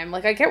of time.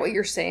 Like, I get what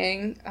you're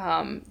saying,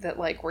 that,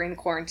 like, we're in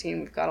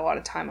quarantine, we've got a lot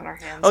of time on our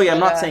hands. Oh, yeah, I'm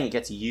not saying it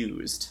gets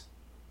used.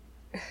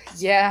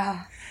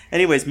 Yeah.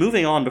 Anyways,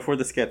 moving on before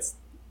this gets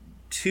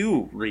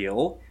too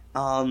real.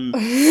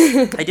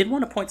 I did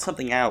want to point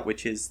something out,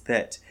 which is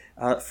that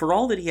for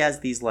all that he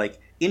has these, like,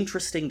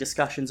 interesting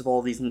discussions of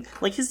all these, and,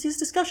 like, his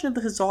discussion of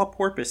the Huzzah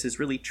porpoise is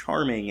really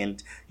charming,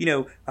 and, you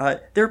know,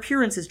 their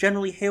appearance is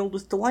generally hailed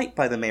with delight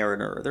by the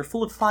mariner. They're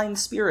full of fine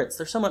spirits.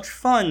 They're so much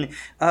fun.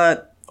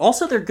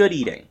 Also, they're good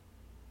eating.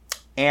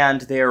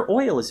 And their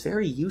oil is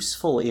very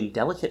useful in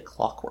delicate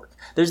clockwork.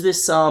 There's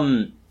this,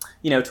 you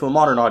know, to a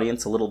modern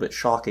audience, a little bit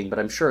shocking, but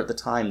I'm sure at the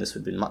time this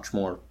would have been much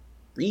more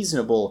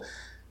reasonable.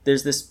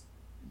 There's this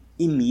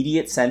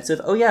immediate sense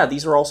of, oh yeah,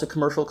 these are also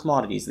commercial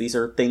commodities. These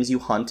are things you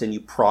hunt and you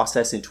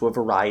process into a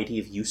variety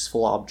of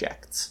useful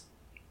objects.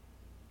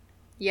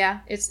 Yeah,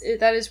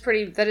 that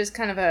is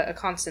kind of a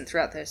constant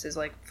throughout this, is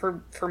like,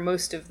 for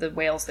most of the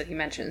whales that he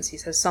mentions, he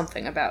says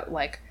something about,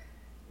 like,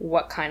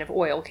 what kind of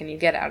oil can you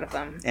get out of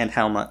them. And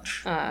how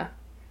much.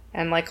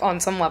 And, like, on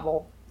some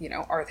level, you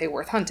know, are they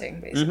worth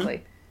hunting,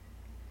 basically.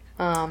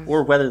 Mm-hmm.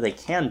 Or whether they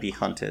can be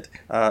hunted.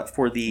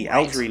 For the Right.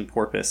 Algerine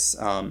porpoise,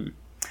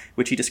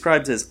 which he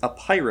describes as a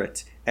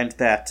pirate, and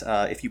that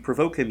if you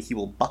provoke him, he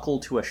will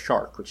buckle to a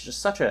shark, which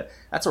is just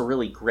that's a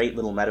really great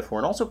little metaphor.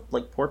 And also,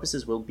 like,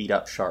 porpoises will beat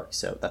up sharks,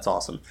 so that's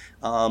awesome.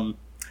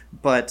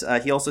 But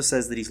he also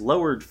says that he's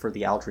lowered for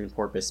the Algerine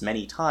porpoise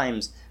many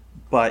times,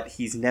 but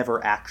he's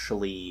never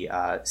actually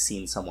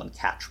seen someone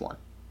catch one.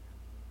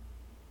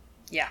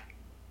 Yeah.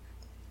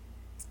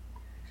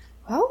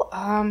 Well,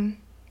 I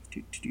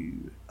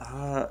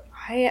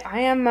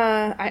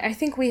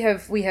think we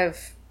have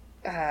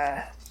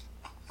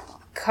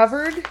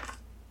covered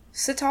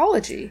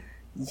cetology.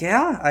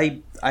 Yeah,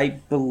 I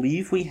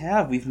believe we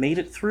have. We've made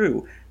it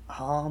through.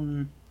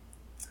 I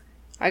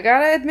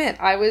gotta admit,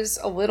 I was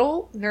a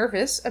little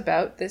nervous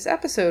about this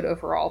episode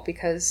overall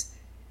because,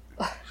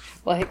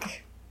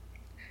 like,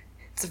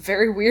 it's a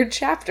very weird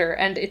chapter,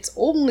 and it's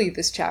only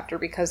this chapter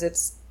because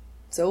it's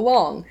so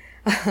long.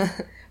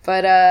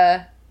 But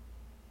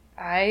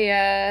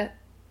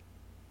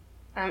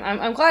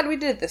I'm glad we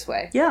did it this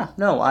way. Yeah,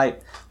 no, I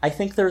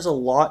think there's a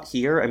lot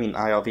here. I mean,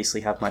 I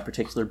obviously have my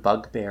particular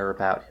bugbear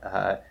about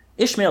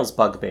Ishmael's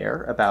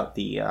bugbear about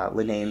the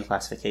Linnaean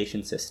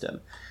classification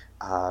system.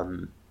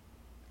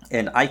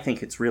 And I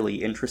think it's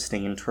really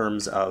interesting in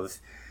terms of,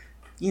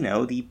 you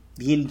know, the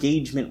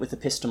engagement with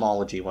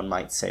epistemology, one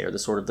might say, or the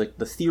sort of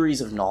the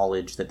theories of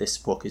knowledge that this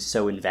book is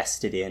so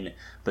invested in,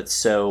 but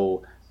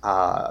so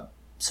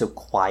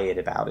quiet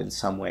about in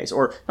some ways.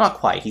 Or, not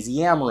quiet, he's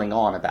yammering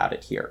on about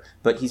it here,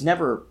 but he's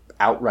never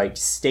outright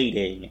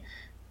stating,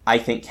 I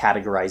think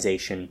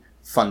categorization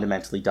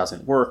fundamentally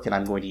doesn't work, and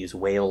I'm going to use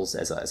whales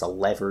as a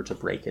lever to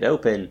break it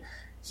open.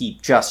 He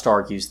just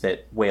argues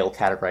that whale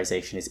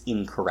categorization is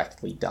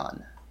incorrectly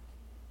done.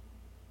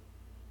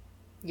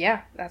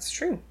 Yeah, that's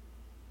true.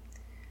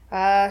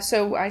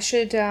 So I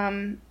should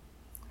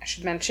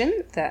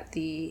mention that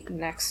the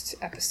next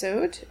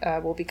episode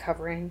will be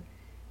covering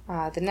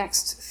the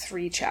next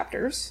 3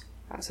 chapters.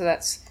 So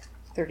that's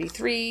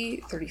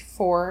 33,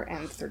 34,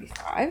 and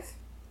 35.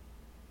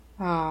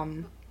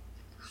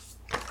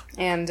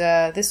 And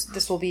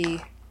this will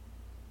be,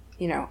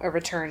 you know, a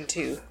return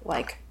to,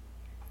 like,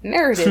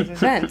 narrative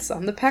events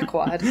on the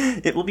Pequod.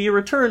 It will be a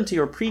return to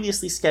your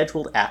previously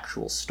scheduled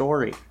actual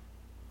story.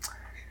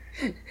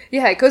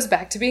 Yeah, it goes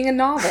back to being a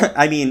novel.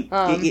 I mean,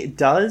 it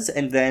does,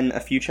 and then a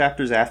few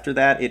chapters after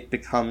that, it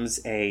becomes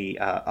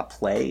a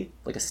play,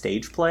 like a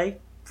stage play,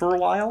 for a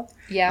while.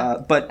 Yeah,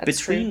 but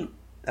between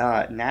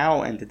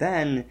now and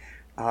then,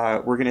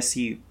 we're going to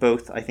see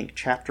both, I think,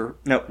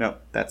 No,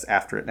 that's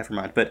after it, never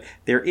mind. But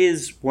there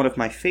is one of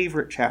my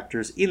favorite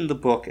chapters in the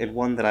book, and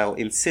one that I'll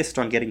insist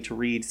on getting to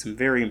read some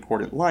very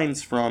important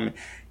lines from,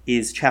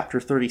 is chapter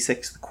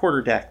 36, The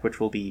Quarterdeck, which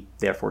will be,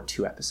 therefore,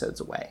 2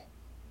 episodes away.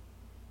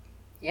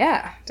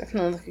 Yeah,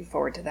 definitely looking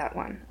forward to that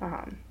one.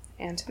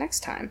 And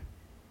next time.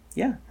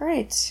 Yeah. All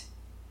right.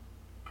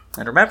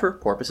 And remember,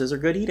 porpoises are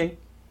good eating.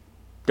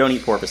 Don't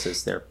eat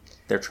porpoises.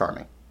 They're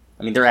charming.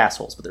 I mean, they're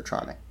assholes, but they're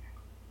charming.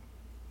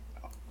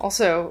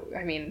 Also,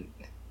 I mean,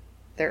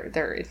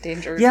 they're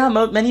endangered. Yeah,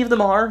 many of them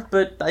are,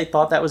 but I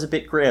thought that was a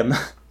bit grim.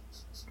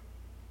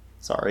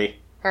 Sorry.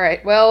 All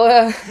right.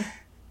 Well,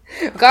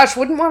 gosh,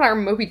 wouldn't want our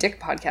Moby Dick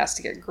podcast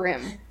to get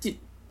grim.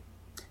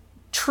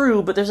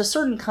 True, but there's a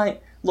certain kind.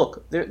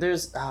 Look,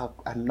 there's a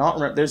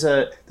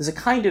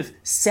kind of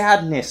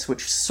sadness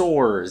which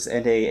soars,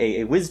 and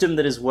a wisdom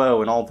that is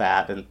woe, and all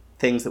that, and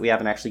things that we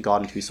haven't actually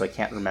gotten to, so I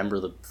can't remember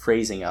the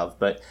phrasing of.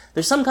 But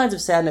there's some kinds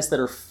of sadness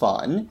that are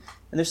fun,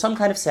 and there's some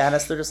kind of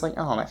sadness that are just like,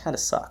 oh, that kind of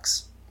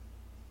sucks.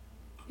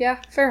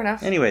 Yeah, fair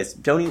enough. Anyways,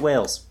 don't eat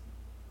whales.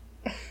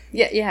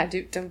 Yeah.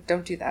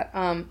 Don't do that.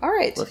 All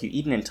right. Well, if you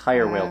eat an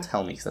entire whale,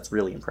 tell me, because that's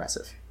really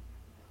impressive.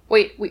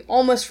 Wait, we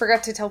almost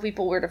forgot to tell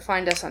people where to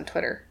find us on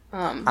Twitter.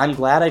 I'm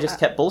glad I just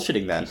kept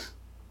bullshitting then.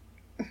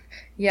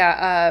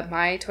 Yeah,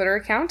 my Twitter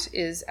account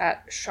is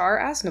at Shar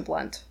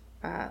Asnablunt,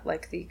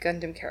 like the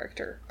Gundam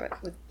character,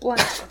 but with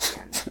blunt at the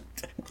end.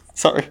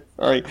 Sorry.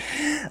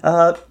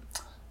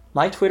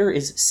 My Twitter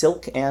is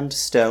Silk and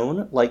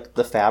Stone, like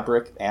the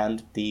fabric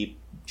and the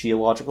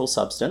geological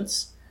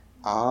substance.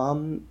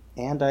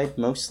 and I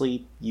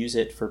mostly use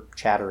it for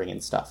chattering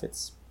and stuff.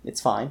 It's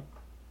fine.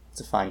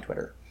 It's a fine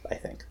Twitter, I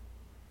think.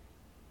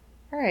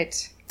 All right.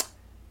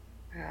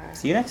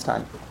 See you next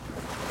time.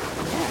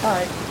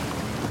 Bye.